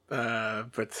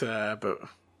 But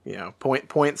you know,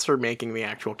 points for making the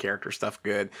actual character stuff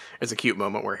good. There's a cute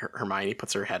moment where Hermione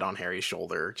puts her head on Harry's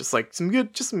shoulder. Just some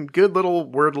good little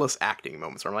wordless acting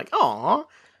moments where I'm like, aw,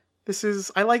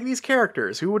 I like these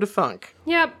characters. Who would have thunk?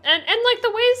 Yeah, and like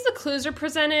the ways the clues are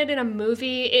presented in a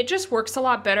movie, it just works a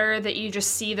lot better that you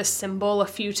just see the symbol a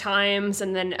few times,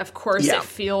 and then of course it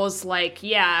feels like,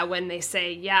 when they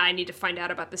say, I need to find out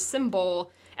about the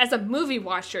symbol, as a movie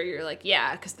watcher, you're like,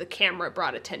 because the camera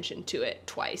brought attention to it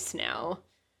twice now.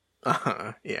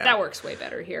 Yeah. That works way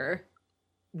better here.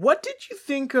 What did you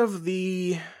think of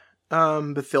the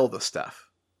Bathilda stuff?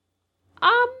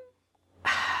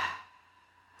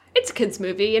 It's a kid's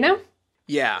movie, you know?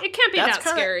 Yeah. It can't be that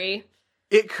scary.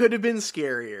 It could have been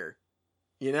scarier.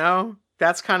 You know?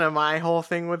 That's kind of my whole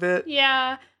thing with it.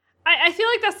 Yeah. I feel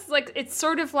like that's like, it's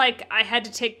sort of like I had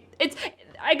to take,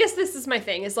 I guess this is my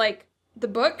thing, is like, the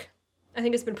book, I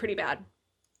think it's been pretty bad.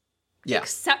 Yeah.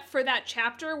 Except for that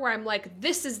chapter where I'm like,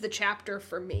 this is the chapter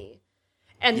for me.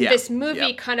 And this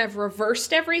movie kind of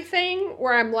reversed everything,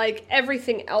 where I'm like,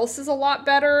 everything else is a lot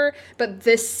better, but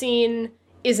this scene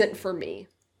isn't for me.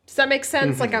 Does that make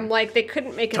sense? Mm-hmm. Like, I'm like, they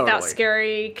couldn't make it that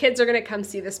scary. Kids are going to come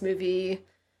see this movie.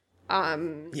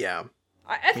 Yeah.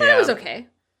 I thought it was okay.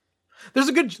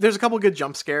 There's a couple good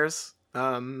jump scares.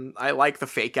 I like the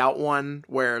fake out one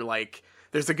where like,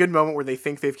 there's a good moment where they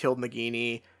think they've killed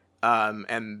Nagini,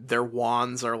 and their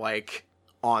wands are like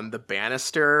on the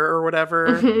banister or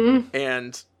whatever,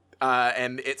 and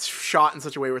it's shot in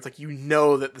such a way where it's like, you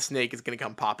know that the snake is going to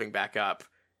come popping back up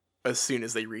as soon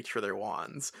as they reach for their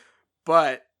wands.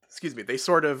 But they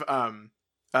sort of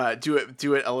do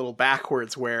it a little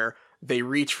backwards where they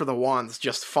reach for the wands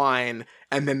just fine,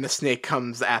 and then the snake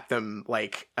comes at them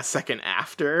like a second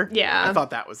after. Yeah, I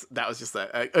thought that was just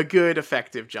a good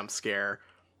effective jump scare.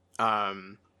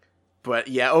 But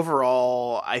yeah,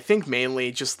 overall, I think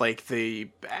mainly just like I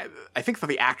think for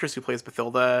the actress who plays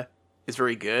Bathilda is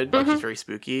very good. Like, she's very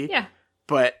spooky. Yeah.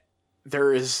 But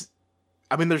there's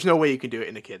no way you can do it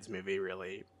in a kid's movie,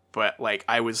 really. But like,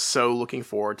 I was so looking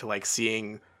forward to like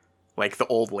seeing like the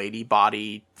old lady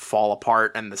body fall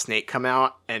apart and the snake come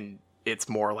out, and it's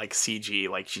more like CG,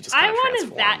 like she just kind of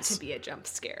transforms. I wanted that to be a jump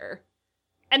scare.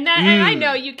 And and I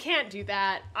know you can't do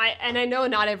that. I know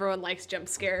not everyone likes jump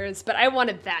scares, but I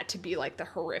wanted that to be like the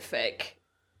horrific,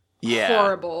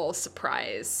 horrible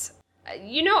surprise.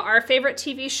 You know our favorite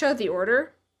TV show, The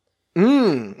Order?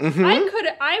 Mm-hmm.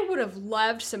 I would have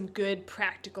loved some good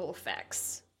practical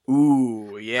effects.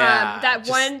 Ooh, yeah.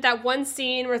 That one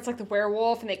scene where it's like the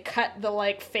werewolf and they cut the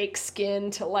like fake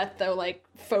skin to let the like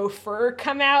faux fur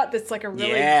come out. That's like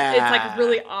it's like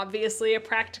really obviously a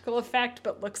practical effect,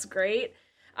 but looks great.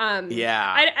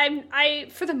 I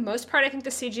for the most part, I think the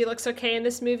CG looks okay in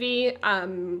this movie.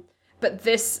 But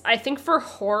this, I think for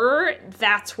horror,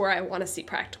 that's where I want to see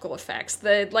practical effects.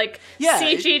 The like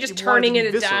CG just turning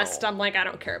into dust. I'm like, I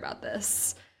don't care about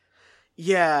this.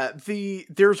 Yeah,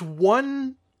 there's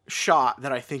one shot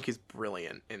that I think is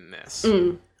brilliant in this,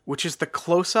 which is the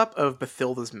close-up of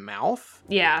Bathilda's mouth.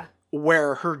 Yeah.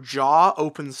 Where her jaw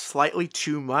opens slightly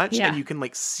too much, and you can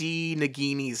like see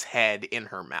Nagini's head in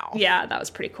her mouth. Yeah, that was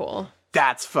pretty cool.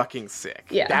 That's fucking sick.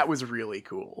 Yeah. That was really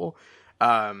cool.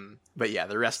 But yeah,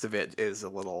 the rest of it is a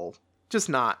little just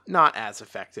not as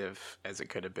effective as it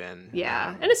could have been.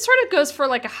 Yeah. And it sort of goes for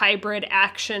like a hybrid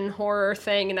action horror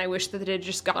thing, and I wish that it had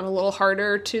just gotten a little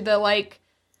harder to the like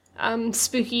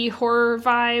spooky horror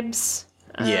vibes.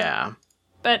 Yeah.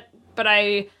 But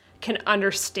I can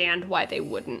understand why they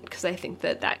wouldn't, because I think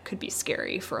that could be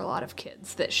scary for a lot of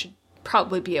kids that should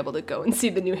probably be able to go and see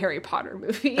the new Harry Potter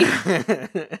movie.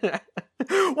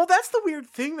 Well, that's the weird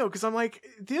thing, though, because I'm like,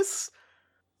 this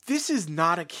is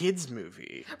not a kid's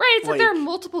movie. Right, it's like there are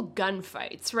multiple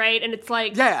gunfights, right? And it's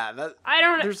like... Yeah, I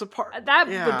don't know. There's a part... That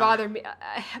would bother me.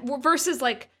 Versus,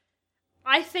 like,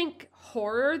 I think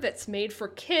horror that's made for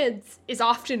kids is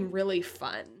often really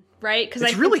fun, right? Because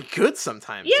it's really good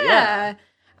sometimes. Yeah.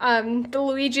 The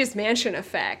Luigi's Mansion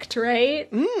effect,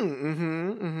 right?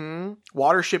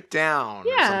 Watership Down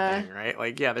or something, right?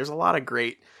 Like, yeah, there's a lot of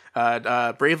great...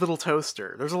 Brave Little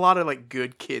Toaster. There's a lot of, like,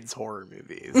 good kids horror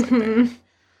movies, I think.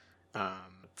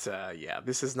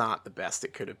 This is not the best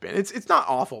it could have been. It's not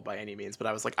awful by any means, but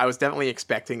I was definitely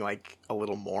expecting like a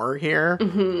little more here.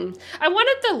 I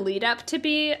wanted the lead up to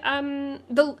be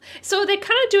so they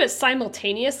kind of do it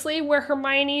simultaneously, where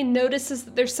Hermione notices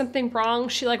that there's something wrong.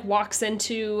 She like walks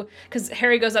into, because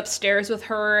Harry goes upstairs with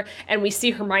her, and we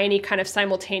see Hermione kind of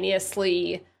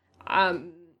simultaneously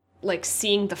like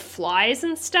seeing the flies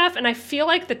and stuff, and I feel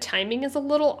like the timing is a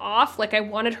little off. Like I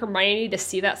wanted Hermione to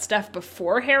see that stuff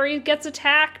before Harry gets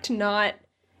attacked, not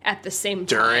at the same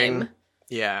time.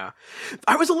 Yeah.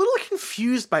 I was a little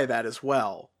confused by that as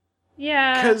well.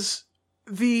 Yeah. Because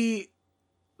the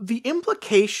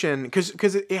implication,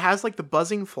 because it has like the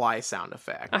buzzing fly sound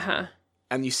effect.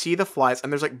 And you see the flies,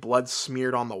 and there's like blood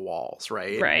smeared on the walls,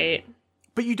 right? Right.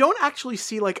 But you don't actually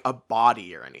see like a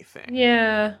body or anything.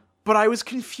 Yeah. But I was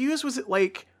confused. Was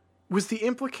the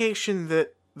implication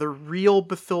that the real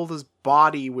Bathilda's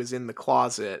body was in the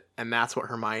closet, and that's what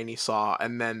Hermione saw,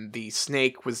 and then the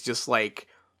snake was just like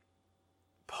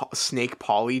snake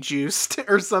polyjuiced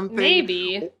or something?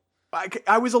 Maybe.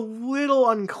 I was a little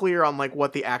unclear on like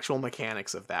what the actual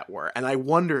mechanics of that were, and I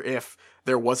wonder if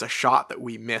there was a shot that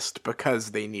we missed because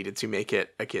they needed to make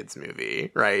it a kids movie,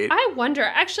 right? I wonder.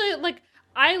 Actually, like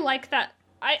I like that.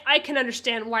 I can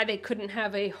understand why they couldn't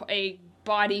have a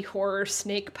body horror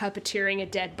snake puppeteering a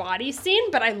dead body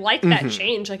scene, but I like that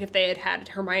change. Like if they had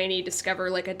Hermione discover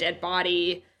like a dead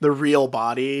body. The real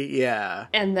body, yeah.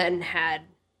 And then had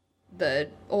the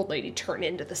old lady turn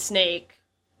into the snake.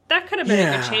 That could have been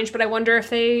a good change, but I wonder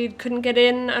if they couldn't get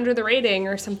in under the rating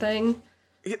or something.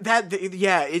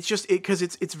 It's just because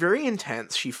it's very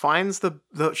intense. She finds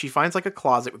she finds like a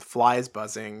closet with flies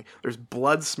buzzing. There's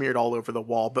blood smeared all over the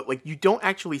wall, but like you don't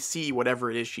actually see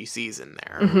whatever it is she sees in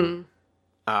there.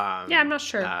 I'm not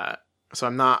sure. So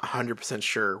I'm not 100%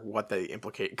 sure what they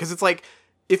implicate, because it's like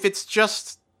if it's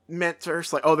just meant to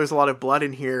like, oh, there's a lot of blood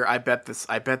in here, I bet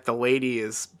the lady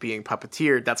is being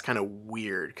puppeteered. That's kind of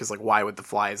weird, because like why would the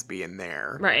flies be in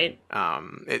there? Right.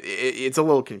 It's a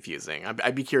little confusing.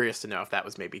 I'd be curious to know if that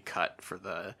was maybe cut for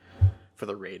the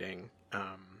rating.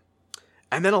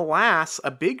 And then alas,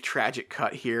 a big tragic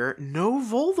cut here. No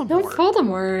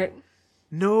Voldemort.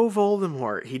 No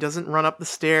Voldemort. He doesn't run up the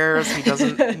stairs. He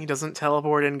doesn't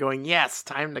teleport in going, yes,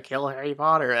 time to kill Harry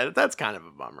Potter. That's kind of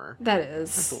a bummer. That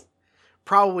is.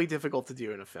 Probably difficult to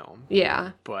do in a film.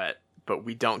 Yeah. But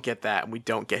we don't get that, and we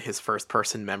don't get his first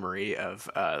person memory of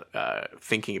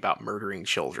thinking about murdering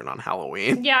children on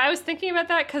Halloween. Yeah, I was thinking about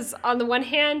that, because on the one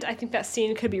hand, I think that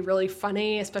scene could be really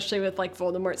funny, especially with like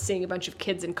Voldemort seeing a bunch of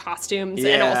kids in costumes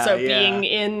and also being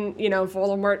in,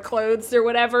 Voldemort clothes or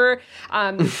whatever.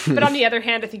 But on the other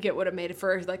hand, I think it would have made it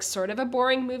for like sort of a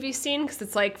boring movie scene, because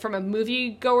it's like from a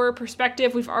moviegoer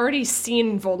perspective, we've already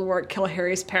seen Voldemort kill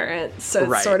Harry's parents, so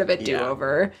it's sort of a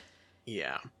do-over.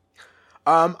 Yeah.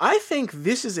 I think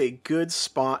this is a good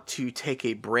spot to take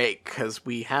a break, because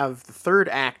we have the third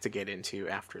act to get into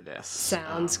after this.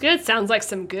 Sounds good. Sounds like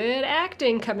some good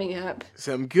acting coming up.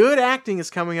 Some good acting is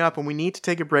coming up, and we need to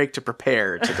take a break to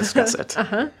prepare to discuss it.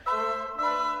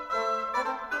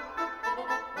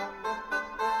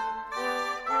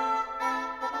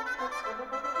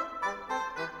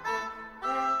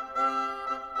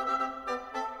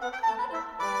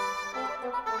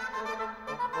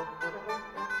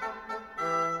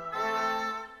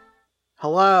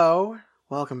 Hello,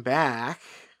 welcome back.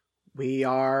 We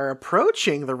are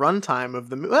approaching the runtime of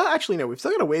the movie. Well, actually, no, we've still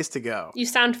got a ways to go. You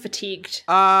sound fatigued.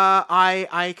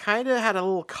 I kind of had a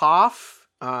little cough,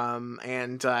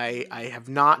 and I have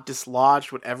not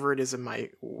dislodged whatever it is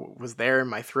was there in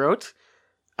my throat.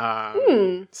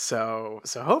 So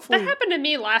hopefully that happened to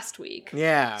me last week.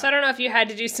 Yeah. So I don't know if you had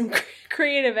to do some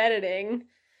creative editing.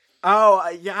 Oh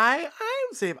yeah, I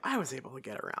was able to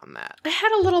get around that. I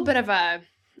had a little bit of a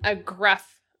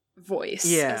gruff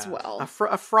voice as well. A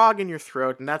frog in your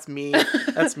throat, and that's me.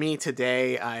 That's me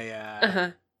today.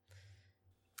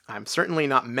 I'm certainly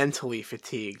not mentally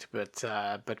fatigued, but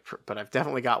I've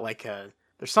definitely got like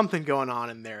there's something going on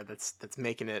in there that's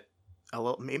making it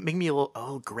make me a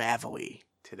little gravelly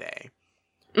today.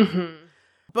 Mm-hmm.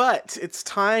 But it's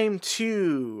time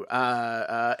to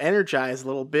energize a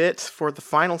little bit for the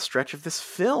final stretch of this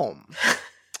film.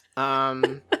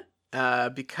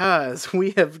 Because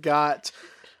we have got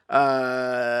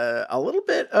a little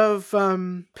bit of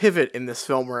pivot in this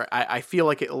film where I feel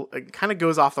like it kind of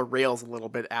goes off the rails a little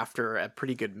bit after a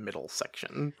pretty good middle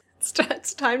section. It's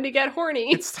time to get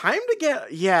horny. It's time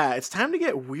to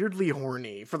get weirdly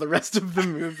horny for the rest of the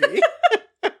movie.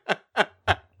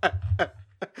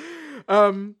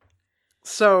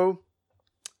 So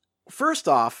first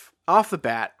off the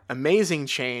bat, amazing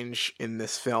change in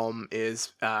this film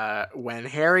is when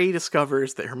Harry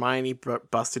discovers that Hermione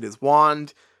busted his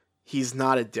wand, he's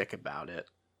not a dick about it.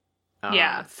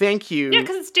 Yeah. Thank you. Yeah,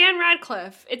 because it's Dan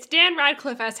Radcliffe. It's Dan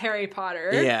Radcliffe as Harry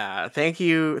Potter. Yeah. Thank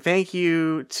you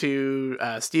to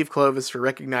Steve Kloves for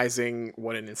recognizing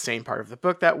what an insane part of the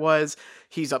book that was.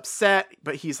 He's upset,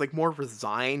 but he's like more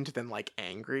resigned than like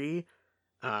angry.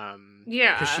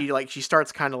 Yeah. Because she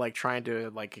starts kind of like trying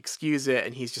to like excuse it,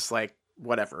 and he's just like,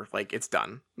 whatever, like it's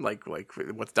done. Like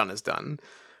what's done is done.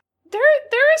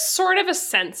 There is sort of a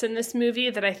sense in this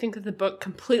movie that I think that the book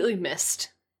completely missed.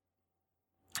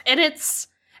 And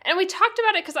we talked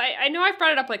about it because I know I've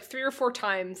brought it up like 3 or 4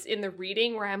 times in the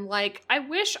reading where I'm like, I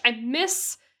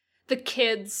miss the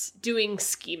kids doing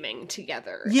scheming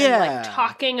together. Yeah. And like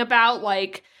talking about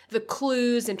like the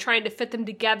clues and trying to fit them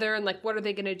together and like what are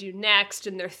they going to do next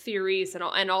and their theories and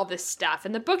all this stuff.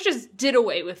 And the book just did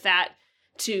away with that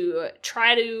to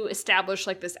try to establish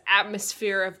like this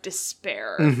atmosphere of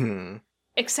despair. Mm-hmm.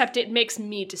 Except it makes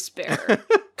me despair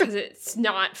because it's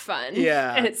not fun.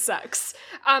 Yeah. And it sucks.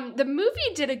 The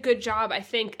movie did a good job, I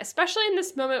think, especially in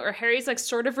this moment where Harry's like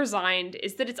sort of resigned,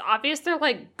 is that it's obvious they're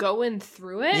like going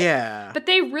through it. Yeah. But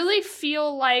they really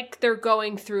feel like they're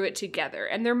going through it together.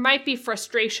 And there might be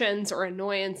frustrations or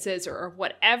annoyances or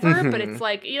whatever, but it's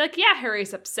like, yeah,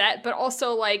 Harry's upset, but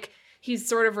also like he's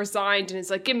sort of resigned and is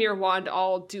like, give me your wand,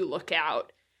 I'll do look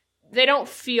out. They don't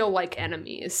feel like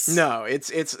enemies. No,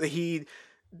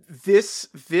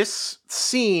 this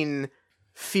scene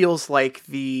feels like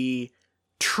the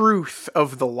truth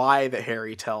of the lie that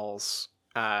Harry tells,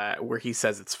 where he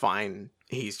says it's fine.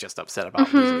 He's just upset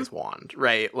about losing his wand,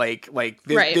 right?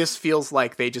 This feels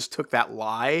like they just took that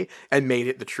lie and made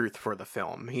it the truth for the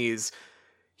film. He's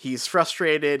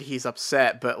frustrated, he's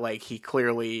upset, but like he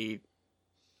clearly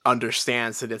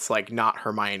understands that it's like not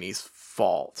Hermione's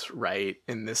fault, right?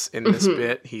 In this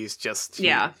bit, he's just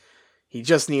he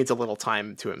just needs a little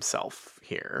time to himself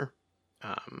here,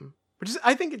 which is,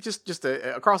 I think, it's just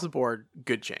a across the board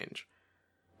good change.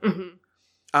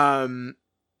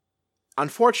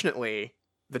 Unfortunately,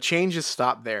 the changes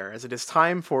stop there, as it is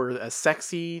time for a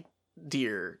sexy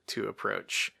deer to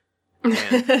approach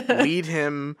and lead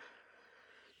him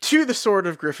to the Sword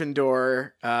of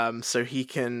Gryffindor, so he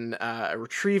can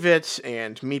retrieve it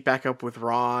and meet back up with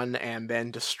Ron and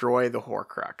then destroy the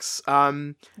Horcrux.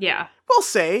 Yeah. We'll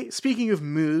say, speaking of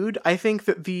mood, I think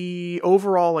that the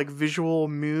overall like visual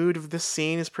mood of this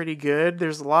scene is pretty good.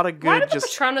 There's a lot of good. Why do the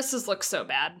Patronuses look so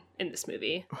bad in this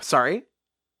movie? Sorry?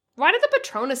 Why do the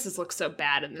Patronuses look so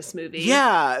bad in this movie?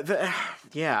 Yeah,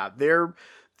 they're.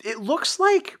 It looks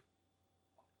like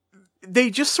they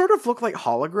just sort of look like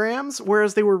holograms,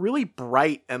 whereas they were really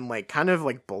bright and like kind of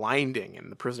like blinding in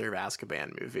the Prisoner of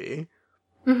Azkaban movie.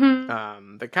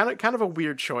 They're kind of a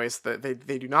weird choice. That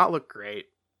they do not look great,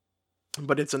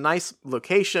 but it's a nice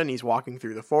location. He's walking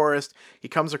through the forest. He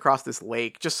comes across this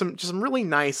lake. Just some really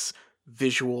nice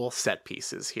visual set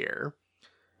pieces here.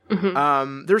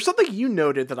 There's something you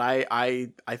noted that I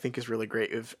think is really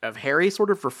great of Harry sort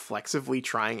of reflexively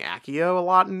trying Accio a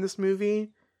lot in this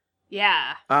movie.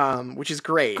 Yeah. Which is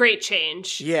great. Great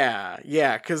change. Yeah,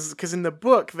 because in the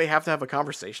book, they have to have a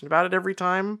conversation about it every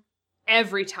time.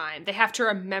 Every time. They have to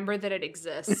remember that it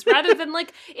exists. Rather than,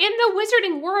 like, in the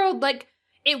wizarding world, like,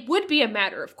 it would be a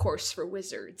matter of course for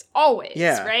wizards. Always,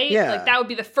 right? Yeah. Like, that would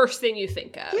be the first thing you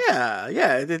think of.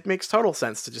 Yeah, it makes total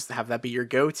sense to just have that be your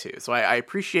go-to. So I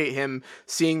appreciate him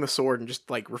seeing the sword and just,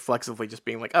 like, reflexively just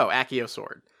being like, oh, Accio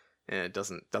sword. And it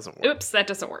doesn't work. Oops, that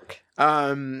doesn't work.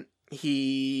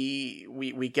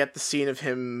 We get the scene of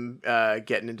him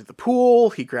getting into the pool.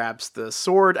 He grabs the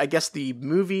sword. I guess the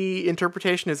movie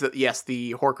interpretation is that yes,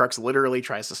 the Horcrux literally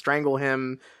tries to strangle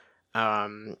him.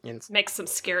 And makes some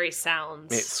scary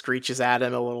sounds. It screeches at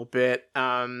him a little bit.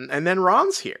 And then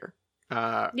Ron's here.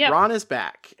 Ron is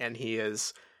back, and he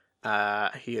has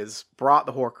brought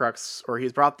the Horcrux, or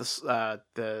he's brought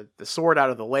the sword out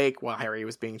of the lake while Harry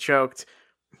was being choked.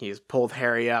 He has pulled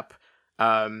Harry up.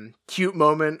 Cute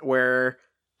moment where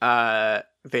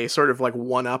they sort of like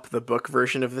one up the book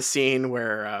version of the scene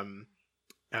where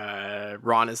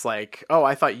Ron is like, "Oh,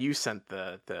 I thought you sent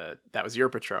the that was your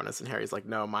Patronus," and Harry's like,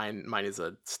 "No, mine is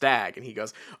a stag," and he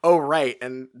goes, "Oh, right,"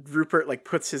 and Rupert like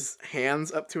puts his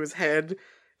hands up to his head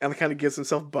and kind of gives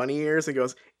himself bunny ears and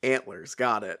goes, "Antlers,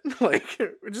 got it." Like,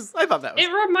 I thought that was.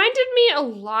 It reminded me a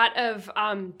lot of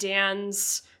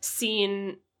Dan's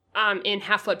scene in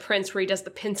Half-Blood Prince where he does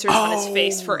the pincers on his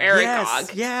face for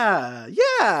Aragog. Yes,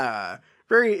 yeah.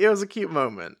 It was a cute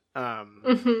moment.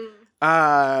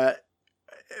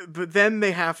 But then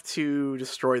they have to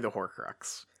destroy the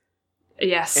Horcrux.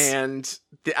 Yes. And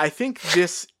I think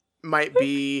this might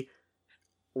be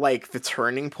like the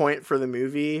turning point for the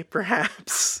movie,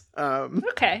 perhaps.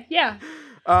 Okay, yeah.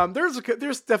 There's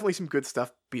definitely some good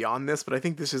stuff beyond this, but I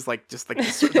think this is like just like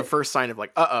the first sign of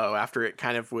like, after it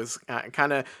kind of was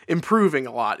kind of improving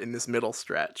a lot in this middle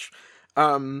stretch.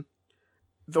 The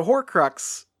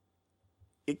Horcrux,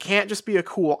 it can't just be a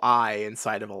cool eye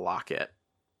inside of a locket.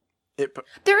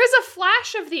 There is a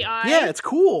flash of the eye. Yeah, it's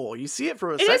cool. You see it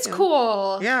for a second. It is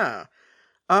cool. Yeah.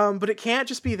 But it can't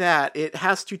just be that. It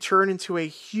has to turn into a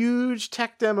huge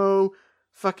tech demo,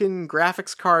 fucking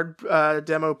graphics card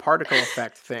demo particle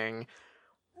effect thing.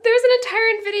 There's an entire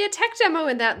NVIDIA tech demo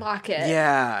in that locket.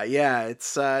 Yeah.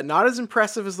 It's not as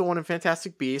impressive as the one in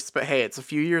Fantastic Beasts, but hey, it's a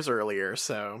few years earlier,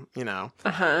 so, you know,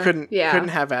 couldn't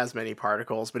have as many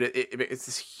particles, but it's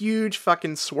this huge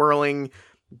fucking swirling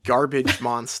garbage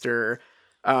monster.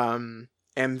 And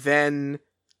then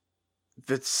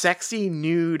the sexy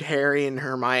nude Harry and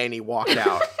Hermione walk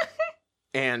out.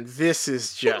 And this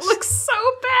is just... It looks so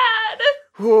bad!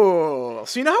 Whoa.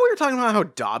 So you know how we were talking about how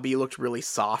Dobby looked really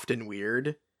soft and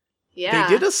weird? Yeah.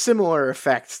 They did a similar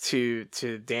effect to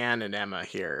Dan and Emma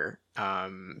here,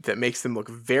 that makes them look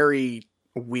very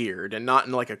weird, and not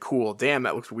in like a cool, damn,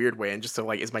 that looks weird way, and just a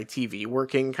like, is my TV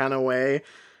working kind of way.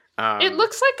 It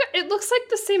looks like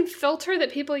the same filter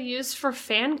that people use for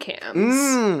fan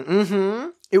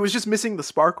cams. It was just missing the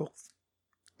sparkles.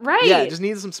 Right. Yeah, it just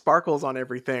needed some sparkles on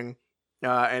everything,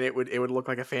 and it would look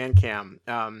like a fan cam.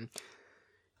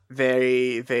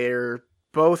 They're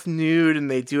both nude and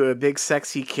they do a big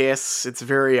sexy kiss. It's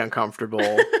very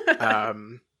uncomfortable.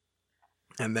 And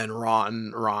then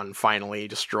Ron finally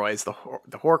destroys the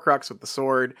Horcrux with the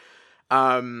sword.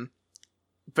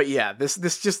 But yeah,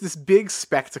 this big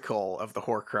spectacle of the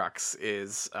Horcrux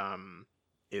is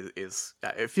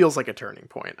it feels like a turning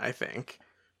point, I think.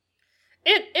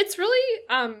 It's really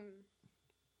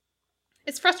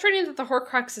it's frustrating that the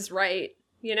Horcrux is right,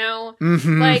 you know?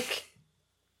 Mm-hmm. Like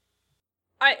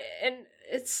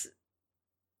it's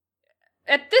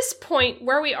at this point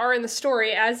where we are in the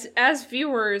story as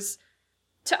viewers,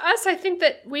 to us, I think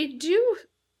that we do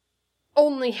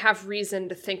only have reason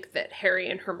to think that Harry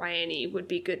and Hermione would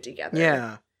be good together.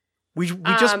 Yeah. We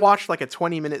just watched like a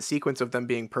 20-minute sequence of them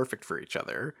being perfect for each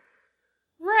other.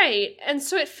 Right. And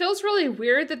so it feels really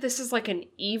weird that this is like an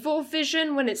evil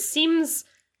vision when it seems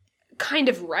kind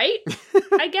of right,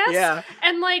 I guess. Yeah.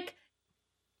 And like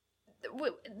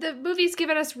the movie's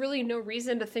given us really no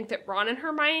reason to think that Ron and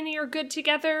Hermione are good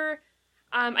together.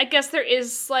 I guess there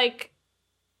is like,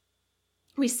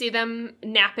 we see them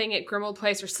napping at Grimmauld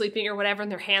Place or sleeping or whatever, and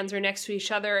their hands are next to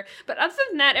each other. But other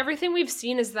than that, everything we've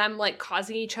seen is them like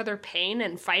causing each other pain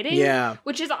and fighting. Yeah.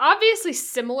 Which is obviously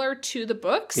similar to the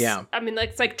books. Yeah. I mean, like,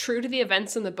 it's like true to the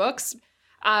events in the books.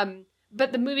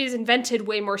 But the movie's invented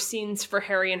way more scenes for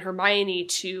Harry and Hermione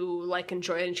to like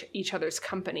enjoy each other's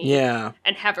company. Yeah.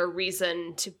 And have a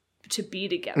reason to be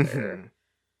together. Mm-hmm.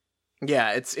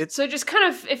 Yeah, it's so it just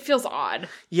kind of, it feels odd.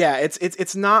 Yeah,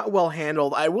 it's not well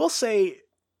handled. I will say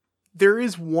there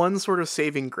is one sort of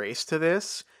saving grace to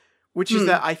this, which is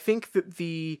that I think that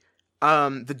the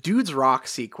Dude's Rock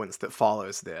sequence that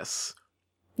follows this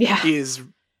is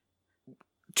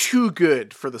too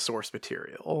good for the source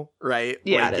material, right?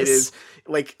 Yeah, like, it is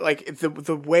like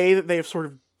the way that they've sort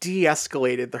of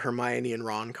de-escalated the Hermione and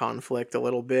Ron conflict a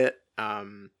little bit.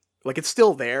 Like, it's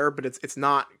still there, but it's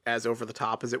not as over the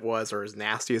top as it was, or as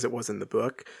nasty as it was in the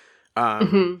book.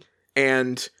 And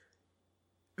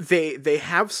they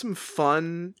have some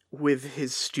fun with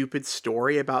his stupid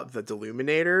story about the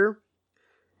Deluminator.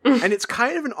 And it's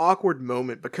kind of an awkward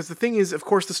moment, because the thing is, of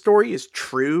course, the story is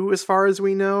true as far as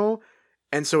we know,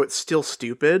 and so it's still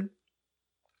stupid.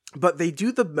 But they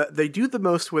do the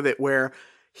most with it, where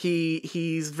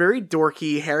he's very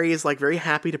dorky. Harry is like very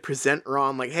happy to present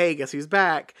Ron like, hey, guess who's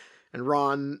back? And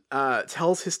Ron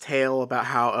tells his tale about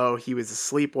how, he was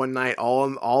asleep one night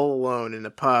all alone in a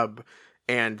pub,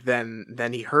 and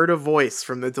then he heard a voice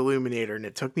from the Deluminator, and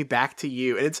it took me back to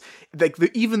you. And it's like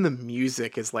even the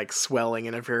music is like swelling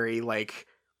in a very like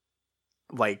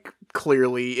like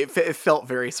clearly it felt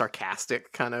very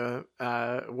sarcastic kind of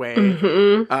way.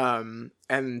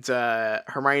 And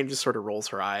Hermione just sort of rolls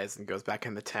her eyes and goes back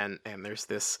in the tent, and there's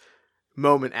this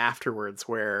moment afterwards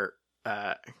where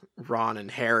Ron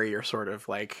and Harry are sort of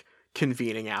like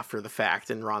convening after the fact,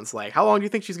 and Ron's like, how long do you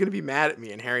think she's gonna be mad at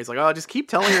me? And Harry's like, oh, just keep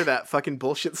telling her that fucking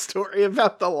bullshit story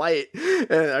about the light,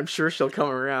 and I'm sure she'll come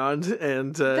around.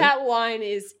 And that line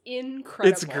is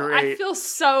incredible. It's great. I feel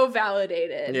so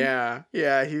validated. Yeah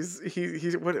he's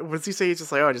what does he say? He's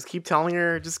just like, oh, just keep telling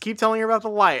her about the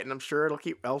light, and I'm sure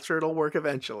it'll work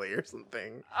eventually, or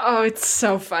something. Oh, it's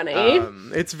so funny.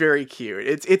 It's very cute.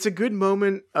 It's a good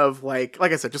moment of like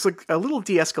I said, just like a little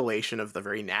de-escalation of the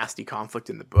very nasty conflict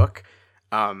in the book.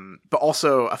 But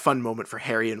also a fun moment for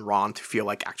Harry and Ron to feel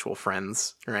like actual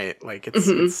friends, right? Like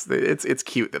it's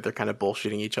cute that they're kind of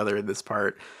bullshitting each other in this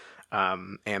part.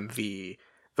 And the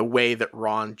way that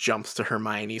Ron jumps to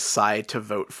Hermione's side to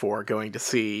vote for going to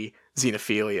see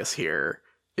Xenophilius here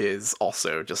is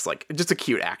also just a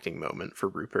cute acting moment for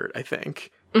Rupert, I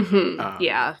think.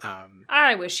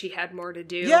 I wish he had more to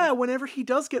do. Yeah, whenever he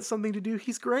does get something to do,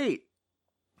 he's great.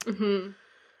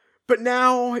 But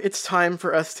now it's time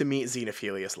for us to meet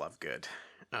Xenophilius Lovegood.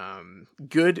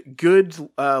 Good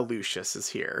Lucius is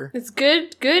here. It's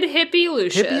good hippie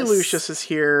Lucius. Hippie Lucius is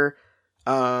here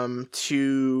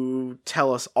to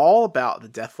tell us all about the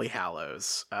Deathly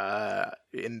Hallows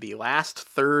in the last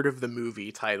third of the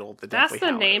movie titled The Deathly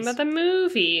Hallows. That's the name of the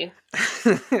movie.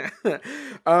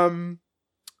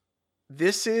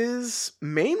 This is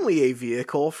mainly a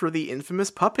vehicle for the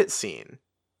infamous puppet scene.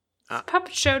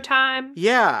 Puppet show time.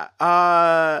 Yeah,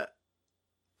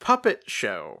 puppet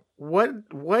show.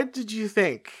 What did you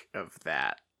think of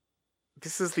that?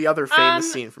 This is the other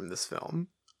famous scene from this film.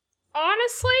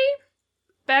 Honestly,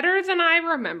 better than I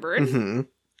remembered.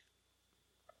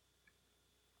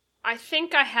 I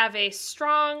think I have a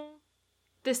strong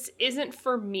 "this isn't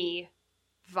for me"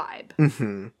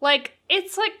 vibe. Like,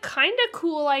 it's like kind of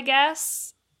cool, I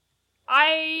guess.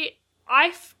 I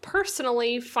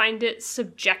personally find it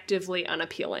subjectively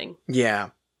unappealing.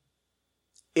 Yeah.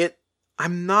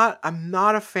 I'm not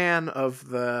a fan of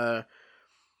that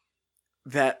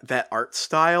art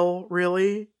style,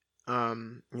 really.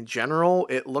 In general,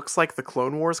 it looks like the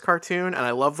Clone Wars cartoon, and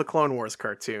I love the Clone Wars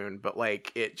cartoon, but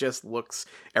like it just looks,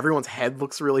 everyone's head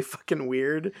looks really fucking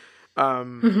weird.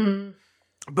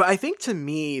 But I think to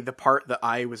me, the part that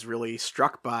I was really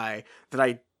struck by, that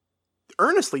I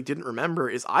earnestly didn't remember,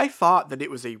 is I thought that it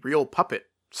was a real puppet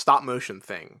stop motion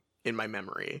thing in my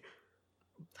memory.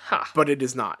 But it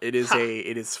is not. It is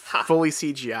fully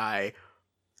CGI,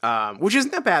 which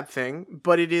isn't a bad thing,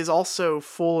 but it is also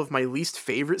full of my least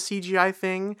favorite CGI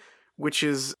thing, which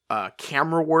is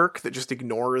camera work that just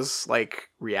ignores like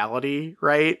reality,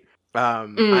 right?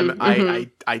 I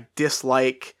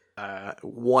dislike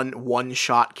one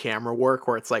shot camera work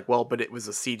where it's like, well, but it was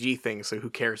a CG thing, so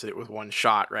who cares that it was one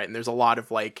shot, right? And there's a lot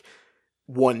of like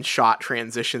one shot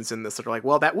transitions in this that are like,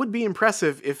 well, that would be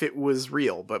impressive if it was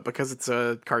real, but because it's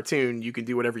a cartoon, you can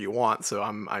do whatever you want. So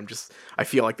I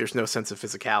feel like there's no sense of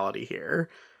physicality here.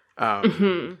 But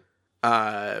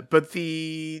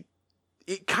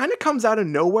it kind of comes out of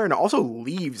nowhere, and also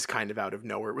leaves kind of out of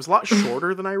nowhere. It was a lot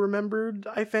shorter than I remembered,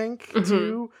 I think,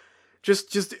 too.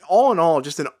 Just all in all,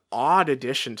 just an odd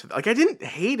addition to like, I didn't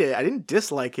hate it, I didn't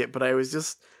dislike it, but I was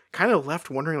just kind of left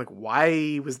wondering, like,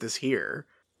 why was this here?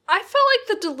 I felt like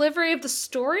the delivery of the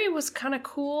story was kind of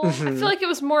cool. I feel like it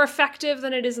was more effective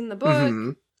than it is in the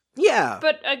book. Yeah.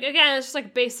 But again, it's just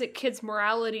like basic kids'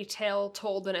 morality tale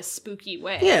told in a spooky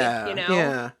way. Yeah. You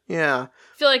know? Yeah.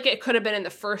 I feel like it could have been in the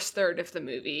first third of the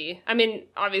movie. I mean,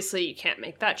 obviously you can't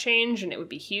make that change and it would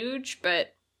be huge,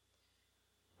 but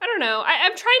I don't know.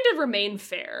 I'm trying to remain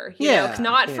fair. You know, it's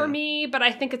not for me, but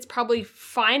I think it's probably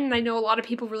fine, and I know a lot of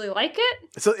people really like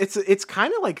it. So it's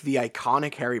kind of like the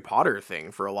iconic Harry Potter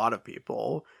thing for a lot of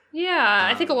people. Yeah,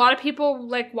 I think a lot of people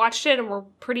like watched it and were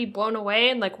pretty blown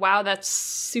away and like, wow, that's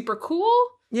super cool.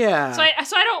 Yeah. So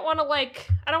I don't want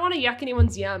to yuck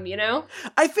anyone's yum, you know?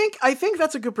 I think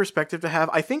that's a good perspective to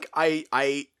have. I think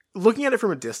I looking at it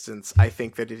from a distance, I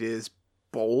think that it is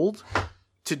bold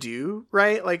to do,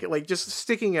 right? Like just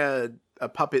sticking a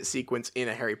puppet sequence in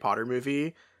a Harry Potter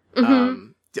movie,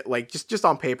 like just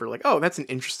on paper, like, oh, that's an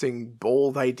interesting,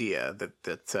 bold idea.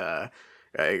 That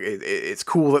it's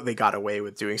cool that they got away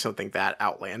with doing something that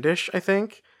outlandish, I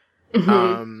think. I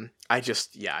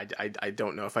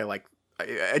don't know if I like.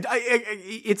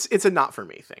 It's a not for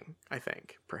me thing, I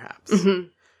think, perhaps.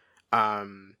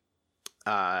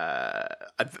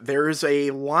 There's a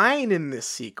line in this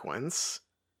sequence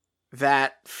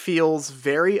that feels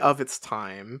very of its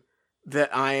time,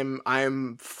 that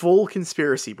I'm full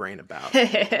conspiracy brain about.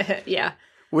 Yeah.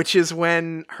 Which is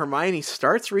when Hermione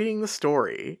starts reading the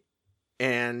story,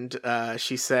 and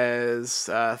she says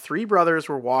 3 brothers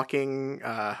were walking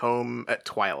home at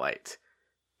twilight.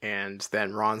 And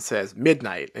then Ron says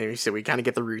midnight. And he said we kind of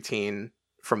get the routine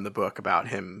from the book about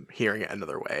him hearing it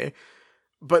another way.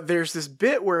 But there's this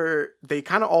bit where they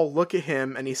kind of all look at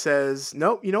him and he says,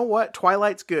 nope, you know what?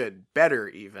 Twilight's good. Better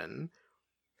even.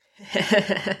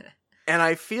 And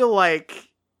I feel like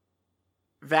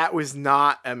that was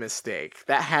not a mistake.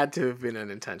 That had to have been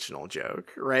an intentional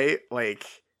joke, right? Like,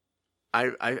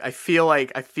 I feel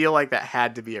like that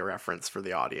had to be a reference for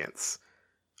the audience.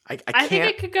 I think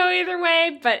it could go either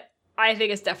way, but I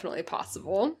think it's definitely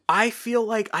possible. I feel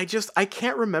like I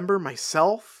can't remember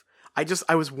myself.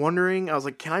 I was wondering, I was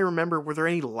like, can I remember, were there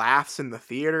any laughs in the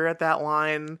theater at that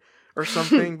line or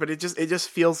something? But it just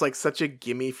feels like such a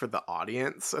gimme for the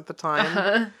audience at the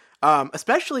time.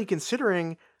 Especially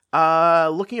considering,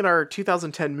 looking at our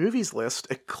 2010 movies list,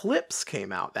 Eclipse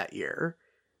came out that year.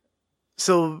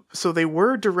 So they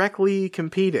were directly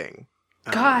competing.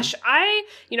 Gosh,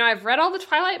 I've read all the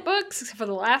Twilight books except for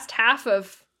the last half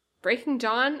of Breaking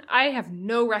Dawn. I have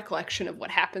no recollection of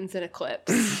what happens in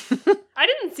Eclipse. I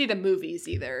didn't see the movies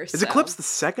either. Is Eclipse the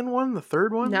second one? The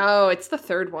third one? No, it's the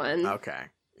third one. Okay.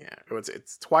 Yeah.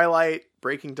 It's Twilight,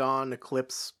 Breaking Dawn,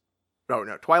 Eclipse. Oh,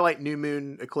 no. Twilight, New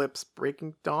Moon, Eclipse,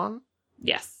 Breaking Dawn?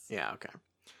 Yes. Yeah, okay.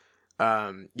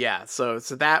 Yeah, so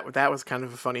that was kind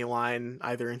of a funny line,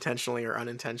 either intentionally or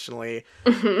unintentionally.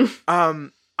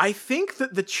 I think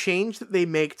that the change that they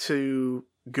make to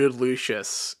Good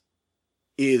Lucius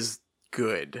is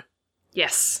good.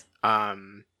 Yes.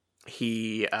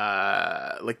 He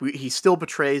he still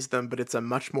betrays them, but it's a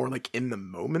much more like in the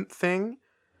moment thing.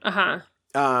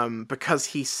 Because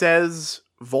he says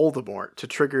Voldemort to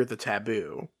trigger the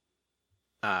taboo.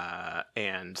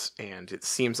 And it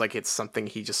seems like it's something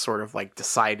he just sort of like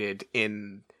decided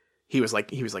he was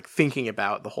thinking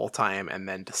about the whole time and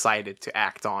then decided to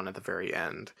act on at the very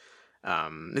end.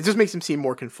 It just makes him seem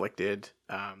more conflicted.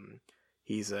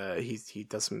 He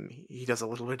does a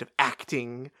little bit of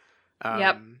acting.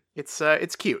 Yep.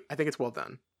 It's cute. I think it's well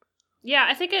done. Yeah,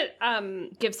 I think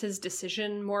it gives his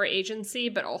decision more agency,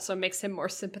 but also makes him more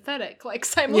sympathetic, like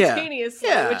simultaneously,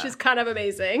 which is kind of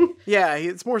amazing. Yeah,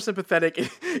 it's more sympathetic.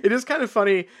 It is kind of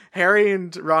funny. Harry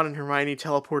and Ron and Hermione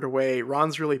teleport away.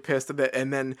 Ron's really pissed at it,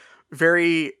 and then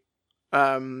very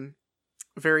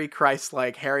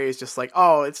Christ-like, Harry is just like,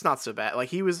 "Oh, it's not so bad." Like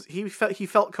he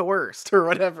felt coerced or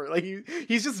whatever. Like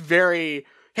he's just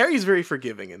Harry's very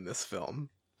forgiving in this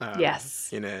film.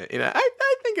 Yes. I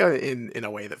think in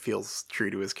a way that feels true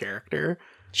to his character.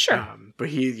 Sure. But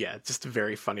just a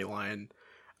very funny line.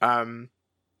 And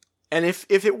if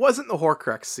it wasn't the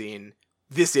Horcrux scene,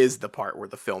 this is the part where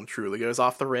the film truly goes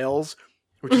off the rails,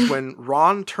 which is when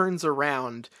Ron turns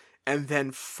around and then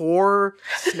 4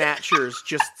 Snatchers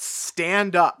just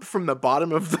stand up from the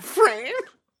bottom of the frame.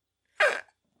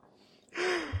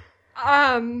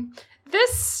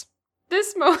 This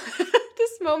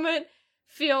moment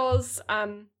feels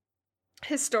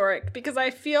historic because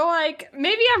I feel like,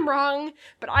 maybe I'm wrong,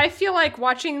 but I feel like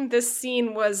watching this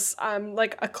scene was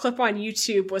like a clip on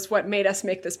YouTube was what made us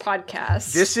make this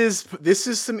podcast. This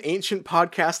is some ancient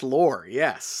podcast lore.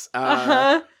 Yes.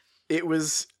 It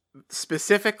was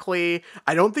specifically,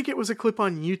 I don't think it was a clip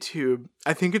on YouTube.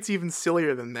 I think it's even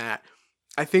sillier than that.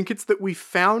 I think it's that we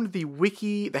found the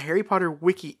Harry Potter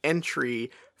wiki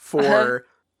entry for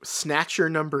Snatcher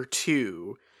number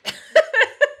 2.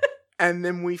 And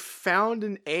then we found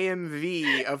an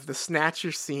AMV of the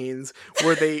Snatcher scenes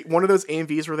where one of those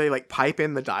AMVs where they like pipe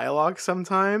in the dialogue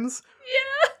sometimes.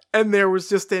 Yeah. And there was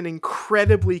just an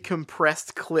incredibly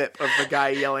compressed clip of the guy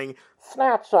yelling,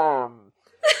 "Snatch 'em!"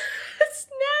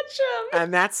 Snatch 'em!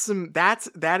 And that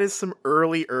is some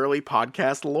early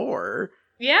podcast lore.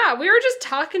 Yeah, we were just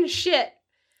talking shit.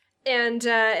 And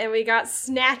we got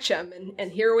Snatch 'em,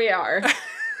 and here we are.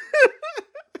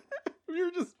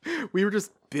 We were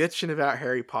just bitching about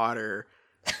Harry Potter,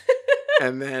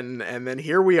 and then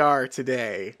here we are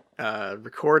today,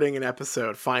 recording an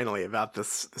episode finally about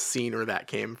this scene where that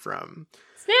came from.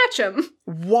 Snatch 'em.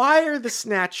 Why are the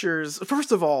Snatchers?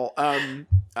 First of all,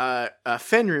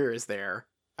 Fenrir is there.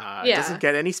 Doesn't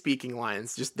get any speaking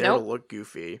lines, just there to look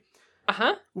goofy.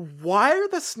 Why are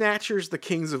the Snatchers the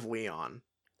Kings of Leon?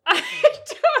 I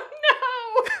don't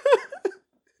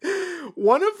know.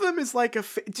 One of them is like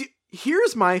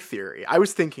here's my theory. I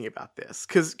was thinking about this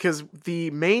because the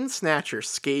main Snatcher,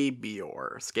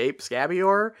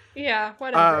 Scabior. Yeah,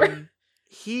 whatever.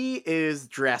 he is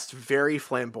dressed very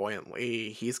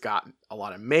flamboyantly. He's got a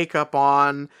lot of makeup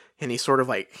on, and he sort of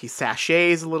like, he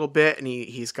sachets a little bit, and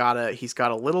he's got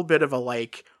a little bit of a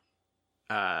like,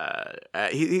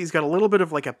 he's got a little bit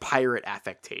of like a pirate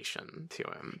affectation to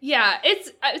him. Yeah,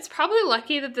 it's probably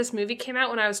lucky that this movie came out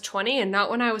when I was 20 and not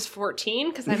when I was 14,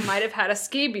 because I might have had a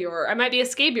Skabior. I might be a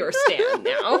Skabior stan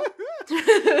now.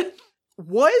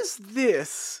 Was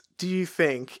this, do you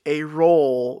think, a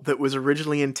role that was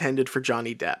originally intended for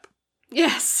Johnny Depp?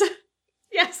 Yes.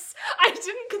 Yes. I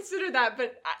didn't consider that,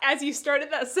 but as you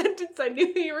started that sentence, I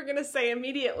knew you were going to say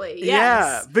immediately.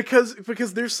 Yes. Yeah,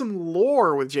 because there's some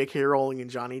lore with J.K. Rowling and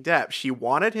Johnny Depp. She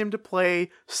wanted him to play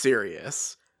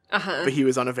Sirius, but he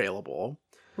was unavailable.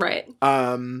 Right.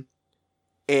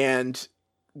 And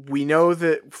we know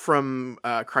that from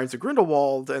Crimes of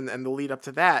Grindelwald and the lead up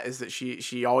to that is that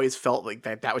she always felt like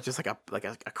that was just like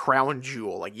a crown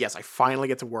jewel. Like, yes, I finally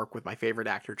get to work with my favorite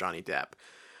actor, Johnny Depp.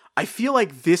 I feel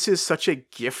like this is such a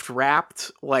gift-wrapped,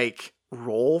 like,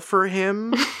 role for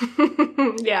him.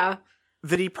 Yeah.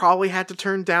 That he probably had to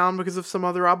turn down because of some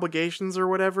other obligations or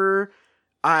whatever.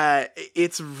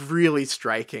 It's really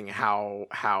striking how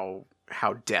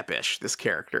Deppish this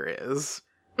character is.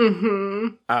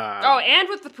 Mm-hmm. And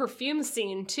with the perfume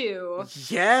scene, too.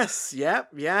 Yes, yep,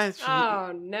 yeah.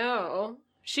 Oh, no.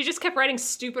 She just kept writing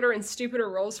stupider and stupider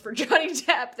roles for Johnny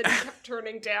Depp that he kept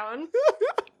turning down.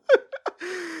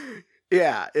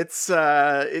 Yeah, it's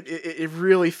it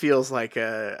really feels like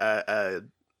a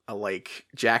like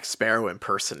Jack Sparrow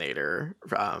impersonator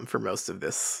for most of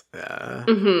this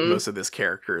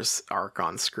character's arc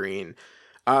on screen.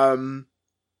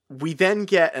 We then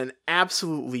get an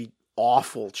absolutely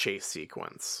awful chase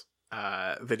sequence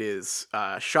that is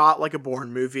shot like a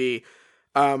Bourne movie.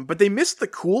 But they missed the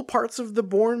cool parts of the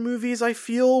Bourne movies, I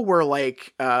feel, where,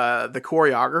 like, the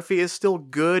choreography is still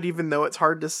good, even though it's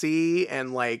hard to see,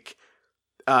 and, like,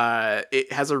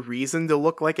 it has a reason to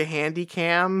look like a handy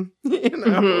cam, you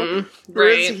know? Mm-hmm.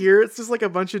 Whereas right. here, it's just, like, a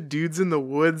bunch of dudes in the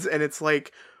woods, and it's,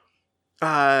 like,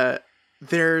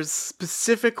 there's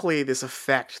specifically this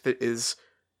effect that is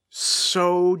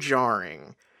so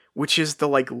jarring, which is the,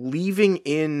 like, leaving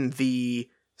in the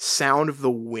sound of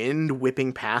the wind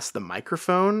whipping past the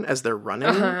microphone as they're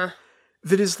running.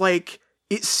 That is like,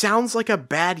 it sounds like a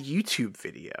bad YouTube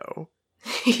video.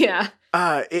 Yeah.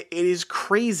 It is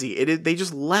crazy. They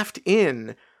just left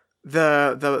in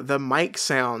the mic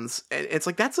sounds, and it's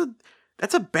like that's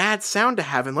a bad sound to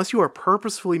have unless you are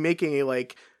purposefully making a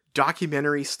like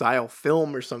documentary style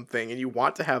film or something and you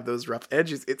want to have those rough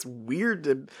edges. It's weird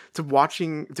to be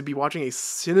watching a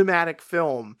cinematic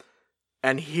film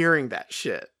and hearing that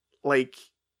shit. Like,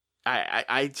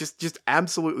 I just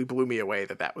absolutely blew me away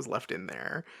that was left in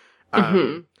there.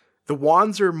 The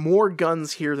wands are more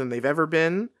guns here than they've ever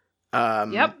been.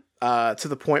 Yep. To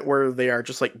the point where they are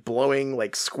just like blowing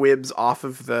like squibs off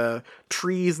of the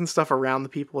trees and stuff around the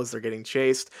people as they're getting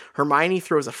chased. Hermione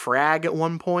throws a frag at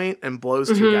one point and blows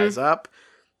two guys up.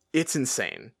 It's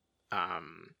insane. I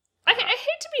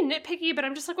hate to be nitpicky, but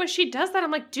I'm just like, when she does that,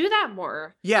 I'm like, do that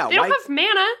more. Yeah. They don't have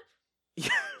mana. Yeah,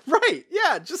 right.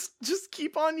 Yeah. Just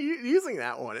keep on using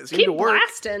that one. It seemed keep to work.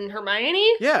 blasting, Hermione.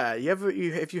 Yeah.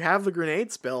 If you have the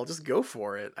grenade spell, just go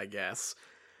for it, I guess.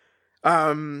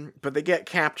 But they get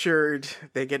captured.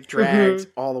 They get dragged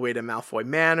all the way to Malfoy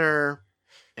Manor,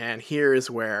 and here is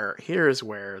where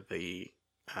the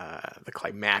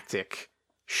climactic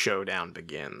showdown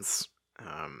begins.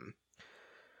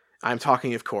 I'm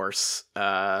talking, of course,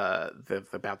 about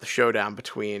the showdown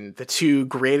between the two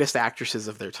greatest actresses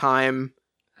of their time,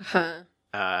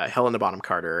 Helena Bonham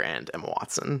Carter and Emma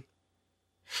Watson.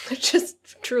 Just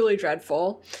truly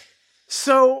dreadful.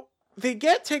 So they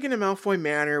get taken to Malfoy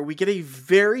Manor. We get a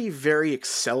very, very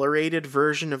accelerated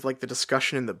version of like the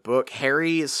discussion in the book.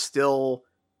 Harry is still,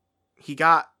 he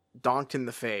got donked in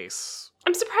the face.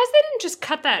 I'm surprised they didn't just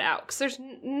cut that out, because there's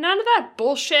none of that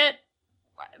bullshit.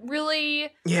 Really?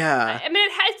 Yeah. I mean,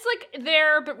 it's like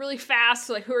there, but really fast.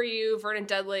 So like, who are you? Vernon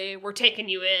Dudley. We're taking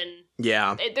you in.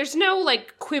 Yeah. There's no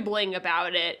like quibbling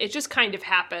about it. It just kind of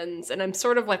happens. And I'm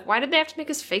sort of like, why did they have to make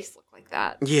his face look like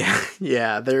that? Yeah.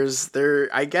 Yeah.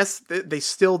 I guess they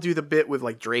still do the bit with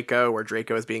like Draco, where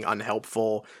Draco is being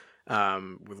unhelpful,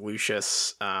 with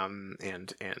Lucius,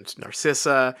 and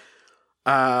Narcissa.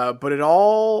 But it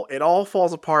all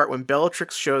falls apart when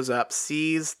Bellatrix shows up,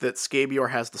 sees that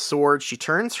Skabior has the sword. She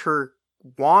turns her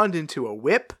wand into a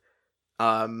whip,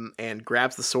 and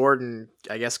grabs the sword and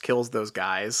I guess kills those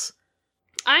guys.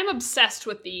 I'm obsessed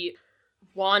with the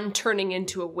wand turning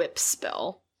into a whip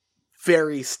spell.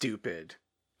 Very stupid.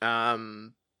 I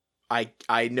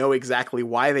know exactly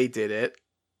why they did it.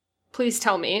 Please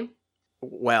tell me.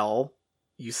 Well,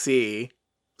 you see,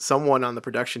 someone on the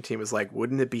production team is like,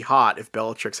 wouldn't it be hot if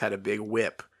Bellatrix had a big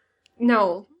whip?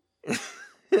 No.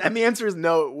 And the answer is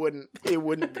no, it wouldn't. It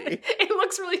wouldn't be. It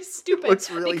looks really stupid.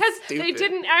 Because they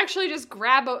didn't actually just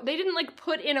they didn't like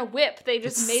put in a whip. They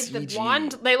just made CG. The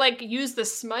wand. They like used the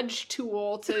smudge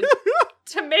tool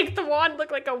to make the wand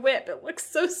look like a whip. It looks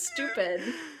so stupid.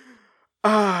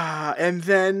 And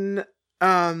then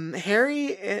Harry,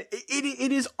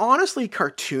 it is honestly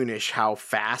cartoonish how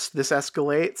fast this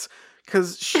escalates,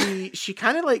 because she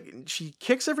kind of like, she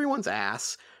kicks everyone's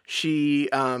ass. She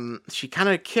kind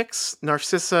of kicks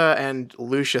Narcissa and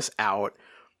Lucius out,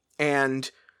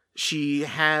 and she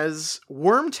has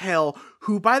Wormtail,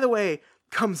 who, by the way,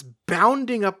 comes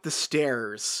bounding up the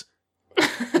stairs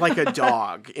like a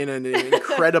dog in an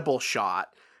incredible shot.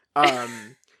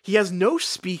 He has no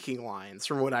speaking lines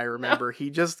from what I remember. No. He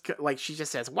just, like, she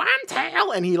just says,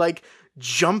 Wormtail, and he, like,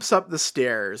 jumps up the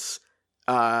stairs,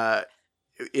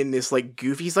 in this, like,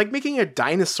 goofy, he's, like, making a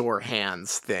dinosaur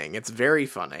hands thing. It's very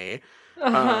funny.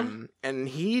 Uh-huh. And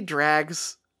he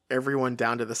drags everyone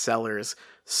down to the cellars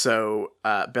so,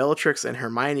 Bellatrix and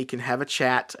Hermione can have a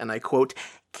chat, and I quote,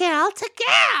 "Gal to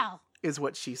gal," is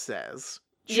what she says.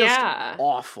 Just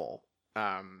awful.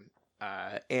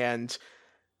 And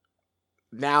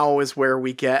now is where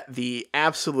we get the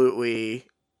absolutely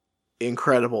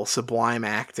incredible, sublime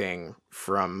acting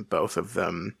from both of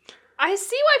them. I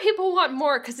see why people want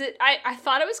more, because I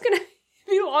thought it was going to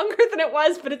be longer than it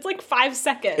was, but it's like 5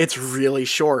 seconds. It's really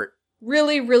short.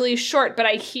 Really, really short, but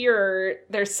I hear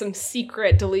there's some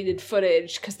secret deleted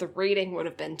footage because the rating would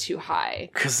have been too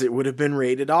high. Because it would have been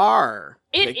rated R.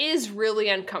 It is really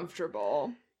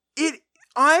uncomfortable.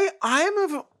 I'm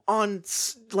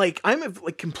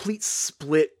of complete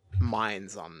split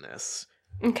minds on this.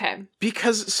 Okay.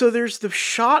 Because, so there's the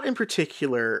shot in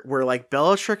particular where, like,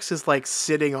 Bellatrix is, like,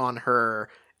 sitting on her,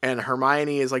 and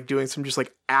Hermione is, like, doing some just,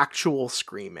 like, actual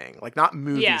screaming. Like, not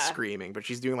movie screaming, but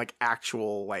she's doing, like,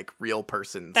 actual, like, real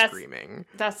person screaming.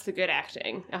 That's the good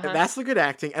acting. Uh-huh. That's the good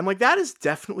acting. And, like, that is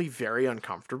definitely very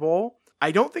uncomfortable.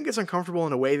 I don't think it's uncomfortable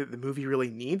in a way that the movie really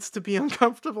needs to be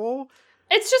uncomfortable.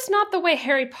 It's just not the way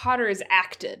Harry Potter is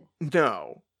acted.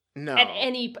 No. At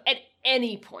any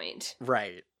point.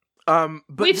 Right. But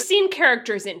we've seen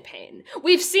characters in pain.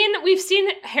 We've seen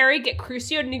Harry get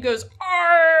crucioed and he goes,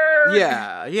 "Arrgh!"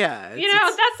 Yeah.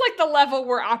 That's like the level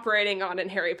we're operating on in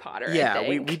Harry Potter. Yeah, I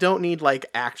think. we don't need like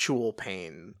actual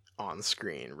pain on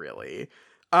screen, really.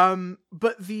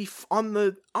 But on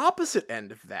the opposite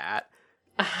end of that,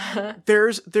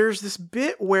 there's this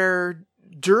bit where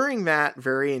during that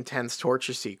very intense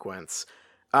torture sequence,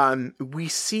 we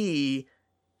see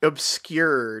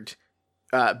obscured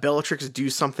Bellatrix do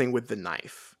something with the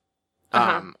knife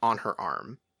on her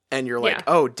arm. And you're like,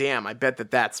 oh, damn, I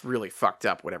bet that's really fucked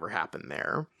up, whatever happened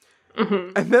there.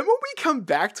 Mm-hmm. And then when we come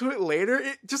back to it later,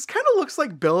 it just kind of looks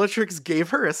like Bellatrix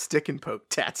gave her a stick and poke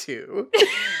tattoo.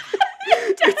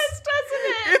 It does, doesn't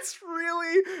it? It's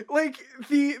really, like,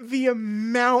 the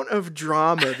amount of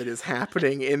drama that is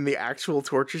happening in the actual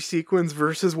torture sequence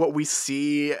versus what we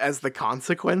see as the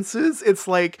consequences. It's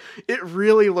like, it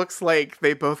really looks like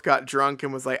they both got drunk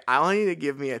and was like, I want you to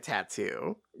give me a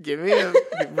tattoo.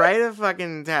 Write a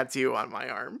fucking tattoo on my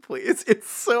arm, please. It's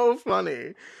so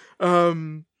funny.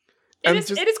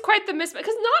 It is quite the mismatch,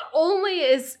 because not only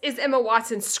is Emma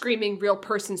Watson screaming real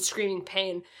person screaming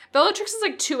pain, Bellatrix is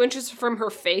like 2 inches from her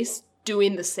face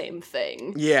doing the same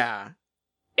thing. Yeah.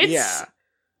 It's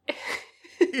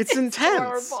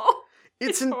intense. Horrible.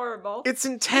 It's horrible. It's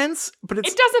intense, but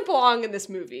it doesn't belong in this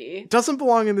movie.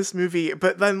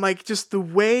 But then, like, just the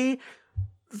way,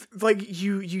 like,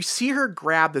 you see her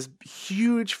grab this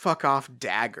huge fuck off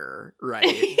dagger,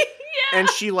 right? And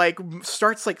she, like,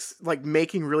 starts, like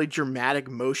making really dramatic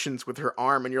motions with her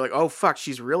arm, and you're like, oh, fuck,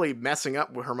 she's really messing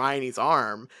up with Hermione's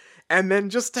arm. And then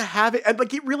just to have it, and,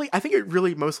 like, I think it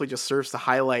really mostly just serves to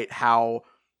highlight how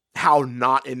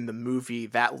not in the movie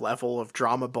that level of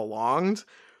drama belonged.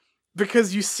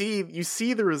 Because you see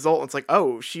the result, and it's like,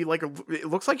 oh, it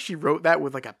looks like she wrote that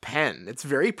with, like, a pen. It's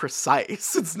very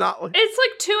precise. It's not like... It's,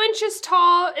 like, 2 inches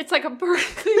tall. It's, like, a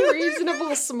perfectly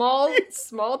reasonable small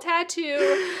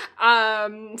tattoo,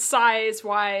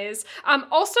 size-wise.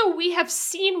 Also, we have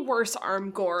seen worse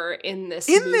arm gore in this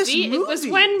movie. It was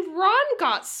when Ron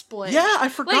got split. Yeah, I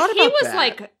forgot about that. It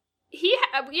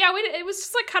was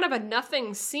just, like, kind of a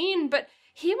nothing scene, but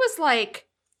he was, like...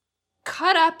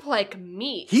 cut up like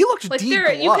meat. He looked like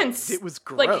degloved. It was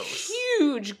gross. Like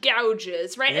huge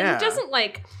gouges, right? Yeah. And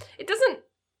it doesn't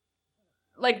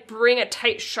bring a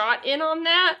tight shot in on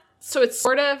that. So it's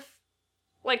sort of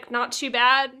like not too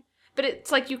bad, but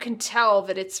it's like you can tell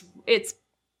that it's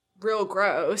real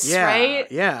gross, yeah,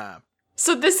 right? Yeah.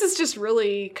 So this is just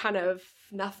really kind of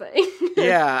nothing.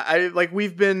 Yeah,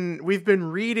 we've been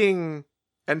reading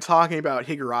and talking about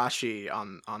Higurashi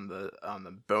on the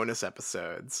bonus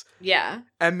episodes. Yeah.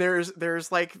 And there's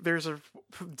a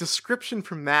description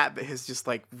from that has just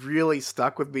like really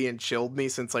stuck with me and chilled me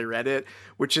since I read it,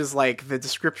 which is like the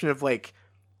description of like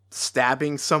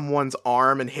stabbing someone's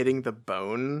arm and hitting the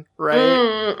bone,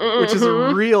 right? Which is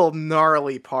a real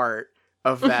gnarly part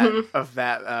of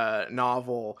that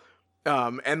novel.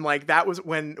 And like that was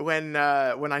when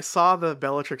I saw the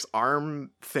Bellatrix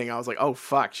arm thing, I was like, oh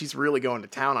fuck, she's really going to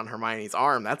town on Hermione's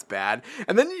arm. That's bad.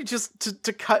 And then you just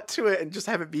to cut to it and just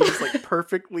have it be this like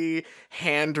perfectly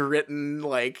handwritten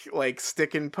like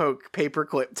stick and poke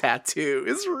paperclip tattoo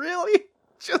is really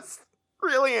just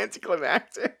really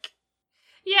anticlimactic.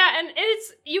 Yeah, and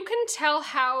you can tell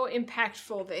how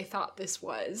impactful they thought this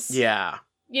was. Yeah.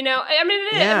 You know, I mean,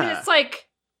 it's like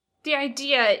the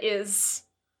idea is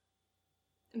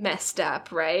messed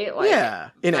up, right? Like,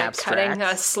 yeah, in abstract. Cutting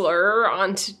a slur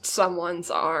onto someone's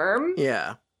arm.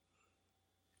 Yeah.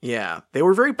 Yeah, they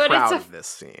were very proud of this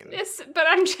scene. But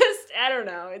I don't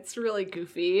know, it's really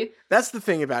goofy. That's the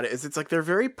thing about it, is it's like they're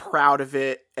very proud of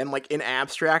it, and like in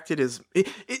abstract it's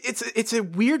a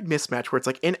weird mismatch where it's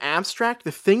like in abstract,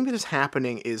 the thing that is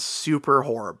happening is super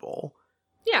horrible.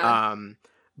 Yeah.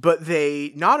 But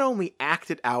they not only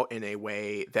act it out in a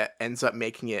way that ends up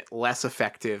making it less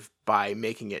effective by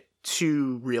making it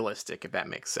too realistic, if that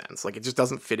makes sense. Like, it just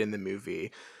doesn't fit in the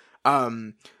movie.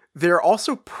 They're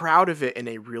also proud of it in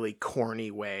a really corny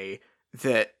way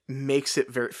that makes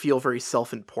it feel very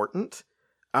self-important.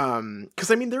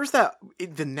 Because, I mean, there's the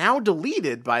now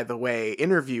deleted, by the way,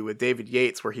 interview with David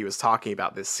Yates where he was talking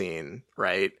about this scene,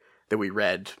 right? That we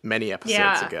read many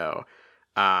episodes ago.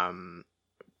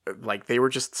 Like, they were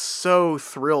just so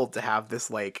thrilled to have this,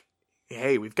 like,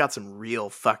 hey, we've got some real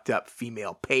fucked up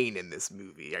female pain in this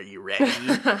movie. Are you ready?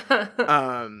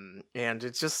 And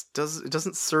it just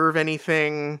doesn't serve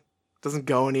anything, doesn't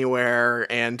go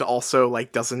anywhere, and also,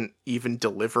 like, doesn't even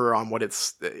deliver on what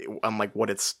it's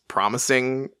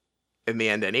promising in the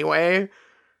end anyway.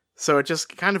 So it's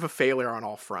just kind of a failure on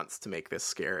all fronts to make this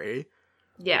scary.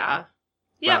 Yeah.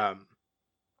 Yeah.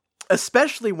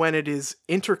 Especially when it is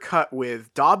intercut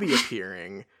with Dobby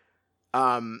appearing,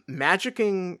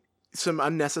 magicking some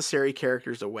unnecessary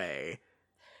characters away,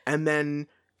 and then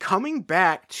coming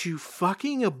back to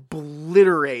fucking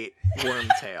obliterate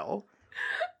Wormtail.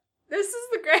 This is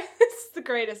the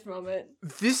greatest moment.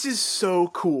 This is so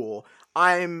cool.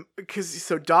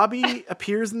 So Dobby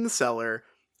appears in the cellar,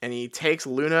 and he takes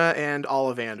Luna and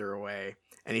Ollivander away,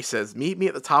 and he says, meet me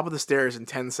at the top of the stairs in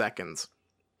 10 seconds.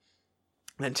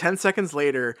 And then 10 seconds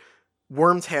later,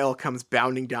 Wormtail comes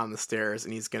bounding down the stairs,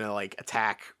 and he's gonna, like,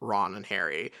 attack Ron and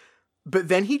Harry. But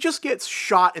then he just gets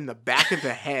shot in the back of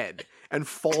the head and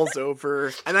falls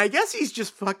over, and I guess he's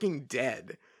just fucking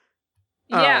dead.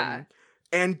 Yeah.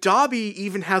 And Dobby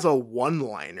even has a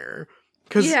one-liner.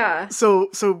 Yeah. So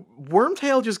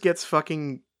Wormtail just gets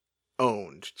fucking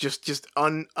owned. Just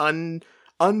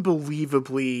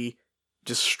unbelievably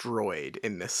destroyed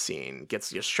in this scene. Gets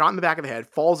just shot in the back of the head,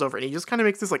 falls over, and he just kind of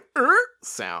makes this like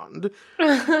sound.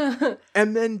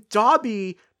 And then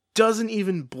Dobby doesn't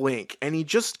even blink, and he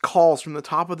just calls from the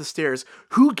top of the stairs,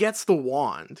 who gets the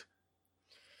wand?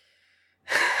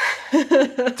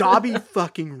 Dobby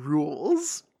fucking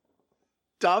rules.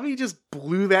 Dobby just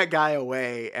blew that guy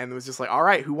away and was just like, all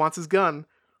right, who wants his gun?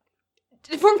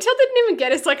 Wormtail didn't even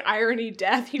get his, like, irony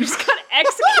death. He just got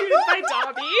executed by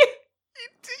Dobby.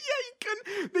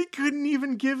 Yeah, they couldn't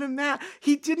even give him that.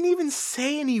 He didn't even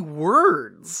say any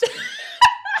words.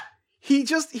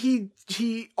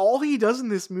 All he does in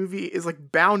this movie is,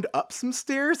 like, bound up some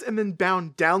stairs and then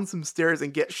bound down some stairs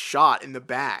and get shot in the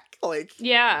back. Like,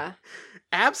 yeah.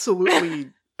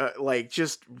 Absolutely, like,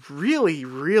 just really,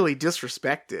 really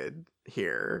disrespected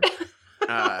here.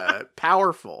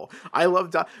 Powerful. I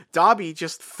love Dobby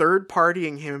just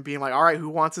third-partying him and being like, all right, who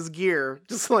wants his gear?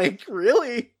 Just, like,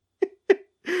 really,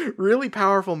 really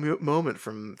powerful moment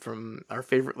from our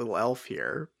favorite little elf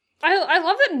here. I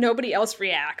love that nobody else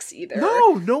reacts either.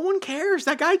 No one cares.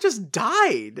 That guy just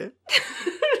died.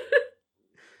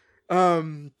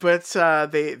 But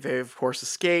they of course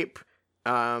escape.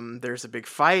 There's a big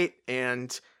fight,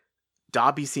 and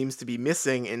Dobby seems to be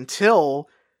missing until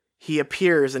he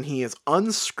appears, and he is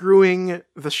unscrewing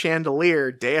the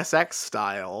chandelier Deus Ex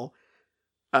style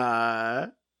to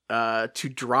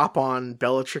drop on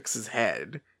Bellatrix's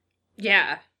head.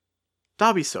 Yeah.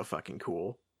 Dobby's so fucking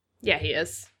cool. Yeah, he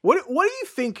is. What do you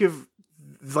think of,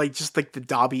 like, just like the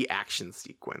Dobby action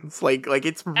sequence? Like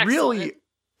it's excellent.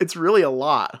 really a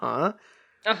lot, huh?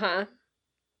 Uh-huh.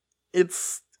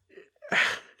 It's...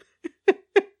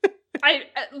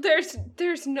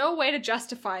 There's no way to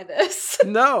justify this.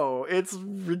 No, it's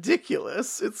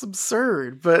ridiculous. It's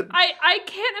absurd, but... I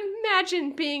can't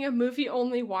imagine being a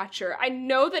movie-only watcher. I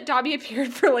know that Dobby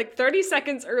appeared for like 30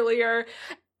 seconds earlier,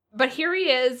 but here he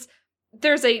is.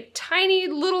 There's a tiny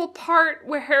little part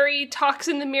where Harry talks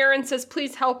in the mirror and says,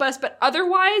 please help us, but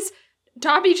otherwise,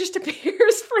 Dobby just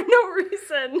appears for no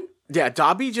reason. Yeah,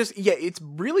 Dobby just... Yeah, it's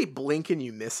really blink and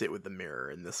you miss it with the mirror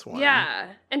in this one. Yeah,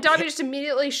 and Dobby just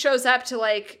immediately shows up to,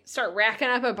 like, start racking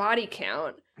up a body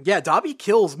count. Yeah, Dobby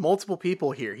kills multiple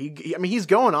people here. I mean, he's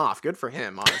going off. Good for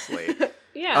him, honestly.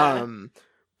 Yeah.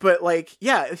 But, like,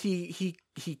 yeah, he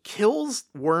kills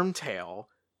Wormtail,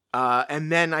 and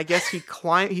then I guess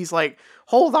he's like,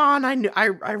 hold on,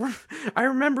 I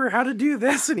remember how to do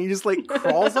this, and he just, like,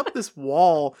 crawls up this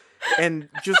wall and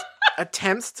just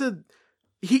attempts to...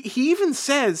 He even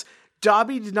says,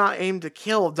 Dobby did not aim to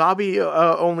kill. Dobby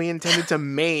only intended to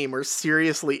maim or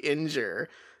seriously injure,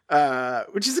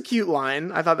 which is a cute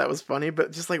line. I thought that was funny,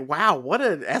 but just like, wow, what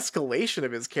an escalation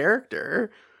of his character.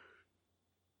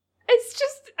 It's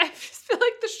just, I just feel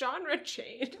like the genre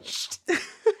changed. But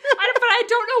I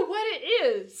don't know what it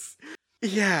is.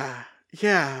 Yeah.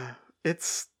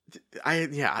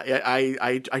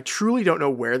 I truly don't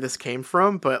know where this came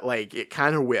from, but like, it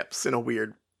kind of whips in a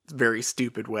weird, very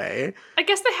stupid way. I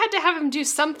guess they had to have him do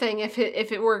something if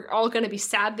it were all going to be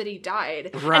sad that he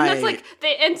died. Right. And that's like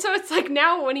and so it's like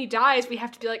now when he dies we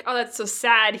have to be like, oh, that's so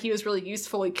sad. He was really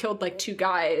useful. He killed like 2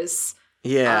 guys.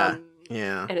 Yeah.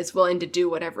 Yeah. And is willing to do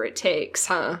whatever it takes,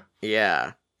 huh?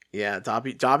 Yeah. Yeah.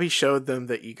 Dobby showed them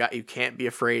that you can't be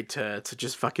afraid to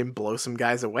just fucking blow some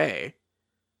guys away.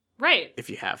 Right. If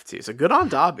you have to. So good on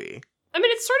Dobby. I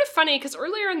mean, it's sort of funny because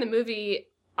earlier in the movie,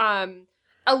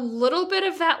 a little bit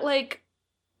of that, like,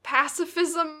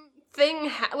 pacifism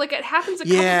thing, like, it happens a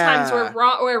couple times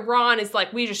where Ron is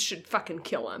like, we just should fucking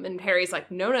kill him. And Harry's like,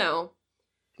 no.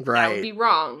 Right. That would be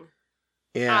wrong.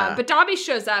 Yeah. But Dobby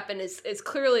shows up and is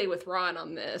clearly with Ron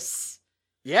on this.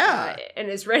 Yeah. And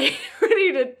is ready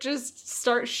to just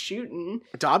start shooting.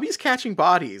 Dobby's catching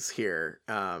bodies here.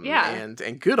 Yeah.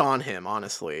 And good on him,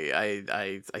 honestly.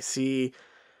 I see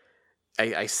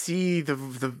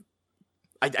the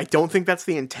I don't think that's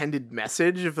the intended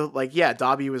message of like, yeah,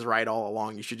 Dobby was right all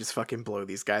along. You should just fucking blow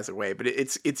these guys away. But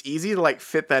it's easy to like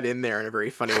fit that in there in a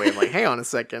very funny way. I'm like, hang on a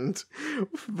second.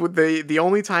 The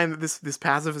only time that this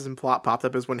pacifism plot popped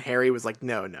up is when Harry was like,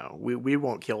 no, we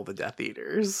won't kill the Death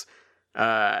Eaters.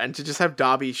 And to just have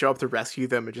Dobby show up to rescue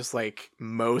them and just like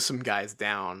mow some guys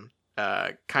down,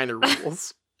 kind of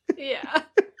rules. Yeah.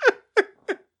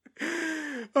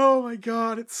 Oh my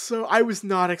god, I was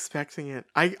not expecting it.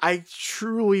 I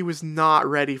truly was not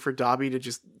ready for Dobby to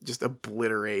just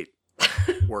obliterate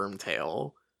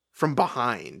Wormtail from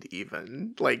behind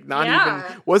even. Like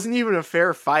wasn't even a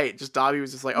fair fight. Just Dobby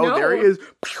was just like, oh, there he is.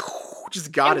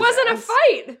 Just got his ass. It wasn't a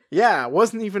fight. Yeah, it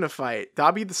wasn't even a fight.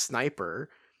 Dobby the sniper.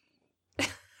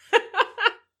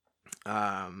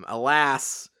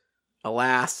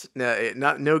 Alas,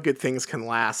 no good things can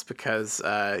last because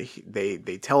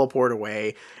they teleport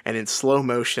away, and in slow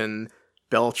motion,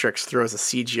 Bellatrix throws a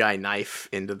CGI knife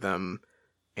into them,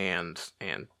 and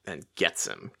gets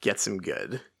him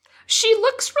good. She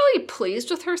looks really pleased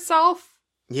with herself.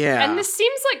 Yeah, and this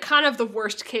seems like kind of the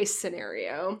worst case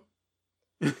scenario.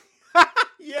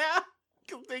 Yeah,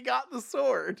 because they got the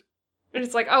sword, and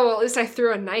it's like, oh well, at least I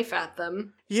threw a knife at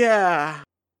them. Yeah.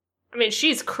 I mean,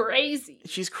 she's crazy.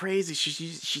 She's crazy.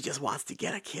 She just wants to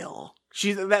get a kill.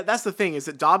 That's the thing, is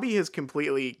that Dobby's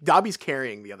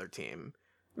carrying the other team.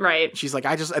 Right. She's like,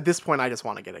 at this point, I just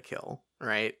want to get a kill.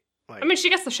 Right. Like, I mean, she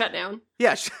gets the shutdown.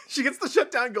 Yeah, she gets the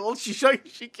shutdown goal. She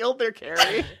killed their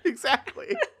carry.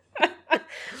 Exactly.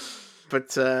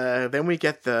 But then we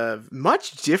get the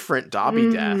much different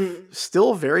Dobby death.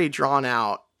 Still very drawn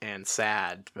out and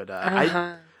sad. But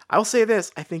I'll say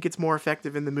this. I think it's more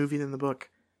effective in the movie than the book.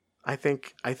 I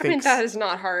think. I mean, that is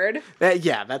not hard.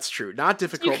 Yeah, that's true. Not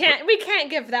difficult. We can't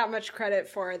give that much credit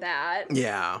for that.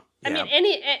 Yeah. I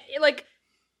mean,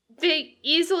 they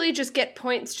easily just get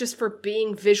points just for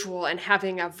being visual and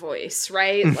having a voice,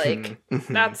 right? Like,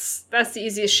 that's the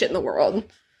easiest shit in the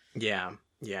world. Yeah.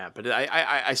 But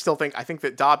I still think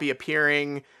that Dobby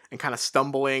appearing and kind of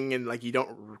stumbling and like you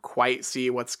don't quite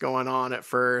see what's going on at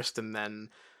first, and then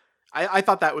I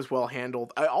thought that was well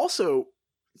handled.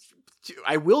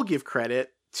 I will give credit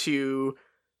to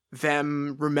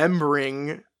them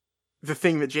remembering the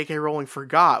thing that J.K. Rowling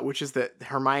forgot, which is that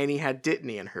Hermione had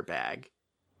Dittany in her bag.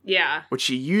 Yeah. Which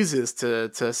she uses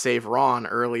to save Ron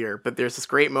earlier. But there's this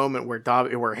great moment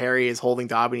where Harry is holding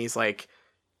Dobby and he's like,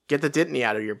 get the Dittany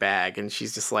out of your bag. And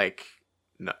she's just like,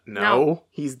 no.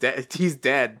 He's dead. He's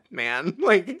dead, man.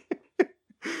 Like,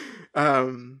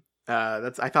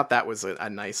 I thought that was a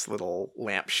nice little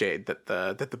lampshade that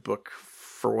the book,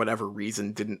 for whatever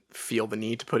reason, didn't feel the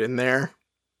need to put in there.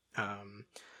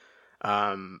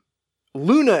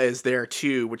 Luna is there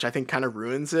too, which I think kind of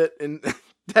ruins it. And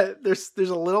there's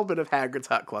a little bit of Hagrid's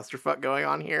Hut clusterfuck going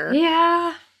on here.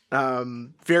 Yeah.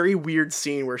 Very weird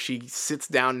scene where she sits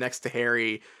down next to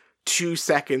Harry 2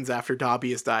 seconds after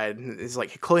Dobby has died and is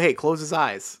like, hey, close his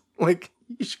eyes. Like,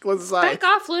 you should close his eyes. Back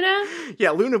off, Luna.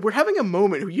 Yeah, Luna, we're having a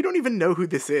moment. You don't even know who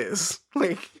this is.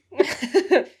 Like,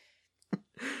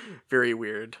 very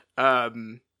weird.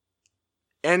 And,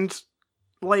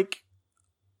 like,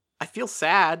 I feel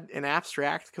sad and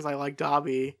abstract because I like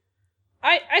Dobby.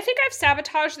 I think I've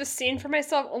sabotaged the scene for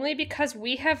myself only because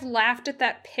we have laughed at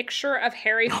that picture of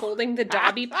Harry holding the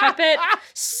Dobby puppet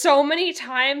so many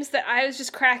times that I was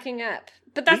just cracking up.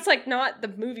 But that's not the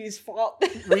movie's fault.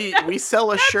 We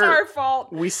sell a shirt. That's our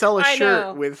fault. We sell a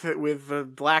shirt with the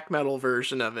black metal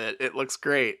version of it. It looks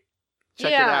great.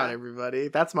 Check it out, everybody.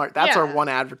 That's our one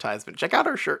advertisement. Check out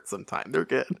our shirts sometime. They're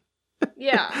good.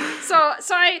 Yeah. So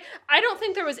I don't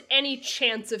think there was any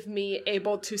chance of me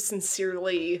able to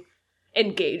sincerely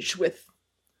engage with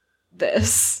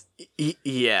this.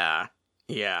 Yeah.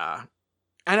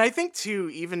 And I think too,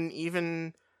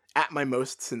 even at my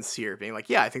most sincere, being like,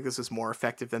 yeah, I think this is more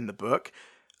effective than the book.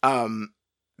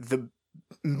 The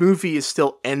movie is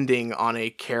still ending on a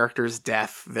character's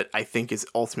death that I think is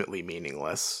ultimately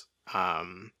meaningless.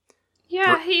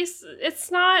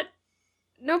 It's not.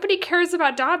 Nobody cares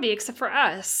about Dobby except for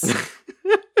us.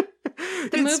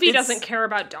 The movie doesn't care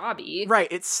about Dobby. Right.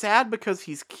 It's sad because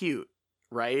he's cute,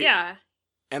 right? Yeah.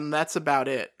 And that's about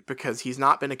it, because he's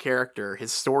not been a character.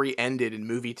 His story ended in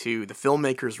movie 2. The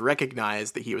filmmakers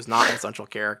recognized that he was not an essential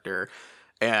character.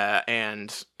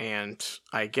 And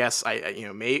I guess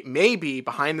maybe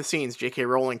behind the scenes, J.K.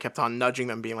 Rowling kept on nudging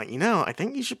them, being like, I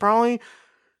think you should probably,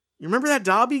 you remember that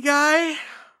Dobby guy?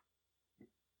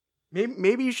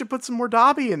 Maybe you should put some more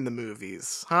Dobby in the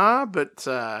movies, huh?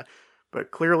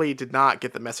 But clearly did not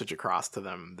get the message across to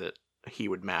them that he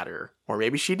would matter. Or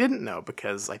maybe she didn't know,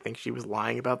 because I think she was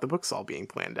lying about the books all being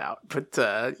planned out. But,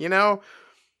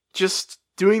 just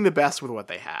doing the best with what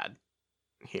they had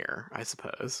here, I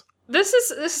suppose. This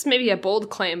is maybe a bold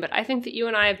claim, but I think that you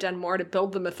and I have done more to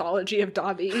build the mythology of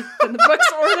Dobby than the books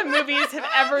or the movies have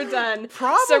ever done.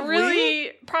 Probably. So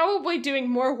really, probably doing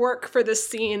more work for this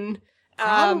scene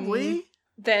than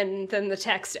the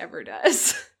text ever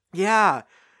does. Yeah.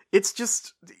 It's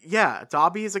just,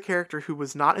 Dobby is a character who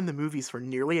was not in the movies for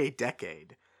nearly a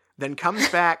decade, then comes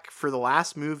back for the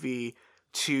last movie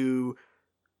to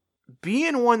be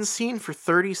in one scene for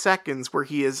 30 seconds where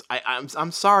he is,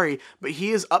 I'm sorry, but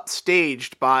he is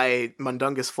upstaged by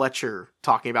Mundungus Fletcher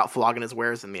talking about flogging his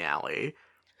wares in the alley.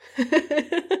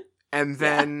 And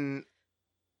then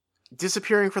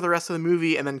disappearing for the rest of the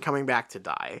movie and then coming back to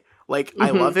die. Like, I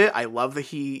love it. I love that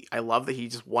he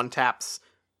just one-taps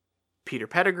Peter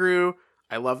Pettigrew.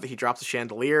 I love that he drops a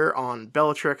chandelier on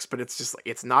Bellatrix, but it's just,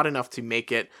 it's not enough to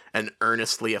make it an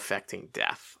earnestly affecting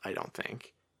death, I don't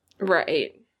think.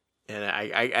 Right. And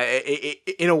I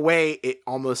in a way, it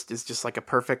almost is just like a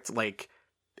perfect, like,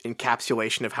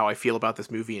 encapsulation of how I feel about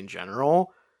this movie in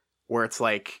general, where it's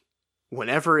like,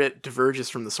 whenever it diverges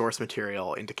from the source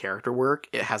material into character work,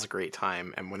 it has a great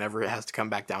time. And whenever it has to come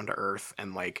back down to earth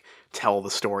and, like, tell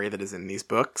the story that is in these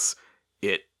books,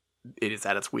 it is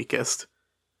at its weakest.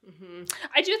 Mm-hmm.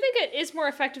 I do think it is more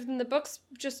effective than the books,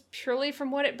 just purely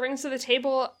from what it brings to the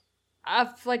table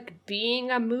of, like, being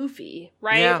a movie,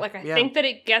 right? Yeah, like, I think that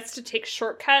it gets to take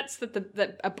shortcuts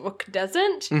that a book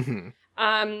doesn't. Mm-hmm.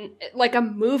 Like, a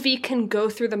movie can go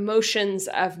through the motions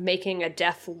of making a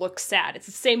death look sad. It's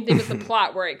the same thing with the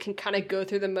plot, where it can kind of go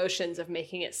through the motions of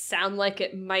making it sound like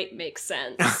it might make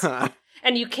sense.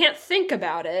 And you can't think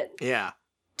about it. Yeah.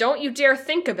 Don't you dare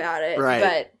think about it. Right.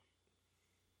 But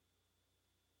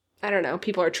I don't know.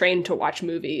 People are trained to watch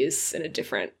movies in a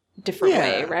different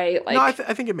way, right? Like, no, I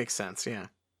think it makes sense. Yeah.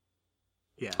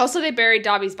 Yeah. Also, they buried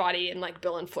Dobby's body in, like,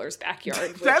 Bill and Fleur's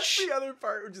backyard. That's the other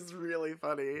part, which is really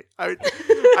funny.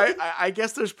 I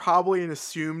guess there's probably an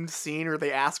assumed scene where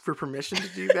they ask for permission to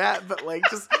do that, but, like,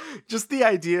 just the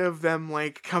idea of them,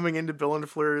 like, coming into Bill and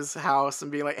Fleur's house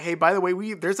and being like, "Hey, by the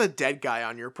way, there's a dead guy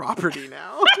on your property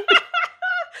now."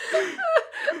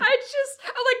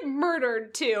 I like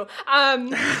murdered too.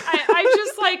 I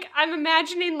just, like, I'm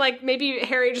imagining, like, maybe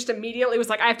Harry just immediately was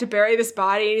like, I have to bury this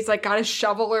body, and he's, like, got his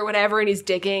shovel or whatever, and he's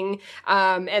digging,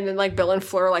 and then, like, Bill and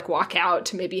Fleur, like, walk out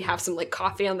to maybe have some, like,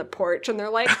 coffee on the porch, and they're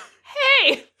like,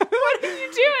 "Hey, what are you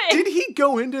doing? Did he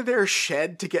go into their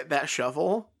shed to get that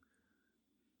shovel?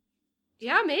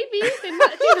 Yeah, maybe. He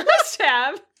must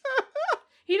have.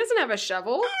 He doesn't have a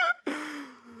shovel.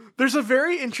 There's a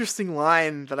very interesting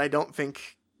line that I don't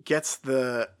think gets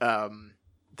the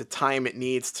time it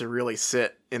needs to really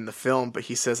sit in the film, but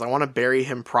he says, "I want to bury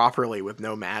him properly with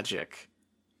no magic,"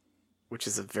 which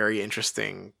is a very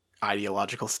interesting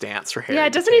ideological stance for Harry. Yeah,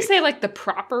 doesn't he say like the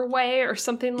proper way or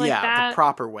something like that? Yeah, the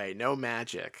proper way, no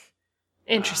magic.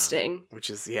 Interesting. Which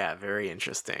is, very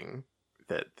interesting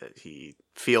that he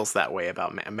feels that way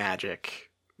about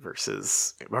magic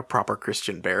versus a proper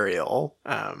Christian burial.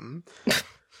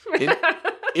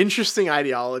 Interesting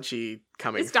ideology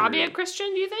coming. Is Dobby a Christian,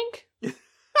 do you think?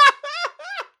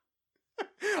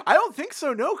 I don't think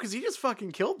so, no, because he just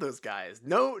fucking killed those guys.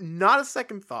 No, not a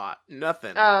second thought.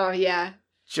 Nothing. Oh, yeah.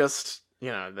 Just,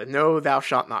 the no thou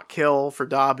shalt not kill for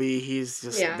Dobby. He's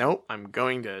just, nope, I'm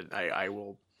going to,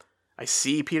 I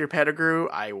see Peter Pettigrew,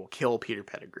 I will kill Peter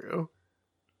Pettigrew.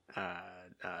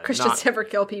 Christians never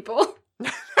kill people.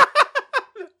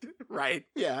 Right,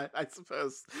 yeah, I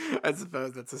suppose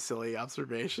that's a silly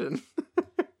observation.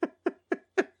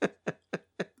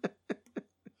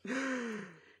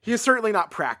 He is certainly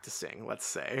not practicing, let's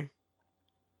say.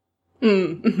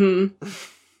 Mm-hmm.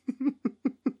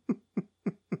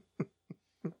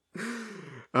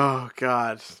 Oh,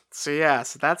 God. So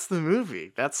that's the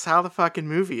movie. That's how the fucking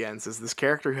movie ends, is this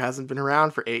character who hasn't been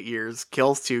around for 8 years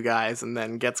kills 2 guys and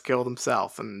then gets killed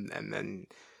himself and then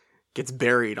gets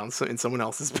buried in someone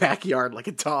else's backyard like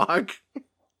a dog.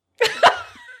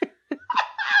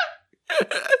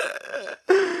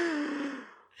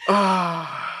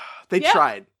 They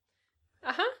tried.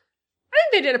 Uh-huh. I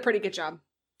think they did a pretty good job.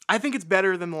 I think it's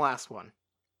better than the last one.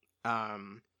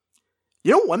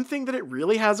 One thing that it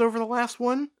really has over the last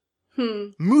one?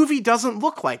 Movie doesn't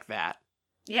look like that.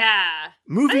 Yeah.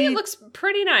 Movie, I think it looks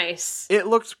pretty nice. It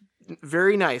looks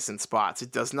very nice in spots.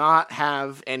 It does not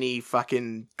have any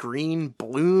fucking green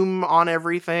bloom on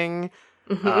everything.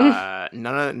 Mm-hmm.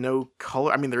 No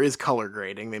color. I mean, there is color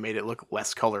grading. They made it look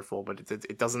less colorful, but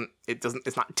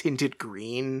it's not tinted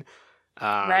green.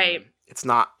 Right. It's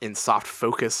not in soft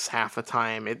focus half the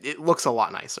time. It looks a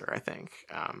lot nicer, I think,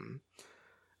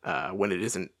 when it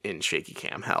isn't in shaky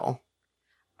cam hell.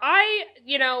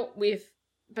 We've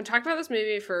been talking about this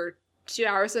movie for 2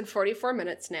 hours and 44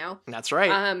 minutes now. That's right.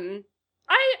 I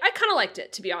kind of liked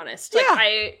it, to be honest.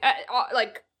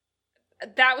 Like,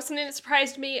 that was something that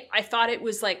surprised me. I thought it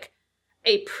was, like,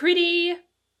 a pretty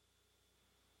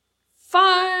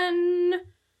fun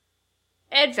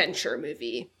adventure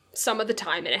movie some of the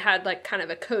time, and it had, like, kind of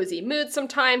a cozy mood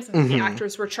sometimes, and the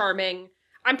actors were charming.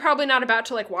 I'm probably not about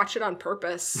to, like, watch it on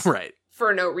purpose. Right.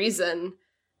 For no reason.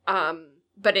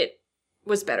 But it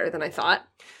was better than I thought.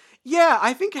 Yeah,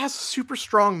 I think it has a super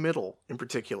strong middle, in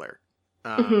particular.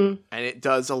 And it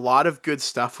does a lot of good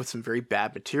stuff with some very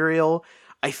bad material.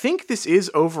 I think this is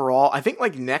overall,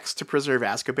 like, next to Prisoner of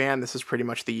Azkaban, this is pretty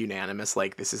much the unanimous,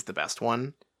 like, this is the best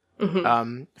one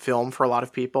film for a lot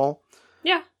of people.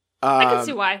 Yeah, I can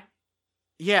see why.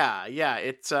 Yeah,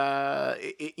 it's,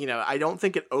 I don't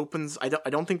think it opens, I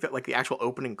don't think that, like, the actual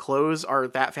open and close are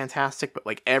that fantastic, but,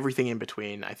 like, everything in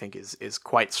between, I think, is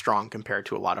quite strong compared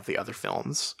to a lot of the other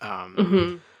films.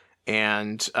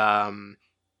 And,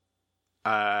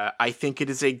 I think it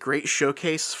is a great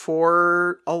showcase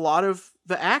for a lot of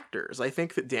the actors. I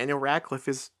think that Daniel Radcliffe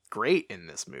is great in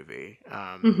this movie.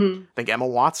 I think Emma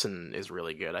Watson is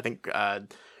really good. I think,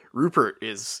 Rupert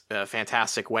is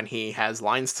fantastic when he has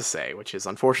lines to say, which is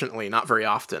unfortunately not very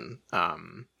often. I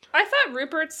thought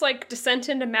Rupert's, like, descent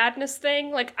into madness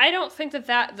thing, like, I don't think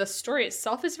that the story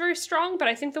itself is very strong, but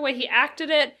I think the way he acted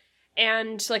it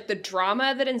and, like, the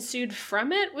drama that ensued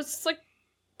from it was, like,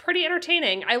 pretty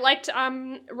entertaining. I liked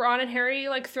Ron and Harry,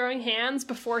 like, throwing hands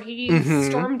before he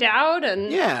stormed out, and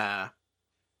yeah,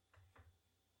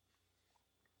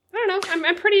 I don't know.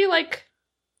 I'm pretty, like,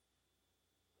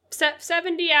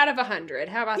 70 out of 100.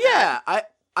 How about that? Yeah,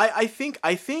 I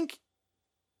think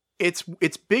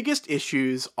its biggest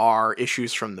issues are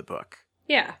issues from the book.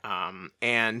 Yeah.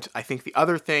 And I think the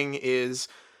other thing is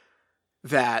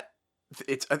that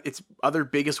its other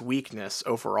biggest weakness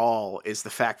overall is the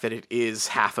fact that it is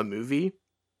half a movie.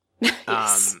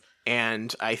 Yes.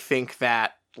 And I think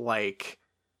that, like,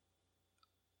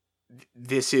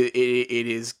 this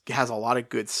has a lot of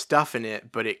good stuff in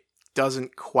it, but it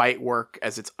doesn't quite work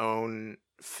as its own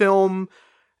film,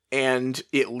 and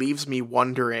it leaves me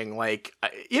wondering, like,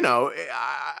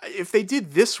 if they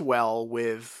did this well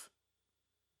with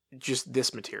just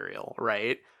this material,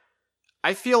 right?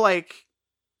 I feel like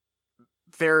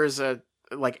there's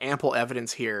ample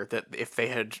evidence here that if they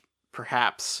had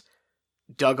perhaps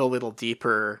dug a little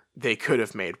deeper, they could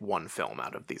have made one film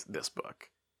out of this book.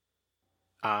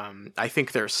 I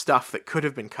think there's stuff that could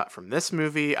have been cut from this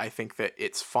movie. I think that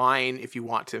it's fine if you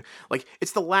want to, like,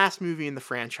 it's the last movie in the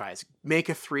franchise. Make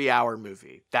a 3-hour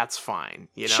movie. That's fine.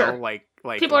 You know, sure. like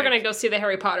people are going to go see the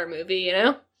Harry Potter movie, you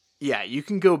know? Yeah, you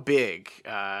can go big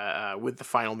with the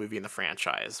final movie in the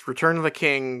franchise. Return of the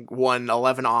King won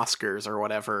 11 Oscars or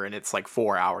whatever, and it's like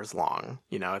 4 hours long.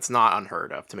 You know, it's not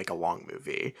unheard of to make a long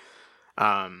movie.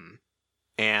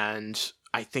 And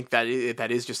I think that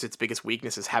is just its biggest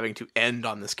weakness, is having to end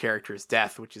on this character's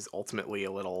death, which is ultimately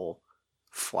a little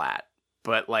flat.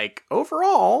 But, like,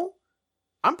 overall,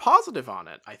 I'm positive on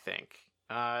it, I think.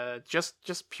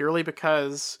 Just purely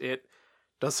because it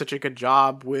does such a good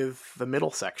job with the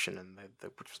middle section, and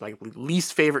which is my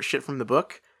least favorite shit from the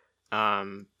book,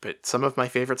 but some of my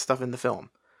favorite stuff in the film.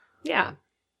 Yeah.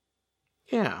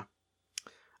 Yeah.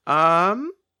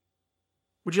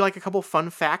 Would you like a couple fun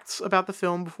facts about the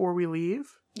film before we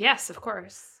leave? Yes, of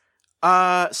course.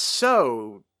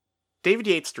 So David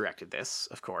Yates directed this,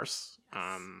 of course.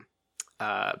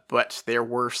 But there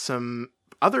were some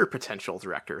other potential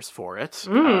directors for it.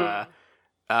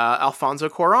 Alfonso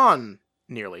Cuarón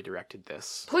nearly directed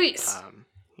this. Please.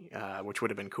 Which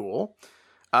would have been cool.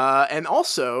 And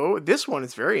also, this one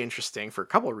is very interesting for a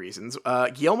couple of reasons.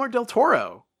 Guillermo del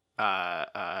Toro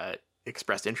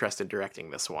expressed interest in directing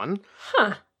this one.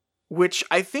 Huh. Which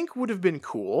I think would have been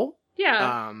cool.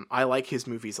 Yeah. I like his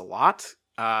movies a lot.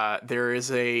 There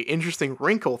is a interesting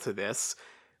wrinkle to this,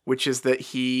 which is that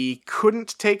he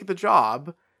couldn't take the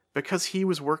job because he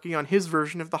was working on his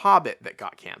version of The Hobbit that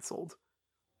got canceled.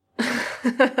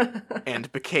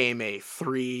 And became a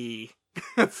three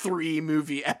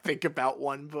movie epic about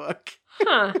one book.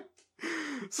 Huh.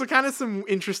 So kind of some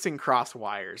interesting cross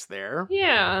wires there.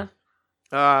 Yeah.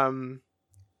 And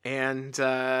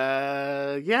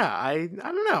yeah, I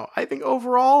don't know. I think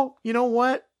overall, you know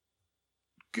what?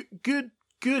 Good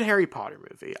Harry Potter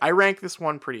movie. I rank this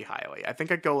one pretty highly. I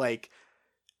think I'd go like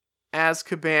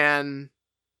Azkaban,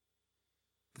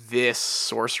 this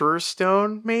Sorcerer's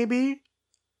Stone, maybe,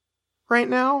 right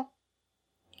now.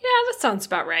 Yeah, that sounds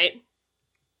about right.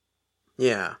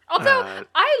 Yeah. Although,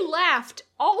 I laughed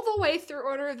all the way through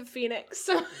Order of the Phoenix,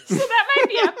 so that might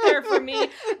be up there for me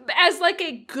as, like,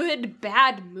 a good,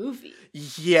 bad movie.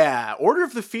 Yeah, Order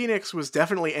of the Phoenix was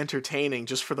definitely entertaining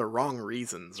just for the wrong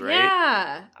reasons, right?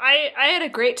 Yeah, I had a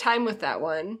great time with that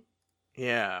one.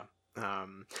 Yeah.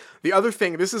 The other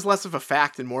thing, this is less of a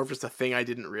fact and more of just a thing I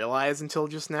didn't realize until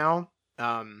just now,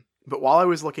 but while I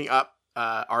was looking up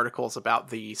articles about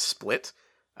the split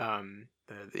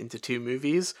into two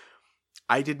movies,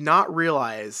 I did not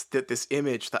realize that this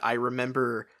image that I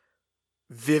remember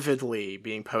vividly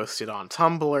being posted on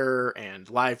Tumblr and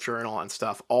LiveJournal and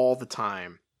stuff all the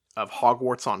time of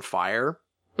Hogwarts on fire.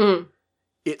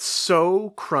 It's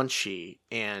so crunchy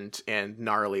and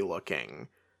gnarly looking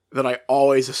that I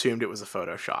always assumed it was a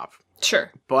Photoshop.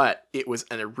 Sure. But it was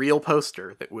a real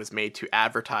poster that was made to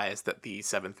advertise that the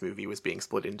seventh movie was being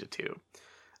split into two.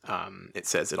 It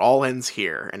says, "It all ends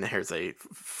here," and there's a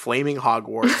flaming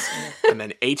Hogwarts, and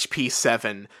then HP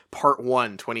 7, Part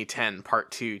 1, 2010, Part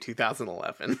 2,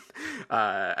 2011.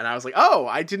 And I was like, oh,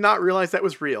 I did not realize that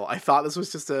was real. I thought this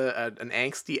was just an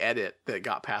angsty edit that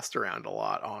got passed around a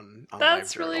lot on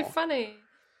That's really funny.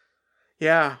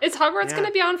 Yeah. Is Hogwarts going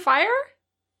to be on fire?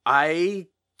 I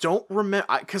don't remember,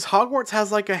 because Hogwarts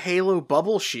has like a Halo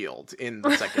bubble shield in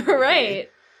the second movie. Right.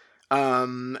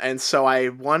 And so I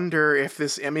wonder if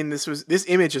this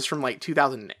image is from like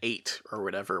 2008 or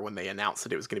whatever when they announced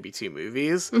that it was going to be two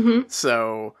movies. Mm-hmm.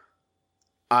 So,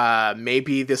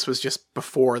 maybe this was just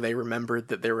before they remembered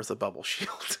that there was a bubble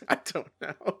shield. I don't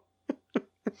know.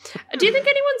 Do you think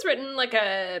anyone's written like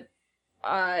an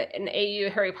AU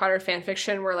Harry Potter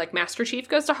fanfiction where like Master Chief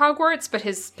goes to Hogwarts, but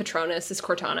his Patronus is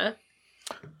Cortana?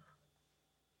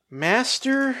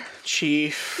 Master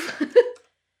Chief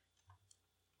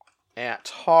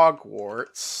at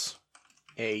Hogwarts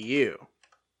AU.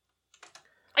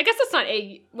 I guess that's not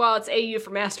AU. Well, it's AU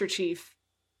for Master Chief.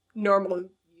 Normal U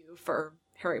for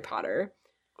Harry Potter.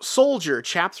 Soldier,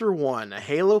 Chapter 1, a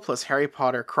Halo plus Harry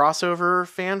Potter crossover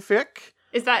fanfic.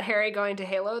 Is that Harry going to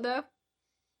Halo, though?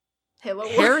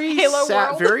 Harry Halo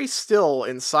sat World? very still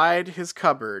inside his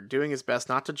cupboard, doing his best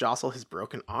not to jostle his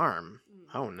broken arm.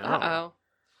 Oh, no. Uh-oh.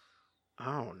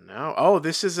 Oh, no.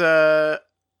 this is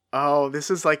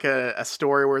like a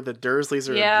story where the Dursleys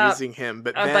are abusing him,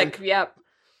 but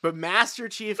but Master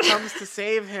Chief comes to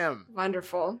save him.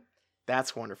 Wonderful.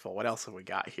 That's wonderful. What else have we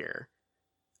got here?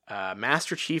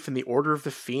 Master Chief and the Order of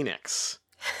the Phoenix.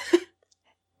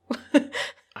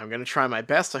 I'm going to try my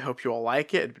best. I hope you all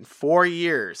like it. It's been 4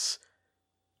 years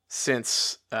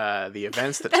since the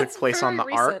events that took place on the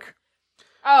Ark.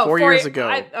 Oh, 4 years ago.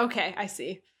 I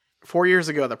see. 4 years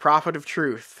ago, the Prophet of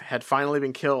Truth had finally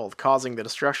been killed, causing the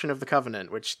destruction of the Covenant,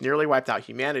 which nearly wiped out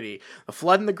humanity. The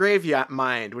Flood in the Grave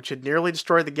Mind, which had nearly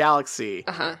destroyed the galaxy,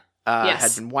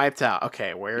 had been wiped out.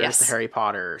 Okay, where is the Harry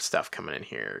Potter stuff coming in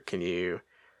here? Can you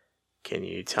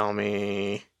tell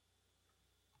me,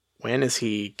 when is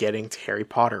he getting to Harry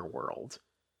Potter world?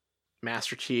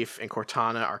 Master Chief and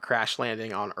Cortana are crash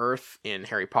landing on Earth in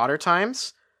Harry Potter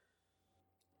times.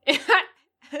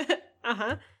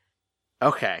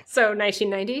 Okay. So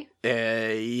 1990?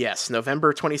 Yes,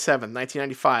 November 27th,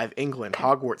 1995, England,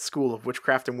 Hogwarts School of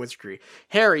Witchcraft and Wizardry.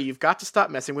 Harry, you've got to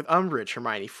stop messing with Umbridge,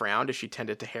 Hermione frowned as she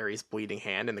tended to Harry's bleeding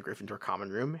hand in the Gryffindor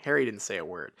common room. Harry didn't say a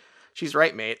word. She's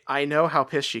right, mate. I know how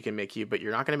pissed she can make you, but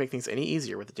you're not going to make things any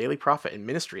easier with the Daily Prophet and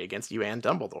Ministry against you and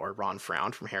Dumbledore, Ron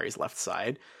frowned from Harry's left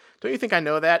side. Don't you think I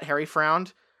know that? Harry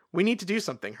frowned. We need to do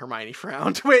something, Hermione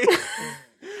frowned. Wait.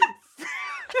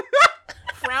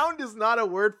 Frowned is not a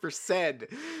word for said.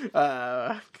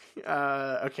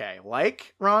 Okay,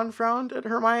 like Ron frowned at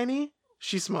Hermione?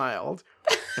 She smiled.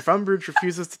 If Umbridge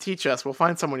refuses to teach us, we'll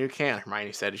find someone who can,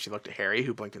 Hermione said as she looked at Harry,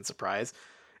 who blinked in surprise.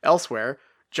 Elsewhere,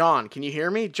 John, can you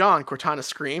hear me? John, Cortana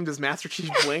screamed as Master Chief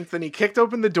blinked, then he kicked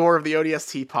open the door of the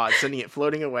ODST pod, sending it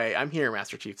floating away. I'm here,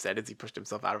 Master Chief said as he pushed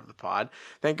himself out of the pod.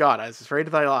 Thank God, I was afraid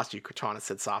that I lost you, Cortana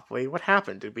said softly. What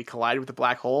happened? Did we collide with the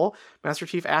black hole? Master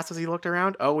Chief asked as he looked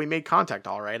around. Oh, we made contact,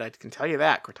 all right. I can tell you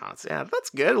that, Cortana said. Yeah, that's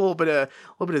good. A little bit of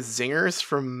zingers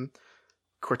from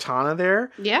Cortana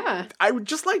there. Yeah. I would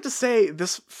just like to say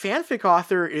this fanfic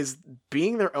author is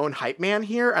being their own hype man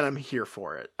here, and I'm here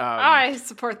for it. I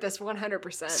support this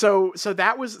 100%. So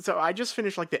I just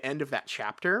finished like the end of that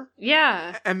chapter.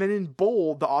 Yeah. And then in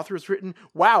bold, the author has written,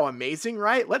 wow, amazing,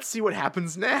 right? Let's see what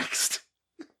happens next.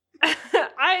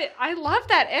 I love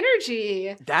that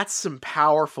energy. That's some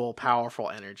powerful, powerful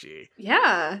energy.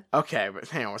 Yeah. Okay, but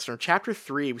hang on. So chapter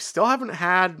 3, we still haven't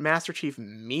had Master Chief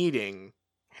meeting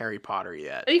Harry Potter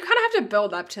yet. You kind of have to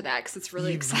build up to that because it's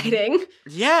really exciting.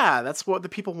 Yeah, that's what the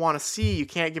people want to see. You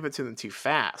can't give it to them too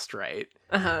fast, right?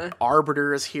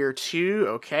 Arbiter is here too.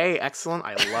 Okay, excellent.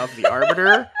 I love the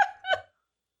Arbiter.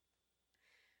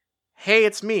 Hey,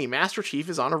 it's me. Master Chief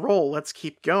is on a roll. Let's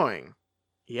keep going.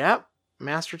 Yep.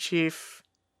 Master Chief.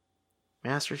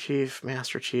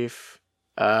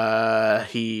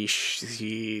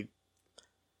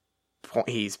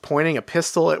 He's pointing a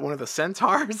pistol at one of the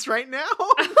centaurs right now.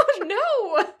 Oh,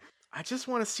 no! I just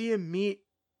want to see him meet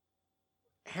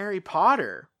Harry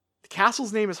Potter. The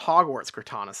castle's name is Hogwarts,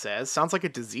 Cortana says. Sounds like a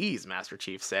disease, Master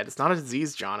Chief said. It's not a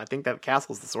disease, John. I think that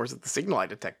castle is the source of the signal I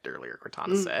detected earlier,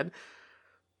 Cortana said.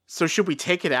 So should we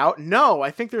take it out? No,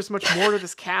 I think there's much more to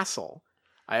this castle.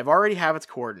 I have already have its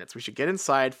coordinates. We should get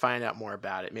inside, find out more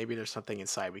about it. Maybe there's something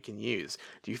inside we can use.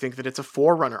 Do you think that it's a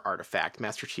Forerunner artifact?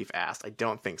 Master Chief asked. I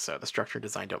don't think so. The structure and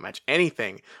design don't match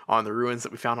anything on the ruins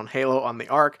that we found on Halo on the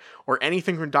Ark, or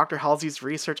anything from Dr. Halsey's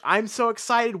research. I'm so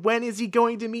excited. When is he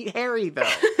going to meet Harry,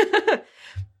 though?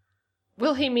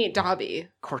 Will he meet Dobby?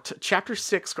 Chapter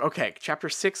 6. Okay, Chapter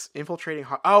 6, infiltrating...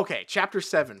 Okay, Chapter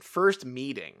 7, first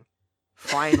meeting.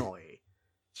 Finally.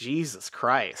 Jesus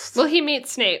Christ. Will he meet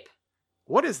Snape?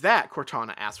 What is that?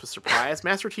 Cortana asked with surprise.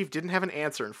 Master Chief didn't have an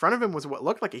answer. In front of him was what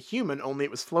looked like a human, only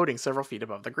it was floating several feet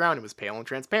above the ground. It was pale and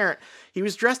transparent. He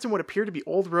was dressed in what appeared to be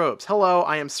old robes. Hello,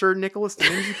 I am Sir Nicholas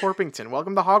Dimingy Porpington.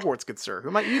 Welcome to Hogwarts, good sir.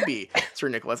 Who might you be? Sir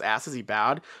Nicholas asked as he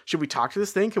bowed. Should we talk to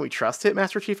this thing? Can we trust it?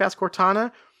 Master Chief asked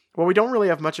Cortana. Well, we don't really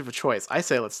have much of a choice. I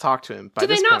say let's talk to him. Do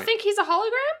they not think he's a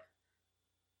hologram?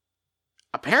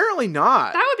 Apparently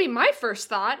not. That would be my first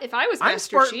thought if I was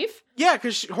Master Chief. Yeah,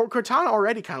 because Cortana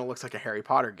already kind of looks like a Harry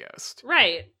Potter ghost.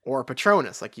 Right. Or a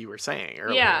Patronus, like you were saying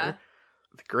earlier. Yeah.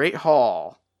 The Great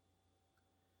Hall.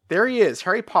 There he is,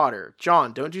 Harry Potter.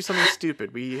 John, don't do something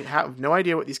stupid. We have no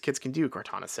idea what these kids can do,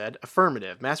 Cortana said.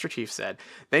 Affirmative, Master Chief said.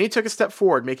 Then he took a step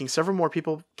forward, making several more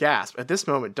people gasp. At this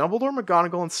moment, Dumbledore,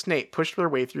 McGonagall, and Snape pushed their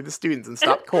way through the students and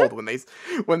stopped cold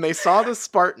when they saw the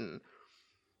Spartan.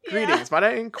 Greetings, might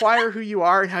I inquire who you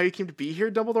are and how you came to be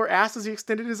here? Dumbledore asked as he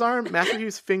extended his arm. Master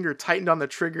Chief's finger tightened on the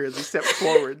trigger as he stepped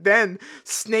forward. Then,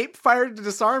 Snape fired a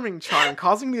disarming charm,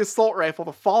 causing the assault rifle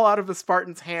to fall out of the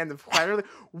Spartan's hand and fire.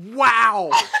 Wow!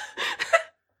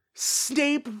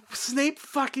 Snape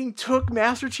fucking took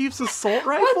Master Chief's assault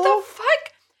rifle? What the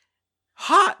fuck?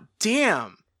 Hot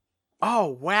damn! Oh,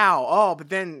 wow. Oh, but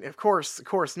then, of course,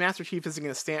 Master Chief isn't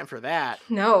going to stand for that.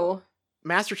 No.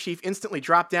 Master Chief instantly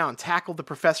dropped down, tackled the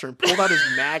professor, and pulled out his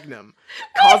magnum,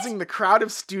 causing the crowd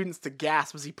of students to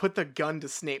gasp as he put the gun to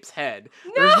Snape's head.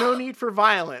 No! There's no need for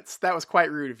violence. That was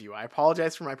quite rude of you. I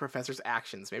apologize for my professor's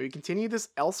actions. May we continue this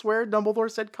elsewhere? Dumbledore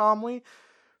said calmly.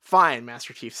 Fine,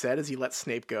 Master Chief said as he let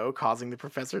Snape go, causing the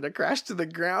professor to crash to the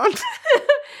ground.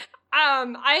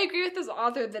 I agree with this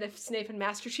author that if Snape and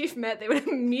Master Chief met, they would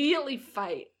immediately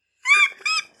fight.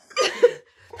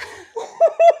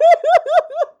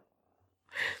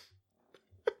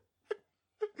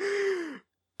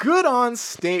 Good on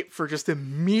Snape for just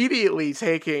immediately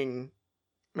taking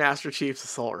Master Chief's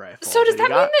assault rifle. So does that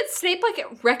mean that Snape,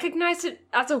 recognized it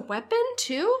as a weapon,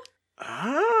 too?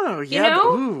 Oh, yeah. You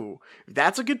know? Ooh,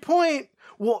 that's a good point.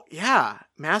 Well, yeah.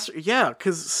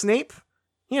 Because Snape,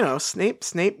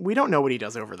 Snape, we don't know what he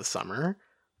does over the summer.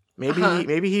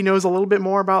 Maybe he knows a little bit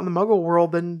more about the Muggle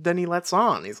world than he lets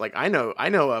on. He's like, I know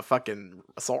a fucking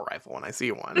assault rifle when I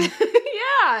see one.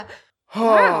 Yeah.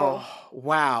 Oh,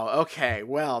 wow. Okay,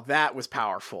 well, that was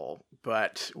powerful.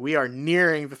 But we are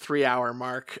nearing the 3-hour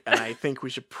mark, and I think we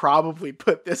should probably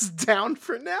put this down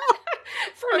for now.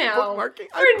 For now,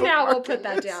 we'll put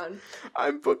that down.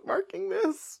 I'm bookmarking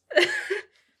this.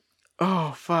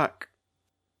 Oh, fuck.